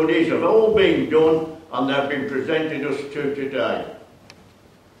studies have all been done, and they've been presented us to today.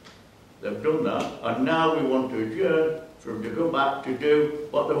 They've done that, and now we want to adjourn for them to go back to do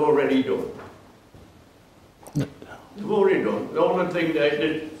what they've already done. They've already done. The only thing,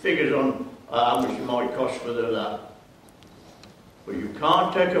 the figures on how much it might cost for that. But you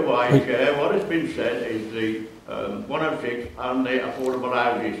can't take away care. What has been said is the 106 and the affordable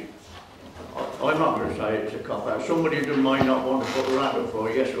houses. I'm not going to say it's a cop-out. Somebody who might not want to put their hand up for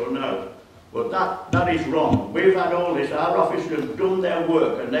yes or no. But that is wrong. We've had all this. Our officers have done their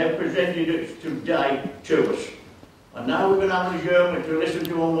work and they've presented it today to us. And now we're going to have an adjournment to listen to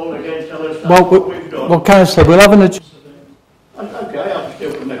them all again, tell us what we've done. Well, Councillor, we'll have an adjournment. Okay, I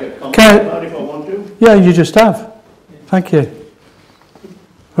still can make a comment about it if I want to. Yeah, you just have. Thank you.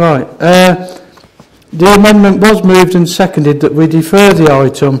 Right. The amendment was moved and seconded that we defer the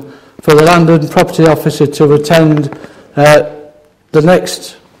item for the Land and Property Officer to attend the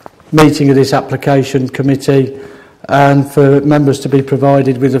next meeting of this application committee, and for members to be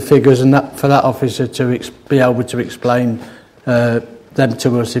provided with the figures, and that for that officer to be able to explain them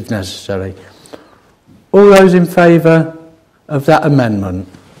to us if necessary. All those in favour of that amendment?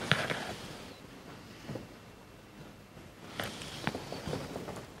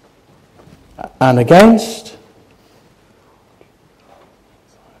 And against?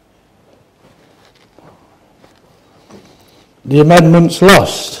 The amendment's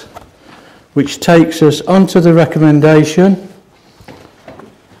lost, which takes us onto the recommendation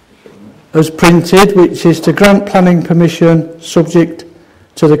as printed, which is to grant planning permission subject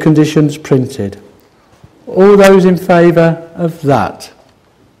to the conditions printed. All those in favour of that?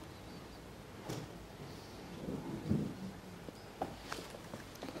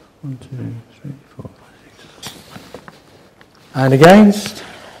 One, two, three, four, five, 6. And against?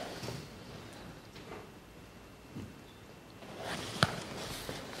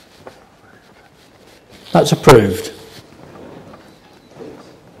 That's approved.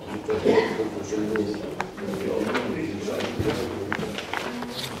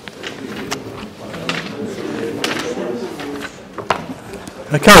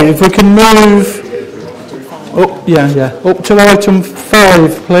 Okay, if we can move up to item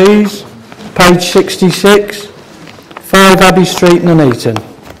 5, please. Page 66, 5 Abbey Street, Nuneaton.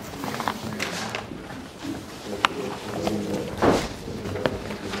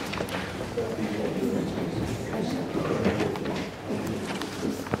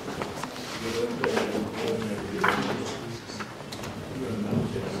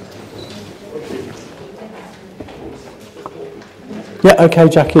 Yeah, okay,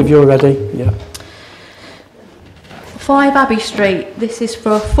 Jackie, if you're ready. Yeah. 5 Abbey Street. This is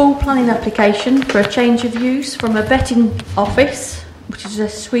for a full planning application for a change of use from a betting office, which is a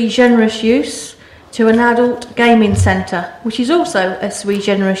sui generis use, to an adult gaming centre, which is also a sui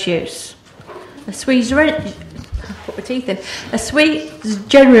generis use. A sui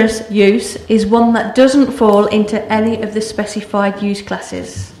generis use is one that doesn't fall into any of the specified use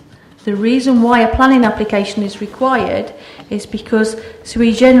classes. The reason why a planning application is required is because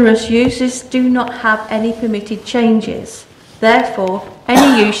sui generis uses do not have any permitted changes. Therefore,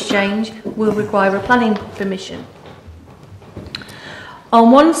 any use change will require a planning permission. On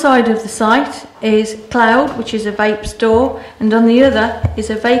one side of the site is Cloud, which is a vape store, and on the other is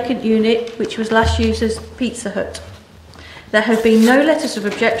a vacant unit which was last used as Pizza Hut. There have been no letters of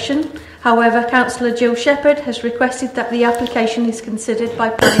objection. However, Councillor Jill Shepherd has requested that the application is considered by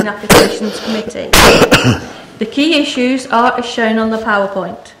Planning Applications Committee. The key issues are as shown on the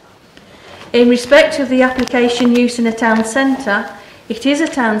PowerPoint. In respect of the application use in a town centre, it is a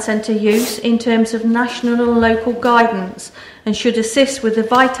town centre use in terms of national and local guidance and should assist with the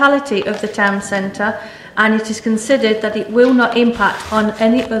vitality of the town centre, and it is considered that it will not impact on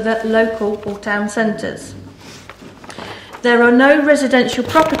any other local or town centres. There are no residential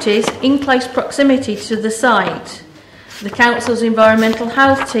properties in close proximity to the site. The Council's Environmental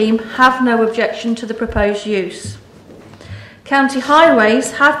Health team have no objection to the proposed use. County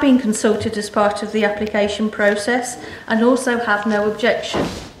Highways have been consulted as part of the application process and also have no objection.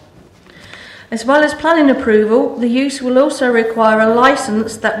 As well as planning approval, the use will also require a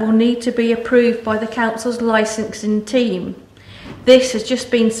licence that will need to be approved by the Council's licensing team. This has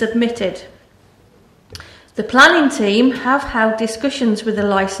just been submitted. The planning team have held discussions with the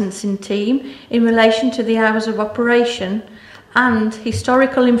licensing team in relation to the hours of operation and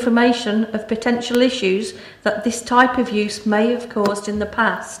historical information of potential issues that this type of use may have caused in the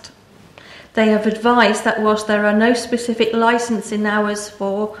past. They have advised that whilst there are no specific licensing hours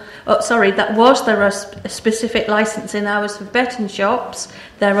for, specific licensing hours for betting shops,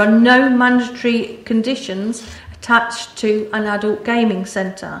 there are no mandatory conditions attached to an adult gaming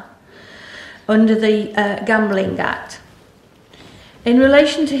centre under the Gambling Act. In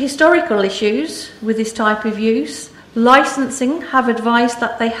relation to historical issues with this type of use, licensing have advised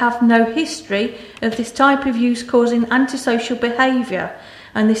that they have no history of this type of use causing antisocial behaviour,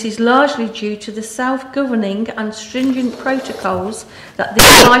 and this is largely due to the self-governing and stringent protocols that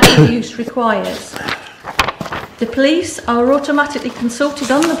this type of use requires. The police are automatically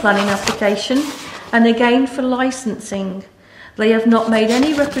consulted on the planning application and again for licensing. They have not made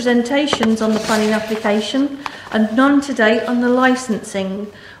any representations on the planning application and none to date on the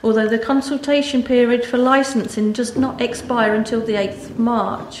licensing, although the consultation period for licensing does not expire until the 8th of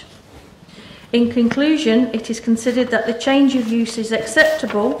March. In conclusion, it is considered that the change of use is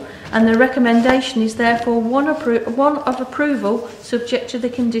acceptable and the recommendation is therefore one of approval subject to the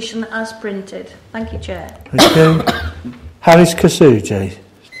condition as printed. Thank you, Chair. Thank you. Harris Kasuji.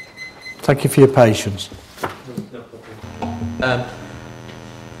 Thank you for your patience.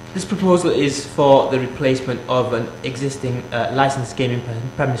 This proposal is for the replacement of an existing licensed gaming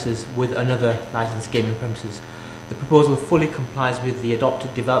premises with another licensed gaming premises. The proposal fully complies with the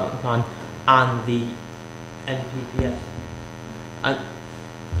adopted development plan and the NPPF.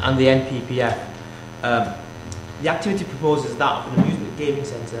 And the NPPF. The activity proposed is that of an amusement gaming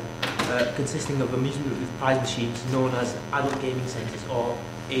centre consisting of amusement with prize machines known as adult gaming centres or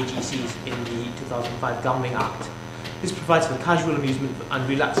AGCs in the 2005 Gambling Act. This provides for casual amusement and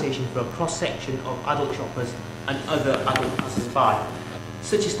relaxation for a cross-section of adult shoppers and other adult passers-by.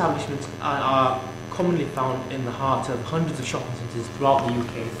 Such establishments are commonly found in the heart of hundreds of shopping centres throughout the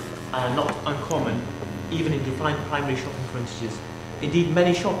UK and are not uncommon even in defined primary shopping frontages. Indeed,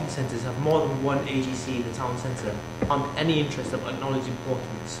 many shopping centres have more than one AGC in the town centre, on any interest of acknowledged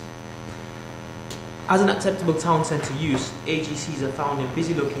importance. As an acceptable town centre use, AGCs are found in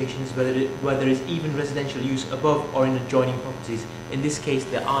busy locations where there is even residential use above or in adjoining properties. In this case,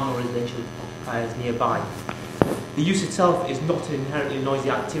 there are no residential occupiers nearby. The use itself is not an inherently noisy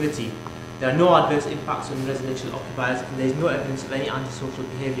activity. There are no adverse impacts on residential occupiers and there is no evidence of any antisocial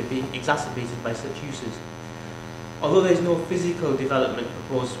behaviour being exacerbated by such uses. Although there is no physical development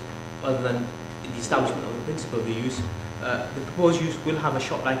proposed other than the establishment of the principle of the use, the proposed use will have a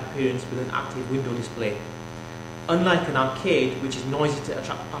shop-like appearance with an active window display. Unlike an arcade, which is noisy to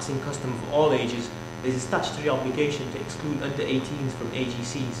attract passing custom of all ages, there is a statutory obligation to exclude under 18s from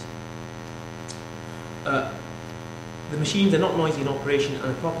AGCs. The machines are not noisy in operation and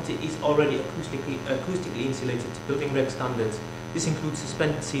the property is already acoustically insulated to building reg standards. This includes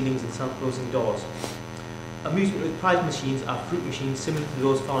suspended ceilings and self-closing doors. Amusement with prize machines are fruit machines similar to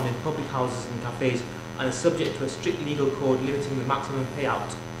those found in public houses and cafes and are subject to a strict legal code limiting the maximum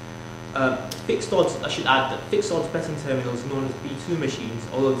payout. Fixed odds, I should add that fixed odds betting terminals known as B2 machines,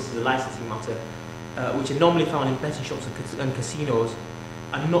 although this is a licensing matter, which are normally found in betting shops and casinos,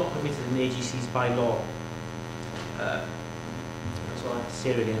 are not permitted in AGCs by law. That's all I have to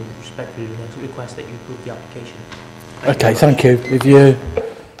say really, and respectfully request that you approve the application. Okay, thank you. If you,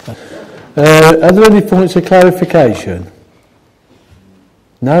 are there any points of clarification?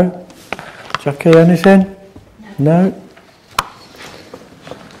 No? Jackie, anything? No?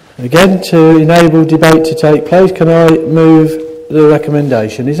 Again, to enable debate to take place, can I move the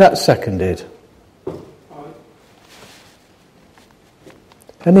recommendation. Is that seconded?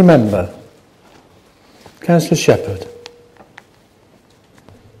 Any member? Councillor Shepherd.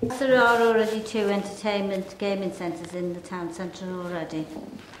 There are already 2 entertainment gaming centres in the town centre already.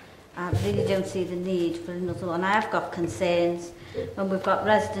 I really don't see the need for another one. I have got concerns when we've got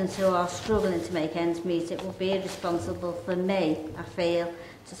residents who are struggling to make ends meet. It would be irresponsible for me, I feel,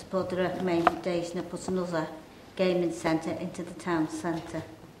 to support the recommendation of put another gaming centre into the town centre.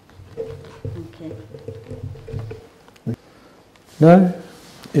 Thank you. No?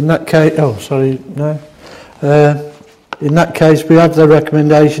 In that case, no. In that case, we have the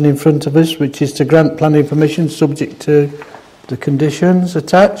recommendation in front of us, which is to grant planning permission subject to the conditions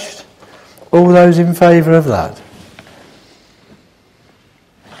attached. All those in favour of that?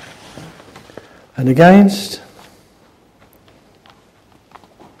 And against?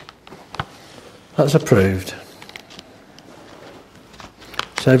 That's approved.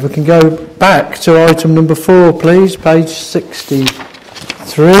 So if we can go back to item number 4, please, page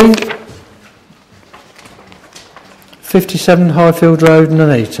 63. 57 Highfield Road,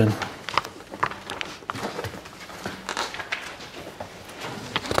 Nuneaton.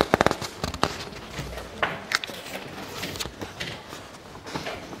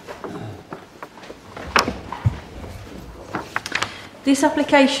 This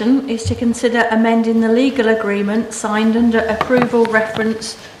application is to consider amending the legal agreement signed under approval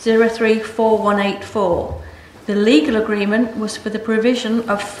reference 034184. The legal agreement was for the provision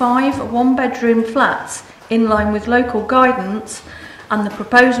of 5 one-bedroom flats in line with local guidance, and the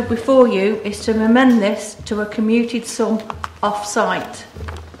proposal before you is to amend this to a commuted sum off-site.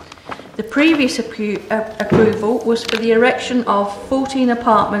 The previous approval was for the erection of 14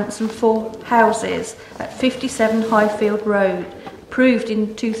 apartments and 4 houses at 57 Highfield Road, approved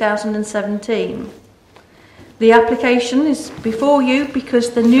in 2017. The application is before you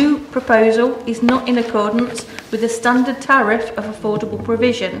because the new proposal is not in accordance with the standard tariff of affordable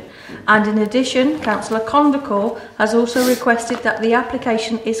provision, and in addition, Councillor Condacor has also requested that the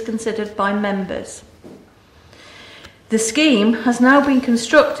application is considered by members. The scheme has now been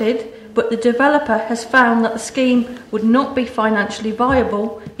constructed, but the developer has found that the scheme would not be financially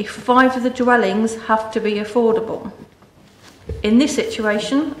viable if 5 of the dwellings have to be affordable. In this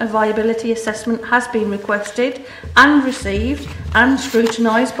situation, a viability assessment has been requested and received and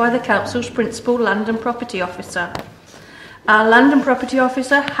scrutinised by the Council's Principal Land and Property Officer. Our Land and Property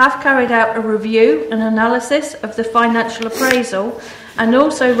Officer have carried out a review and analysis of the financial appraisal and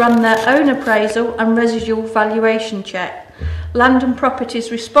also run their own appraisal and residual valuation check. Land and Property's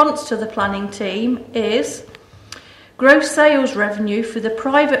response to the planning team is: gross sales revenue for the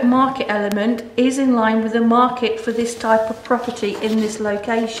private market element is in line with the market for this type of property in this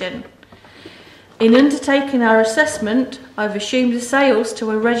location. In undertaking our assessment, I've assumed the sales to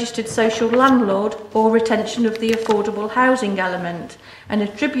a registered social landlord or retention of the affordable housing element and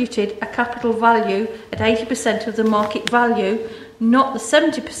attributed a capital value at 80% of the market value, not the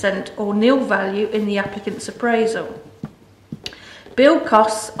 70% or nil value in the applicant's appraisal. Build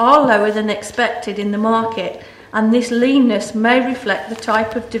costs are lower than expected in the market, and this leanness may reflect the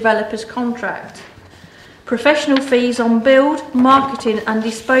type of developer's contract. Professional fees on build, marketing and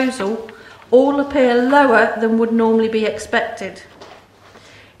disposal all appear lower than would normally be expected.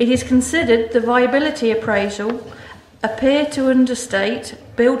 It is considered the viability appraisal appear to understate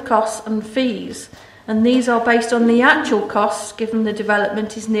build costs and fees, and these are based on the actual costs given the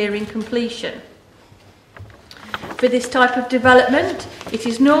development is nearing completion. For this type of development, it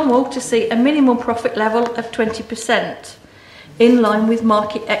is normal to see a minimal profit level of 20%, in line with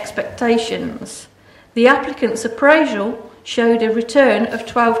market expectations. The applicant's appraisal showed a return of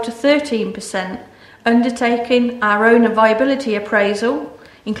 12 to 13%, undertaking our own viability appraisal,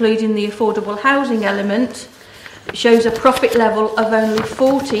 including the affordable housing element, shows a profit level of only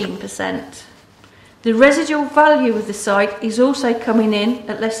 14%. The residual value of the site is also coming in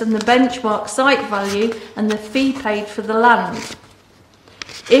at less than the benchmark site value and the fee paid for the land.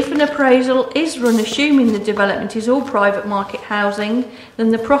 If an appraisal is run assuming the development is all private market housing,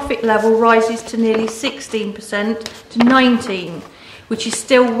 then the profit level rises to nearly 16% to 19%, which is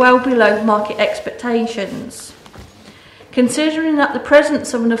still well below market expectations. Considering that the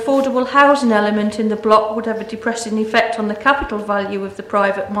presence of an affordable housing element in the block would have a depressing effect on the capital value of the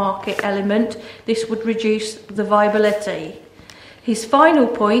private market element, this would reduce the viability. His final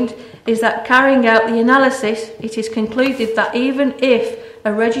point is that carrying out the analysis, it is concluded that even if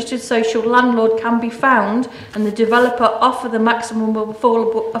a registered social landlord can be found and the developer offer the maximum of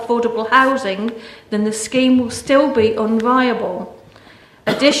affordable housing, then the scheme will still be unviable.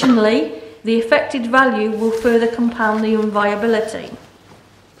 Additionally, the affected value will further compound the unviability.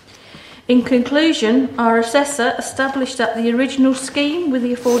 In conclusion, our assessor established that the original scheme with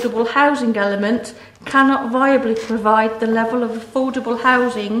the affordable housing element cannot viably provide the level of affordable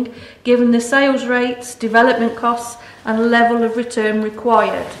housing given the sales rates, development costs and level of return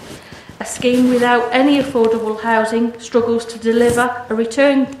required. A scheme without any affordable housing struggles to deliver a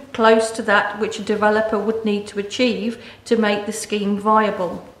return close to that which a developer would need to achieve to make the scheme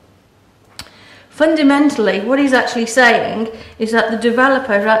viable. Fundamentally, what he's actually saying is that the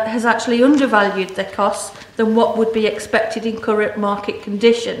developer has actually undervalued their costs than what would be expected in current market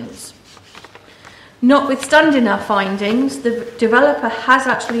conditions. Notwithstanding our findings, the developer has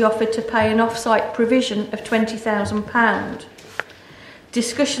actually offered to pay an off-site provision of £20,000.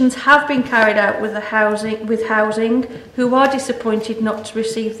 Discussions have been carried out with housing, who are disappointed not to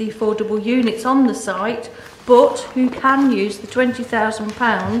receive the affordable units on the site, but who can use the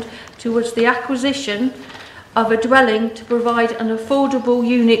 £20,000 towards the acquisition of a dwelling to provide an affordable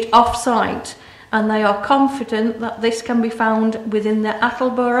unit off-site, and they are confident that this can be found within the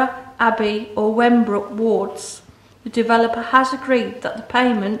Attleborough, Abbey or Wembrook wards. The developer has agreed that the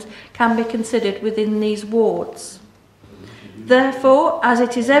payment can be considered within these wards. Therefore, as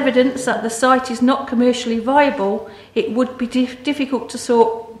it is evidence that the site is not commercially viable, it would be difficult to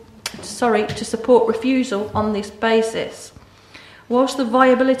support refusal on this basis. Whilst the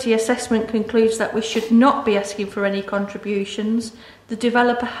viability assessment concludes that we should not be asking for any contributions, the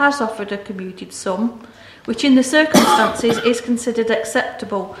developer has offered a commuted sum, which in the circumstances is considered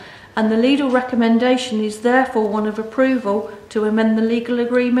acceptable, and the legal recommendation is therefore one of approval to amend the legal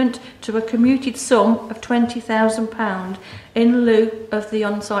agreement to a commuted sum of £20,000 in lieu of the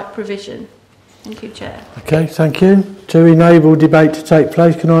on-site provision. Thank you, Chair. Okay, thank you. To enable debate to take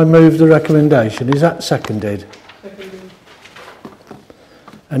place, can I move the recommendation? Is that seconded? Seconded.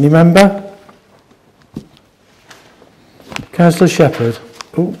 Any member? Councillor Shepherd.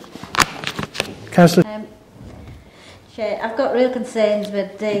 Oh. Councillor. Chair, I've got real concerns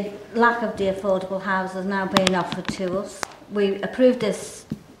with the lack of the affordable houses now being offered to us. We approved this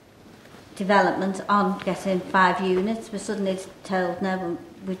development on getting 5 units. We're suddenly told no,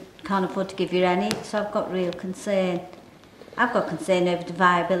 we can't afford to give you any, so I've got real concern. I've got concern over the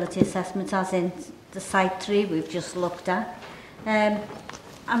viability assessment, as in the site 3 we've just looked at. And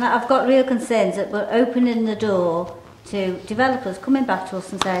I've got real concerns that we're opening the door to developers coming back to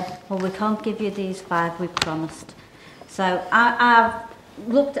us and saying, well, we can't give you these 5 we promised. So I've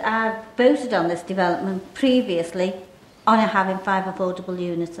voted on this development previously on having 5 affordable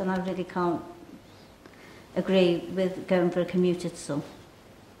units, and I really can't agree with going for a commuted sum.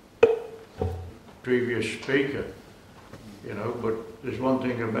 Previous speaker, you know, but there's one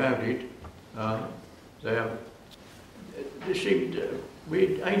thing about it,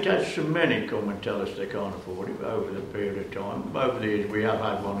 we ain't had so many come and tell us they can't afford it over the period of time. Over the years we have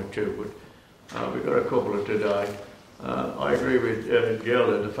had 1 or 2, but we've got a couple of today. I agree with Jill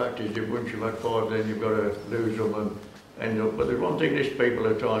that the fact is that once you've had 5, then you've got to lose them and end up. But there's one thing these people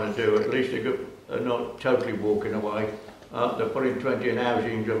are trying to do, at least they're not totally walking away. They're putting 20 in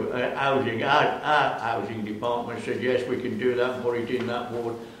housing. Our housing department said, yes, we can do that and put it in that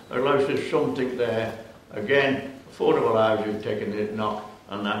ward. At least there's something there. Again, affordable housing taking the knock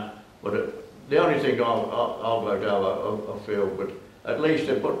and that. But the only thing I'll vote over, I feel, but at least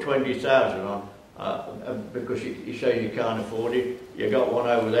they put 20,000 on. Because you say you can't afford it, you got one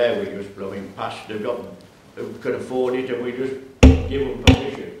over there we just blowing past, they've got who can afford it and we just give them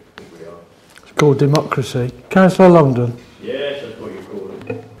permission. It's called democracy. Councillor Longdon. Yes, that's what you call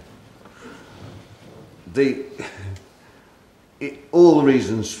it. All the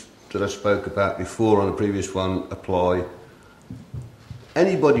reasons that I spoke about before on the previous one apply.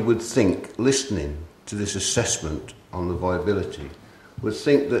 Anybody would think, listening to this assessment on the viability, would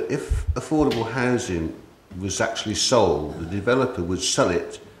think that if affordable housing was actually sold, the developer would sell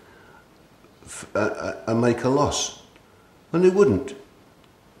it and make a loss. And they wouldn't.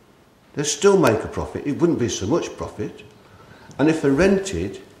 They'd still make a profit. It wouldn't be so much profit. And if they're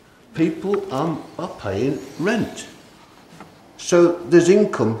rented, people are paying rent. So there's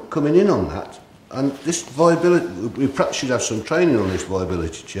income coming in on that. And this viability, we perhaps should have some training on this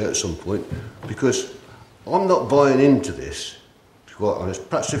viability, Chair, at some point, because I'm not buying into this. Quite honest.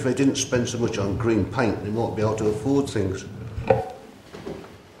 Perhaps if they didn't spend so much on green paint, they might be able to afford things.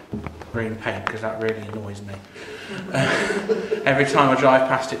 Green paint, because that really annoys me. Every time I drive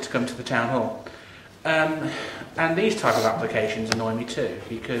past it to come to the town hall. And these type of applications annoy me too,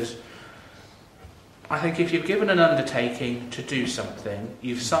 because I think if you've given an undertaking to do something,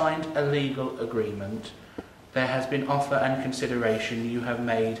 you've signed a legal agreement, there has been offer and consideration, you have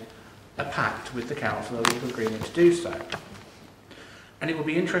made a pact with the council, a legal agreement to do so. And it will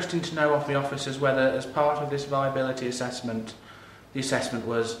be interesting to know off the officers whether, as part of this viability assessment, the assessment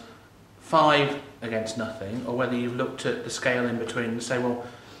was 5 against nothing, or whether you've looked at the scale in between and say, well,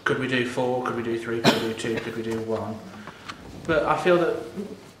 could we do 4, could we do 3, could we do 2, could we do 1? But I feel that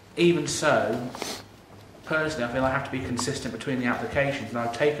even so, personally, I feel I have to be consistent between the applications, and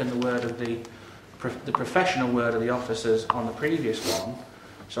I've taken the word of the professional word of the officers on the previous one,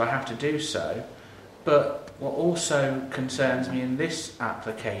 so I have to do so. But what also concerns me in this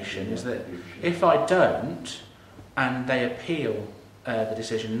application is that if I don't, and they appeal the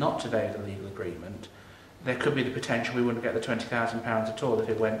decision not to obey the legal agreement, there could be the potential we wouldn't get the £20,000 at all if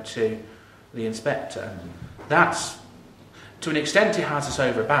it went to the inspector. That's, to an extent, it has us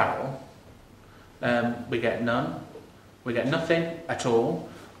over a barrel. We get none, we get nothing at all,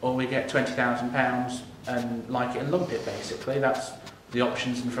 or we get £20,000 and like it and lump it, basically. That's the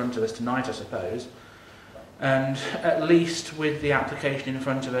options in front of us tonight, I suppose. And at least with the application in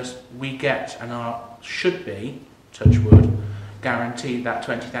front of us, we get, and should be, touch wood, guaranteed that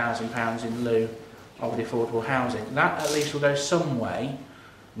 £20,000 in lieu of the affordable housing. That at least will go some way,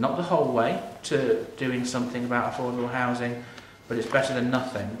 not the whole way, to doing something about affordable housing, but it's better than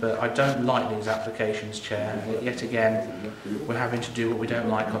nothing. But I don't like these applications, Chair. Yet again, we're having to do what we don't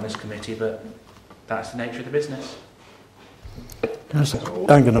like on this committee, but that's the nature of the business.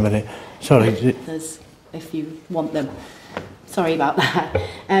 Hang on a minute. Sorry. If you want them. Sorry about that.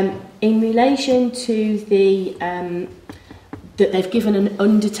 In relation to the that they've given an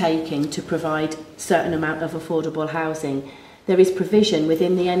undertaking to provide certain amount of affordable housing, there is provision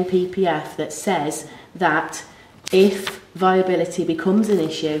within the NPPF that says that if viability becomes an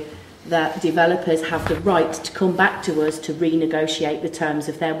issue, that developers have the right to come back to us to renegotiate the terms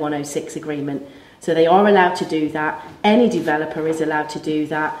of their 106 agreement. So they are allowed to do that. Any developer is allowed to do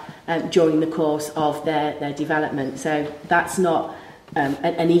that during the course of their development. So that's not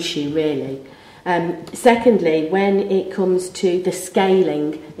an issue, really. Secondly, when it comes to the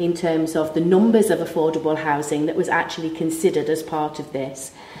scaling in terms of the numbers of affordable housing that was actually considered as part of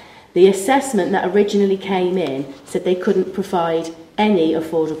this, the assessment that originally came in said they couldn't provide any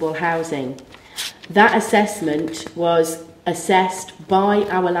affordable housing. That assessment was assessed by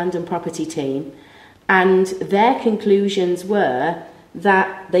our land and property team, and their conclusions were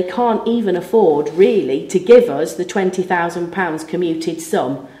that they can't even afford, really, to give us the £20,000 commuted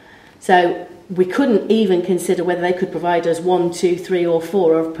sum. So we couldn't even consider whether they could provide us 1, 2, 3 or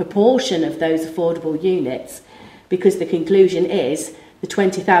 4 of a proportion of those affordable units, because the conclusion is the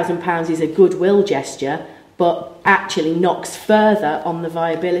 £20,000 is a goodwill gesture, but actually knocks further on the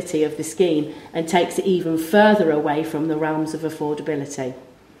viability of the scheme and takes it even further away from the realms of affordability.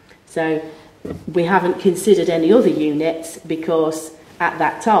 So we haven't considered any other units because at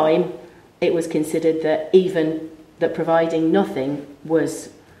that time it was considered that even that providing nothing was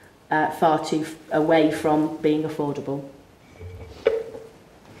far too away from being affordable.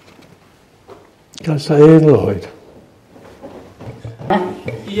 Councillor Ian Lloyd.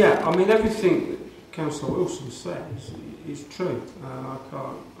 Yeah, I mean everything that Councillor Wilson says is true. I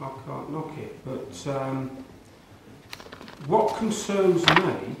can't knock it. But what concerns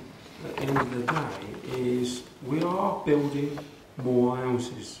me at the end of the day is we are building more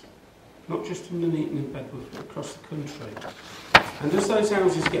houses, not just in Nuneaton and Bedworth, but across the country. And as those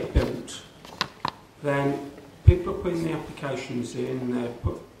houses get built, then people are putting the applications in,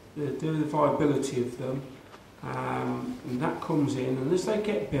 they're doing the viability of them, and that comes in, and as they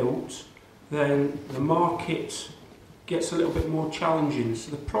get built, then the market gets a little bit more challenging,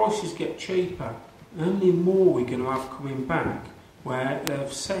 so the prices get cheaper. Only more we're going to have coming back, where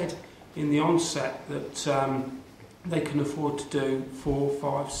they've said in the onset that they can afford to do 4,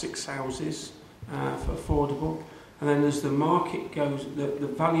 5, 6 houses for affordable. And then as the market goes, the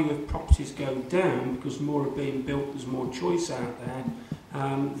value of properties go down because more are being built, there's more choice out there,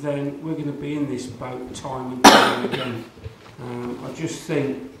 then we're going to be in this boat time and time again. I just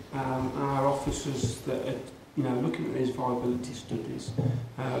think our officers that are looking at these viability studies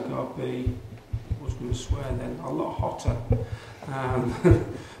got to be, I was going to swear then, a lot hotter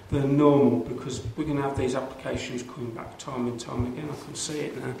than normal, because we're going to have these applications coming back time and time again. I can see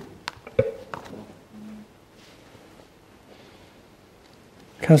it now.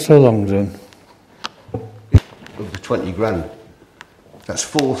 Councillor Longden. Of the 20 grand, that's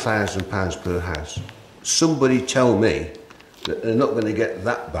 £4,000 per house. Somebody tell me that they're not going to get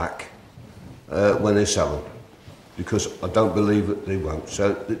that back when they sell them, because I don't believe that they won't.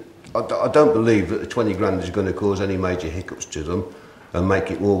 So I don't believe that the 20 grand is going to cause any major hiccups to them and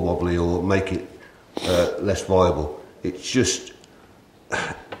make it more wobbly or make it less viable. It's just,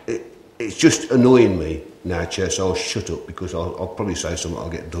 it's just annoying me now, Chair, so I'll shut up because I'll probably say something I'll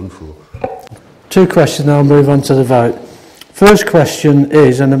get done for. Two questions, then I'll move on to the vote. First question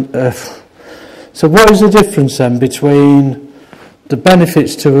is, so what is the difference then between the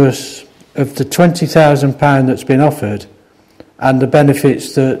benefits to us of the £20,000 that's been offered and the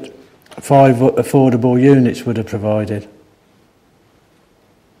benefits that 5 affordable units would have provided?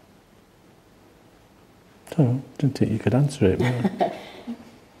 I didn't think you could answer it.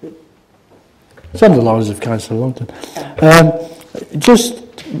 It's on the lines of Councillor Longton. Just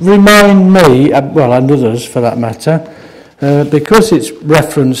remind me, well, and others for that matter, because it's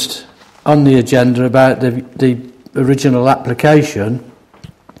referenced on the agenda about the original application,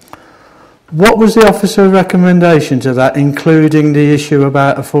 what was the officer's recommendation to that, including the issue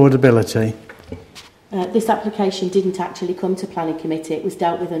about affordability? This application didn't actually come to planning committee. It was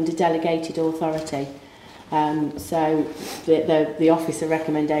dealt with under delegated authority. So the officer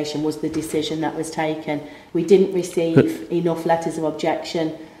recommendation was the decision that was taken. We didn't receive enough letters of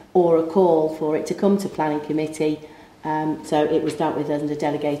objection or a call for it to come to planning committee, so it was dealt with under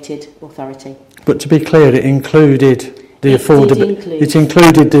delegated authority. But to be clear, it included the affordability. It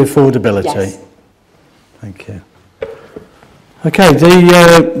included the affordability. Yes. Thank you. Okay,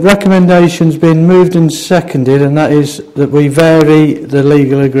 the recommendation's been moved and seconded, and that is that we vary the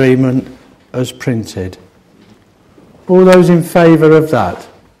legal agreement as printed. All those in favour of that?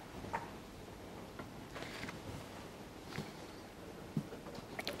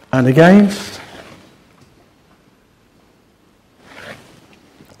 And against?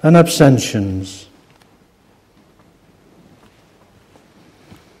 And abstentions?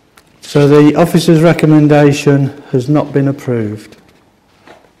 So the officer's recommendation has not been approved.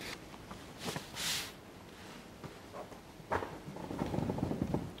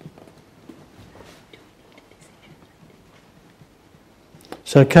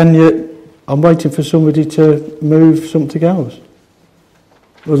 So I'm waiting for somebody to move something else.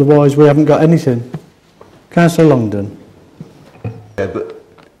 Otherwise we haven't got anything. Councillor Longdon. Yeah, but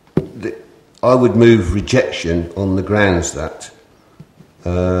I would move rejection on the grounds that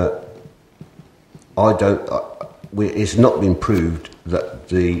it's not been proved that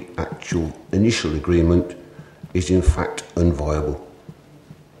the actual initial agreement is in fact unviable.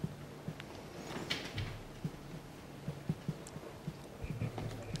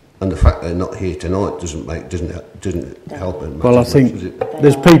 And the fact they're not here tonight doesn't help them. Well, I think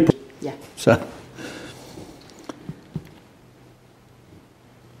there's people. Yeah. So.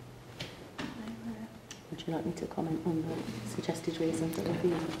 Would you like me to comment on the suggested reasons that have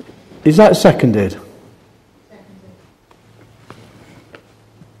been? Is that seconded?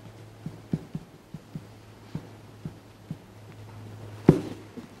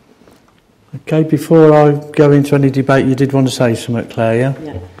 Okay, before I go into any debate, you did want to say something, Claire, yeah?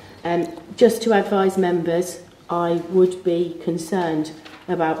 Yeah. Just to advise members, I would be concerned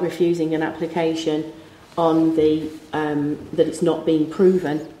about refusing an application on the that it's not been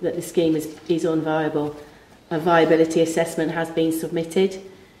proven that the scheme is unviable. A viability assessment has been submitted.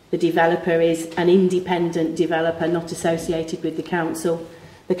 The developer is an independent developer not associated with the council.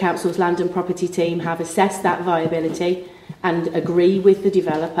 The council's land and property team have assessed that viability and agree with the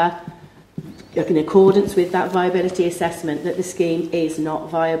developer in accordance with that viability assessment that the scheme is not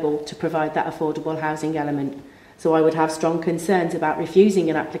viable to provide that affordable housing element. So I would have strong concerns about refusing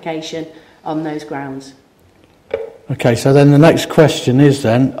an application on those grounds. Okay, so then the next question is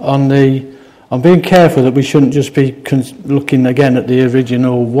then, I'm being careful that we shouldn't just be looking again at the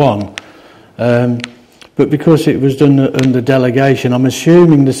original one, but because it was done under delegation, I'm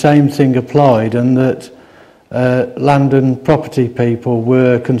assuming the same thing applied and that land and property people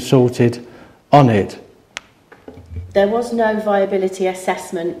were consulted on it. There was no viability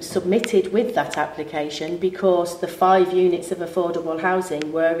assessment submitted with that application because the 5 units of affordable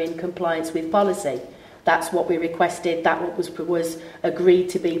housing were in compliance with policy. That's what we requested, that was agreed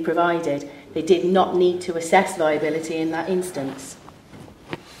to be provided. They did not need to assess viability in that instance.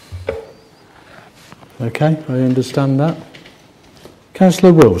 Okay, I understand that.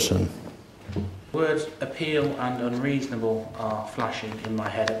 Councillor Wilson. Words appeal and unreasonable are flashing in my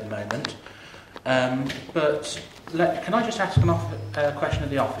head at the moment. But can I just ask a question of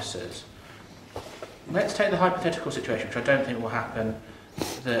the officers? Let's take the hypothetical situation, which I don't think will happen,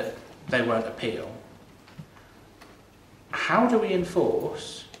 that they won't appeal. How do we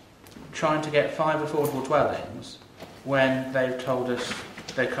enforce trying to get 5 affordable dwellings when they've told us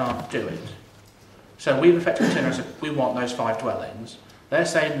they can't do it? So we've effectively turned around and said, we want those 5 dwellings. They're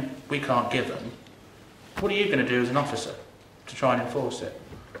saying we can't give them. What are you going to do as an officer to try and enforce it?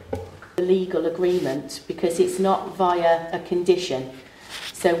 The legal agreement, because it's not via a condition.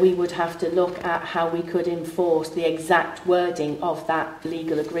 So we would have to look at how we could enforce the exact wording of that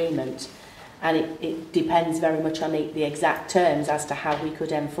legal agreement. And it depends very much on the exact terms as to how we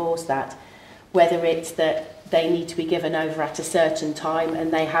could enforce that. Whether it's that they need to be given over at a certain time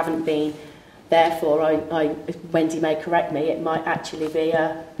and they haven't been, therefore, Wendy may correct me, it might actually be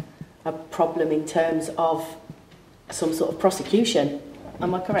a problem in terms of some sort of prosecution.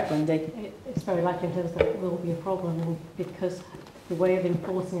 Am I correct, Wendy? It's very likely that there will be a problem because the way of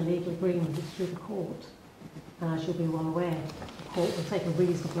enforcing a legal agreement is through the court. And as you'll be well aware, the court will take a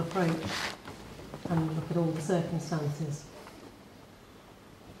reasonable approach and look at all the circumstances.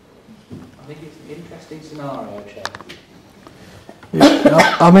 I think it's an interesting scenario, Chair.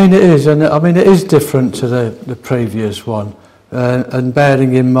 Yeah, I mean it is, and I mean it is different to the previous one, and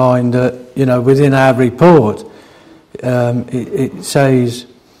bearing in mind that, you know, within our report, it says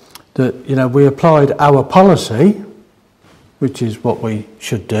that, you know, we applied our policy, which is what we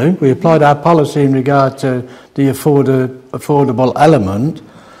should do. We applied our policy in regard to the affordable element,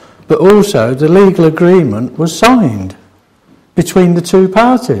 but also the legal agreement was signed between the two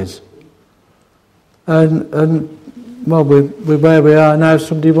parties. And well, we're where we are now.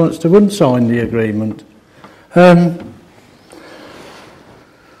 Somebody wants to unsign the agreement.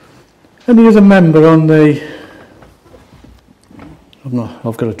 Any other member on the...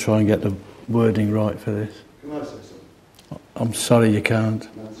 I've got to try and get the wording right for this. Can I say something? I'm sorry, you can't.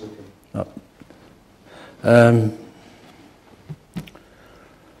 No, it's okay.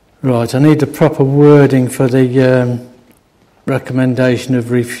 Right, I need the proper wording for the recommendation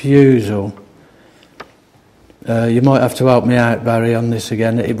of refusal. You might have to help me out, Barry, on this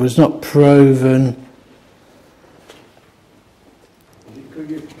again. It was not proven... Could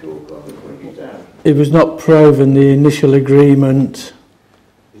you talk on the 20,000? It was not proven the initial agreement...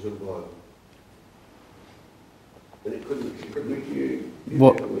 Is unviable. And it couldn't you...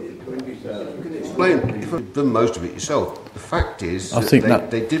 What? 20,000. You can explain. You've done most of it yourself. The fact is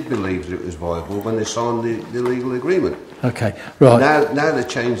that they did believe that it was viable when they signed the legal agreement. Okay, right. Now they've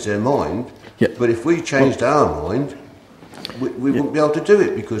changed their mind. Yep. But if we changed our mind, we wouldn't be able to do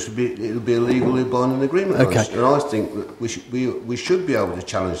it because it'll be a legally binding agreement. Okay. And I think that we should be able to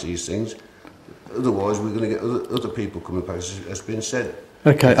challenge these things. Otherwise, we're going to get other people coming back, as has been said.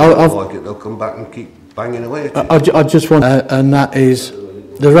 Okay. They'll come back and keep banging away at it. I just want, and that is,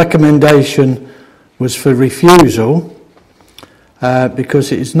 the recommendation was for refusal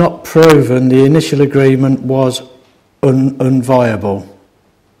because it is not proven the initial agreement was unviable.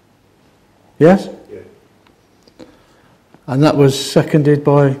 Yes? Yeah. And that was seconded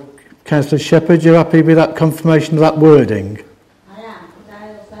by Councillor Shepherd. You're happy with that confirmation of that wording? I am,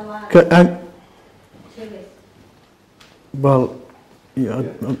 but I also well, yeah,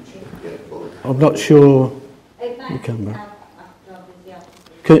 I'm not sure you can.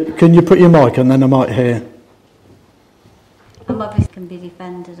 Can you put your mic on, then I might hear? Obviously can be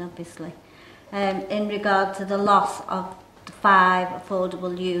defended, obviously. In regard to the loss of the 5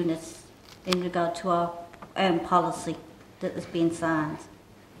 affordable units in regard to our own policy that has been signed.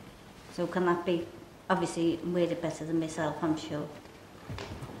 So can that be, obviously, worded better than myself, I'm sure.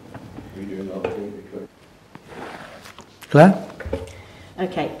 Claire?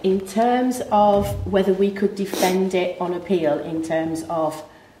 Okay, in terms of whether we could defend it on appeal, in terms of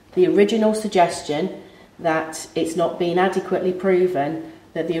the original suggestion that it's not been adequately proven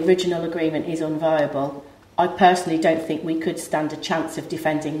that the original agreement is unviable, I personally don't think we could stand a chance of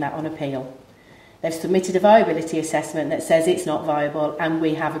defending that on appeal. They've submitted a viability assessment that says it's not viable and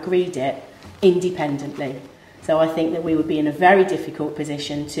we have agreed it independently. So I think that we would be in a very difficult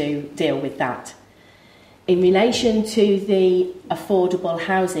position to deal with that. In relation to the affordable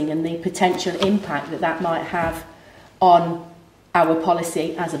housing and the potential impact that that might have on our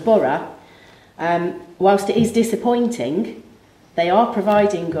policy as a borough, whilst it is disappointing, they are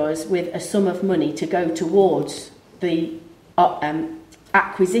providing us with a sum of money to go towards the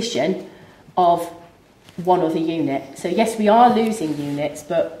acquisition of one other unit. So yes, we are losing units,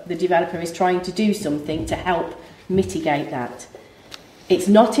 but the developer is trying to do something to help mitigate that. It's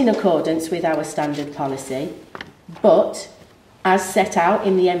not in accordance with our standard policy, but as set out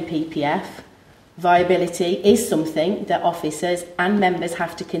in the NPPF, viability is something that officers and members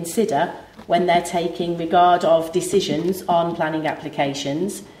have to consider when they're taking regard of decisions on planning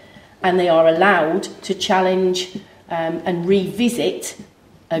applications, and they are allowed to challenge and revisit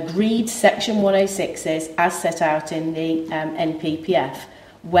agreed Section 106s as set out in the NPPF,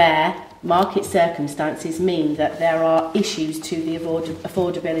 where market circumstances mean that there are issues to the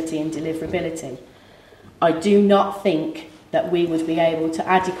affordability and deliverability. I do not think that we would be able to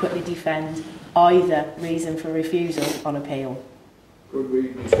adequately defend either reason for refusal on appeal. Could we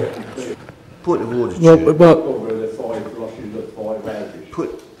discuss it? Point of order, Well, Chair. well, Cover the 5 losses of 5 houses.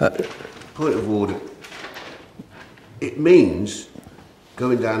 Point of order. It means,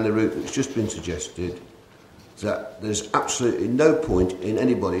 going down the route that's just been suggested, that there's absolutely no point in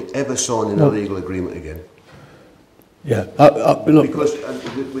anybody ever signing a legal agreement again. yeah. Look, Because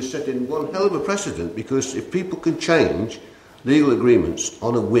we're setting one hell of a precedent, because if people can change legal agreements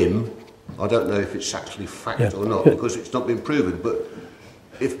on a whim, I don't know if it's actually fact or not, because it's not been proven, but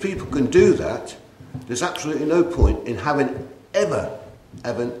if people can do that, there's absolutely no point in having a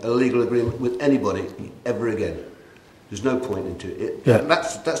legal agreement with anybody ever again. There's no point into it. Yeah. And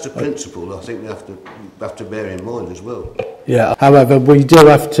that's the principle I think we have to bear in mind as well. yeah. However, we do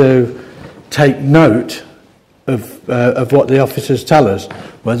have to take note of what the officers tell us.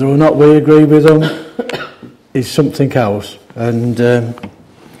 Whether or not we agree with them is something else. And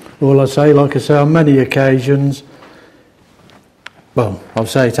all I say, like I say, on many occasions, well, I'll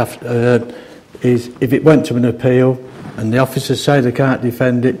say it after, is if it went to an appeal and the officers say they can't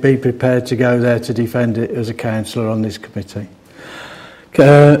defend it, be prepared to go there to defend it as a councillor on this committee.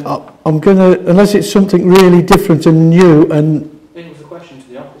 I'm going to, unless it's something really different and new and... It was a question to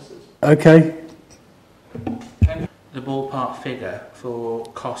the officers. Okay. The ballpark figure for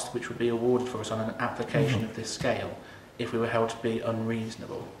cost which would be awarded for us on an application of this scale if we were held to be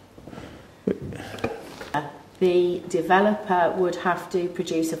unreasonable? The developer would have to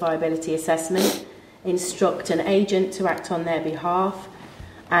produce a viability assessment, instruct an agent to act on their behalf,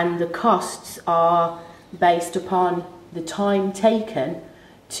 and the costs are based upon the time taken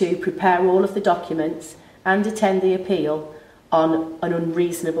to prepare all of the documents and attend the appeal on an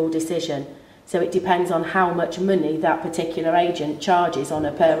unreasonable decision. So it depends on how much money that particular agent charges on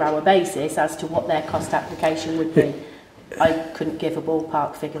a per hour basis as to what their cost application would be. I couldn't give a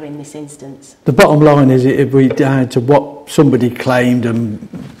ballpark figure in this instance. The bottom line is it'd be down to what somebody claimed and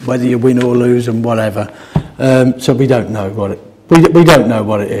whether you win or lose and whatever. So we don't know what it. We don't know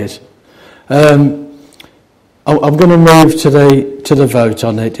what it is. I'm going to move to the vote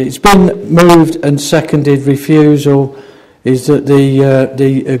on it. It's been moved and seconded. Refusal is that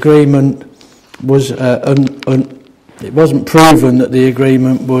the agreement was it wasn't proven that the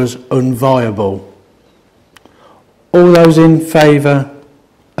agreement was unviable. All those in favour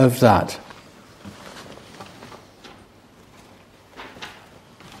of that?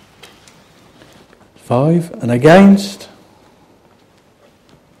 Five. And against?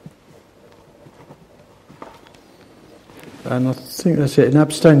 And I think that's it. And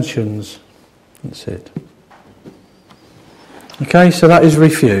abstentions? That's it. Okay, so that is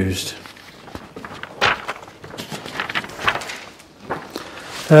refused.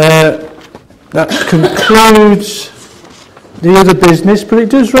 That concludes the other business, but it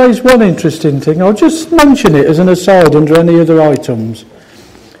does raise one interesting thing. I'll just mention it as an aside under any other items.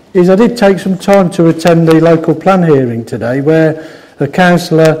 I did take some time to attend the local plan hearing today, where a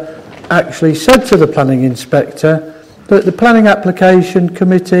councillor actually said to the planning inspector that the planning application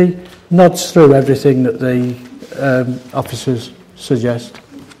committee nods through everything that the officers suggest.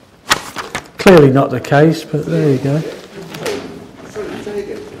 Clearly not the case, but there you go.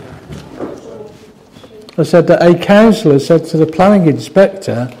 I said that a councillor said to the planning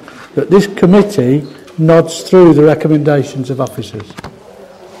inspector that this committee nods through the recommendations of officers.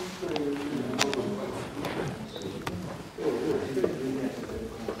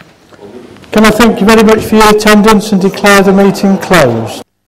 Can I thank you very much for your attendance and declare the meeting closed?